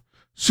Cook,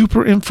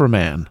 Super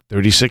Inframan,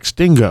 36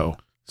 Dingo,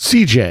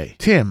 CJ,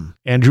 Tim,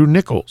 Andrew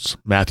Nichols,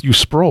 Matthew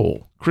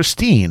Sproul,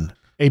 Christine,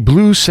 a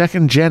blue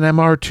second-gen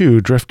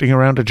MR2 drifting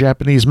around a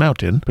Japanese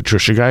mountain,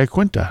 Patricia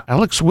Giaquinta,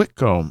 Alex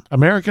Whitcomb,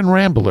 American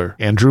Rambler,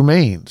 Andrew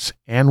Maines,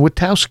 Ann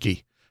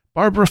Witowski,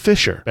 Barbara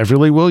Fisher,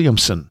 Beverly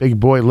Williamson, Big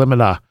Boy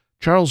Limina,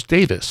 Charles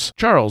Davis,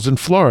 Charles in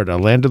Florida,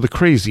 Land of the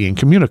Crazy and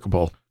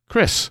Communicable,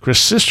 Chris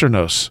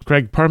Cisternos,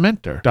 Craig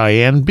Parmenter,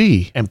 Diane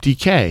B.,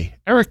 MTK,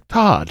 Eric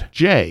Todd,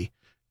 Jay,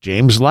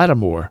 James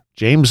Lattimore,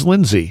 James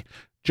Lindsay,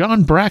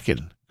 John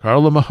Bracken,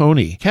 Carla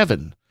Mahoney,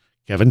 Kevin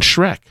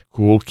Schreck,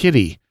 Cool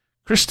Kitty,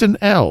 Kristen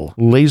L.,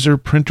 Laser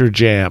Printer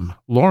Jam,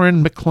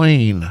 Lauren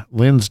McLean,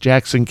 Linz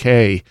Jackson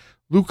K.,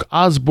 Luke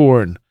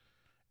Osborne,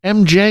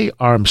 MJ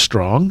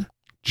Armstrong,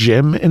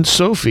 Jim and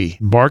Sophie,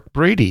 Mark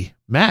Brady,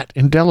 Matt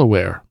in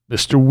Delaware,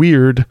 Mr.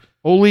 Weird,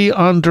 Oli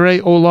Andre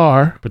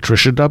Olar,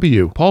 Patricia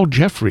W., Paul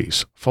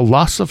Jeffries,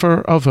 Philosopher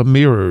of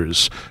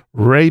Mirrors,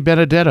 Ray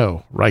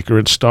Benedetto, Riker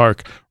and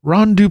Stark,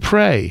 Ron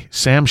Dupre,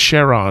 Sam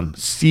Sharon,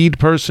 Seed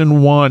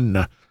Person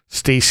 1,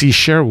 Stacy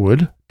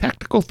Sherwood,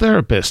 Tactical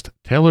Therapist,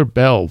 Taylor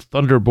Bell,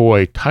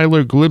 Thunderboy,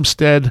 Tyler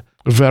Glimstead,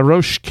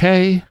 Varosh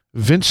K.,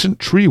 Vincent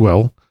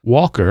Trewell,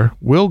 Walker,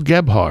 Will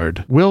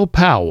Gebhard, Will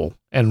Powell,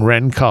 and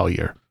Ren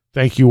Collier.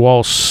 Thank you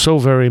all so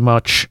very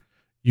much.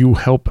 You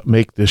help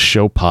make this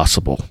show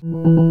possible.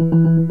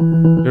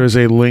 There is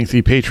a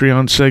lengthy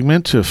Patreon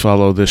segment to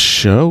follow this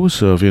show,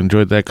 so if you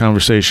enjoyed that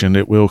conversation,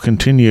 it will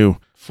continue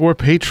for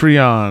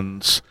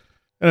Patreons.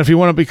 And if you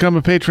want to become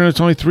a patron,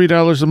 it's only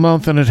 $3 a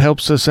month, and it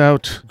helps us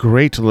out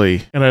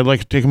greatly. And I'd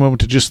like to take a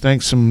moment to just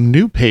thank some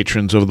new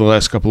patrons over the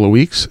last couple of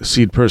weeks.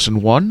 Seed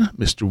Person 1,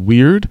 Mr.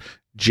 Weird,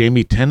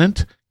 Jamie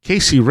Tennant,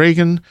 Casey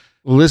Reagan,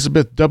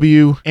 Elizabeth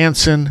W.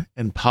 Anson,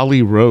 and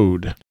Polly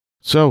Road.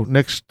 So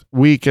next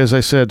week, as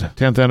I said,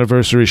 10th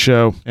anniversary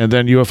show, and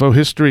then UFO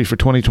history for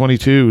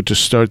 2022 to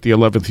start the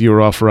 11th year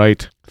off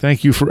right.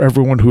 Thank you for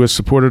everyone who has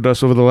supported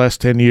us over the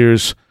last 10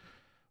 years,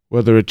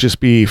 whether it just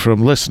be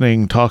from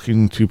listening,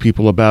 talking to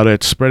people about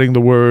it, spreading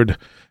the word,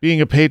 being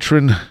a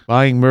patron,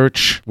 buying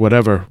merch,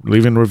 whatever,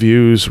 leaving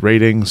reviews,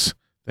 ratings.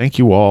 Thank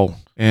you all.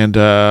 And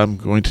I'm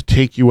going to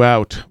take you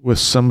out with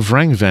some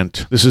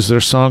Vrangvent. This is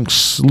their song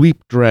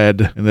Sleep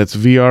Dread, and that's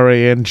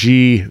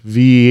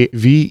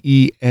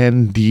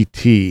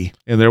VRANGVENDT.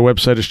 And their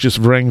website is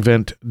just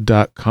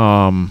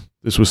vrangvent.com.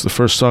 This was the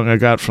first song I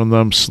got from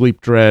them,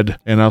 Sleep Dread,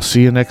 and I'll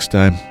see you next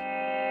time.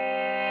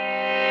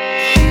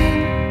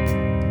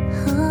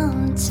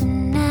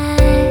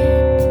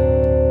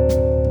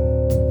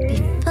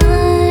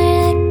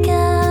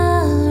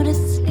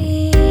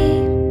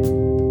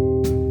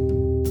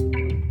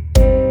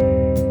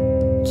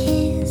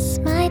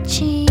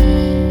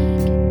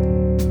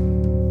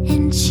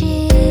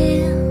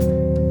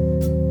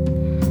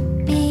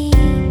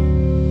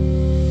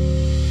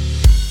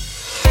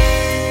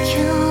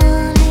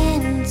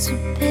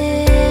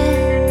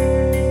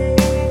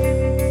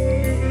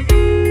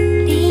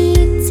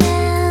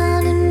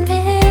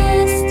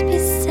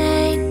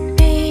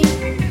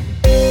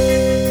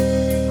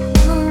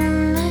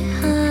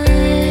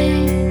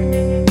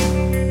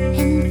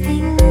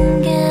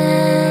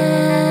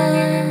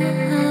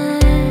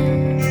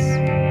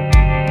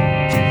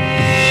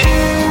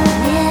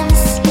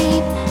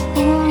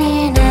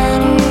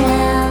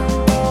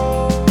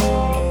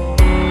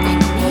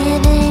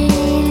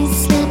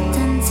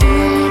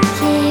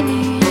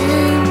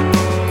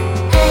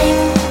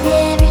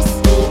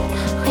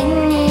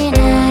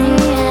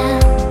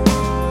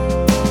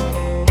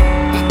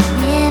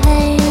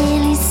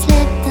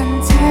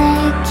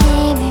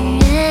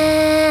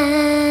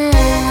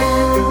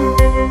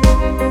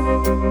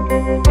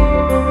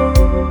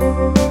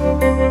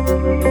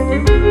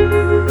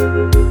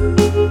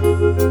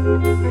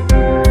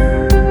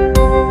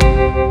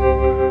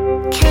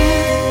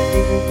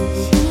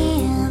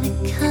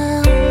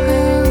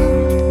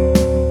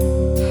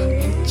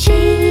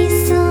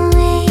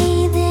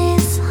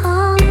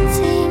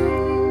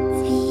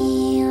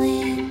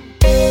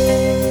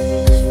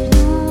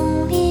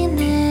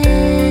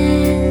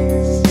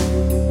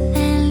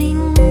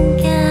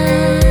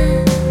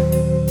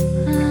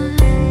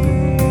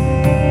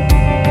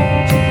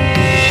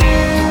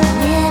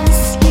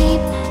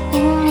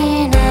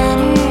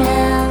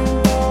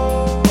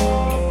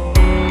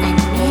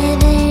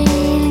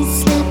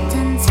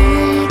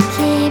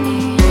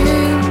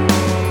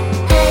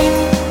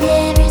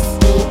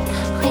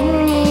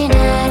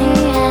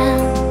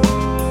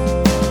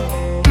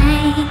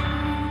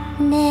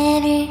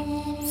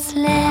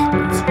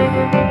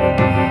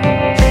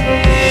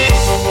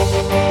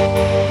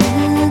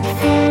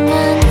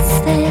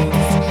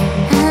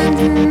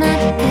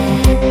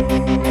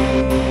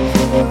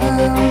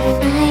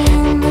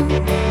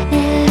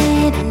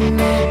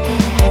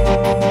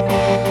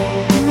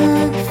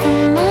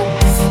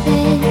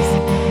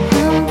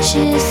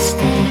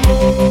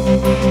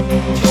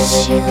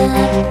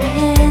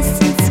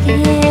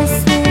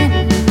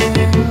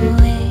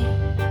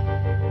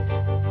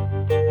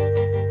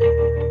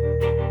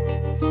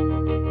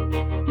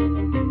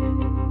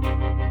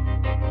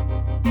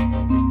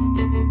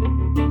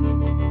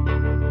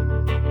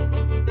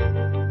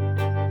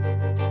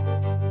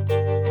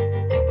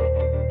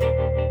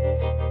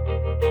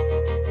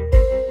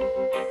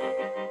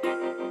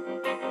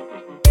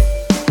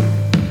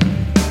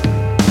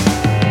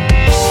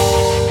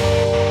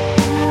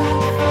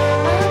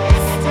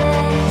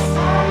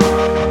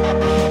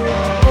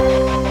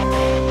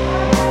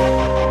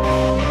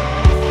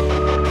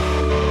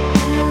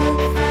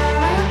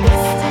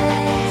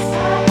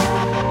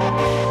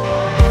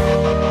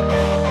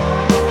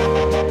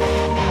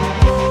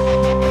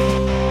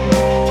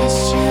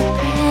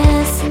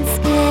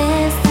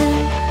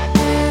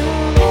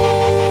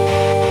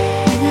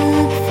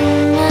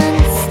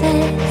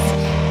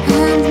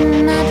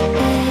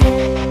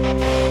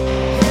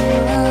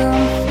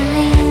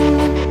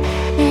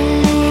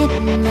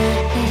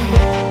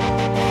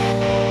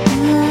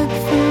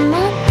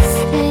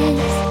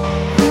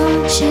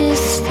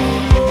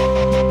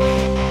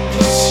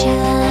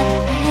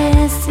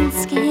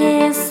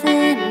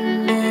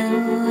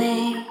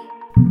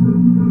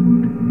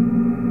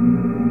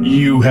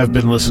 You have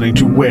been listening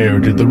to Where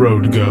Did the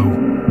Road Go?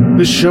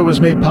 This show is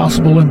made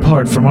possible in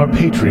part from our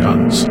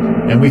Patreons,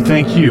 and we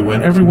thank you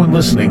and everyone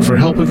listening for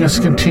helping us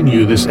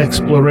continue this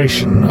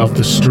exploration of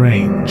the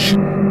strange.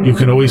 You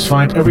can always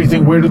find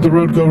everything Where Did the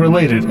Road Go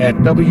related at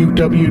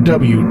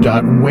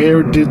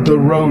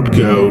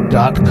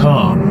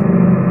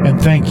www.wheredidtheroadgo.com.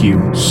 And thank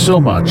you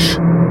so much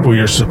for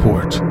your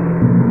support.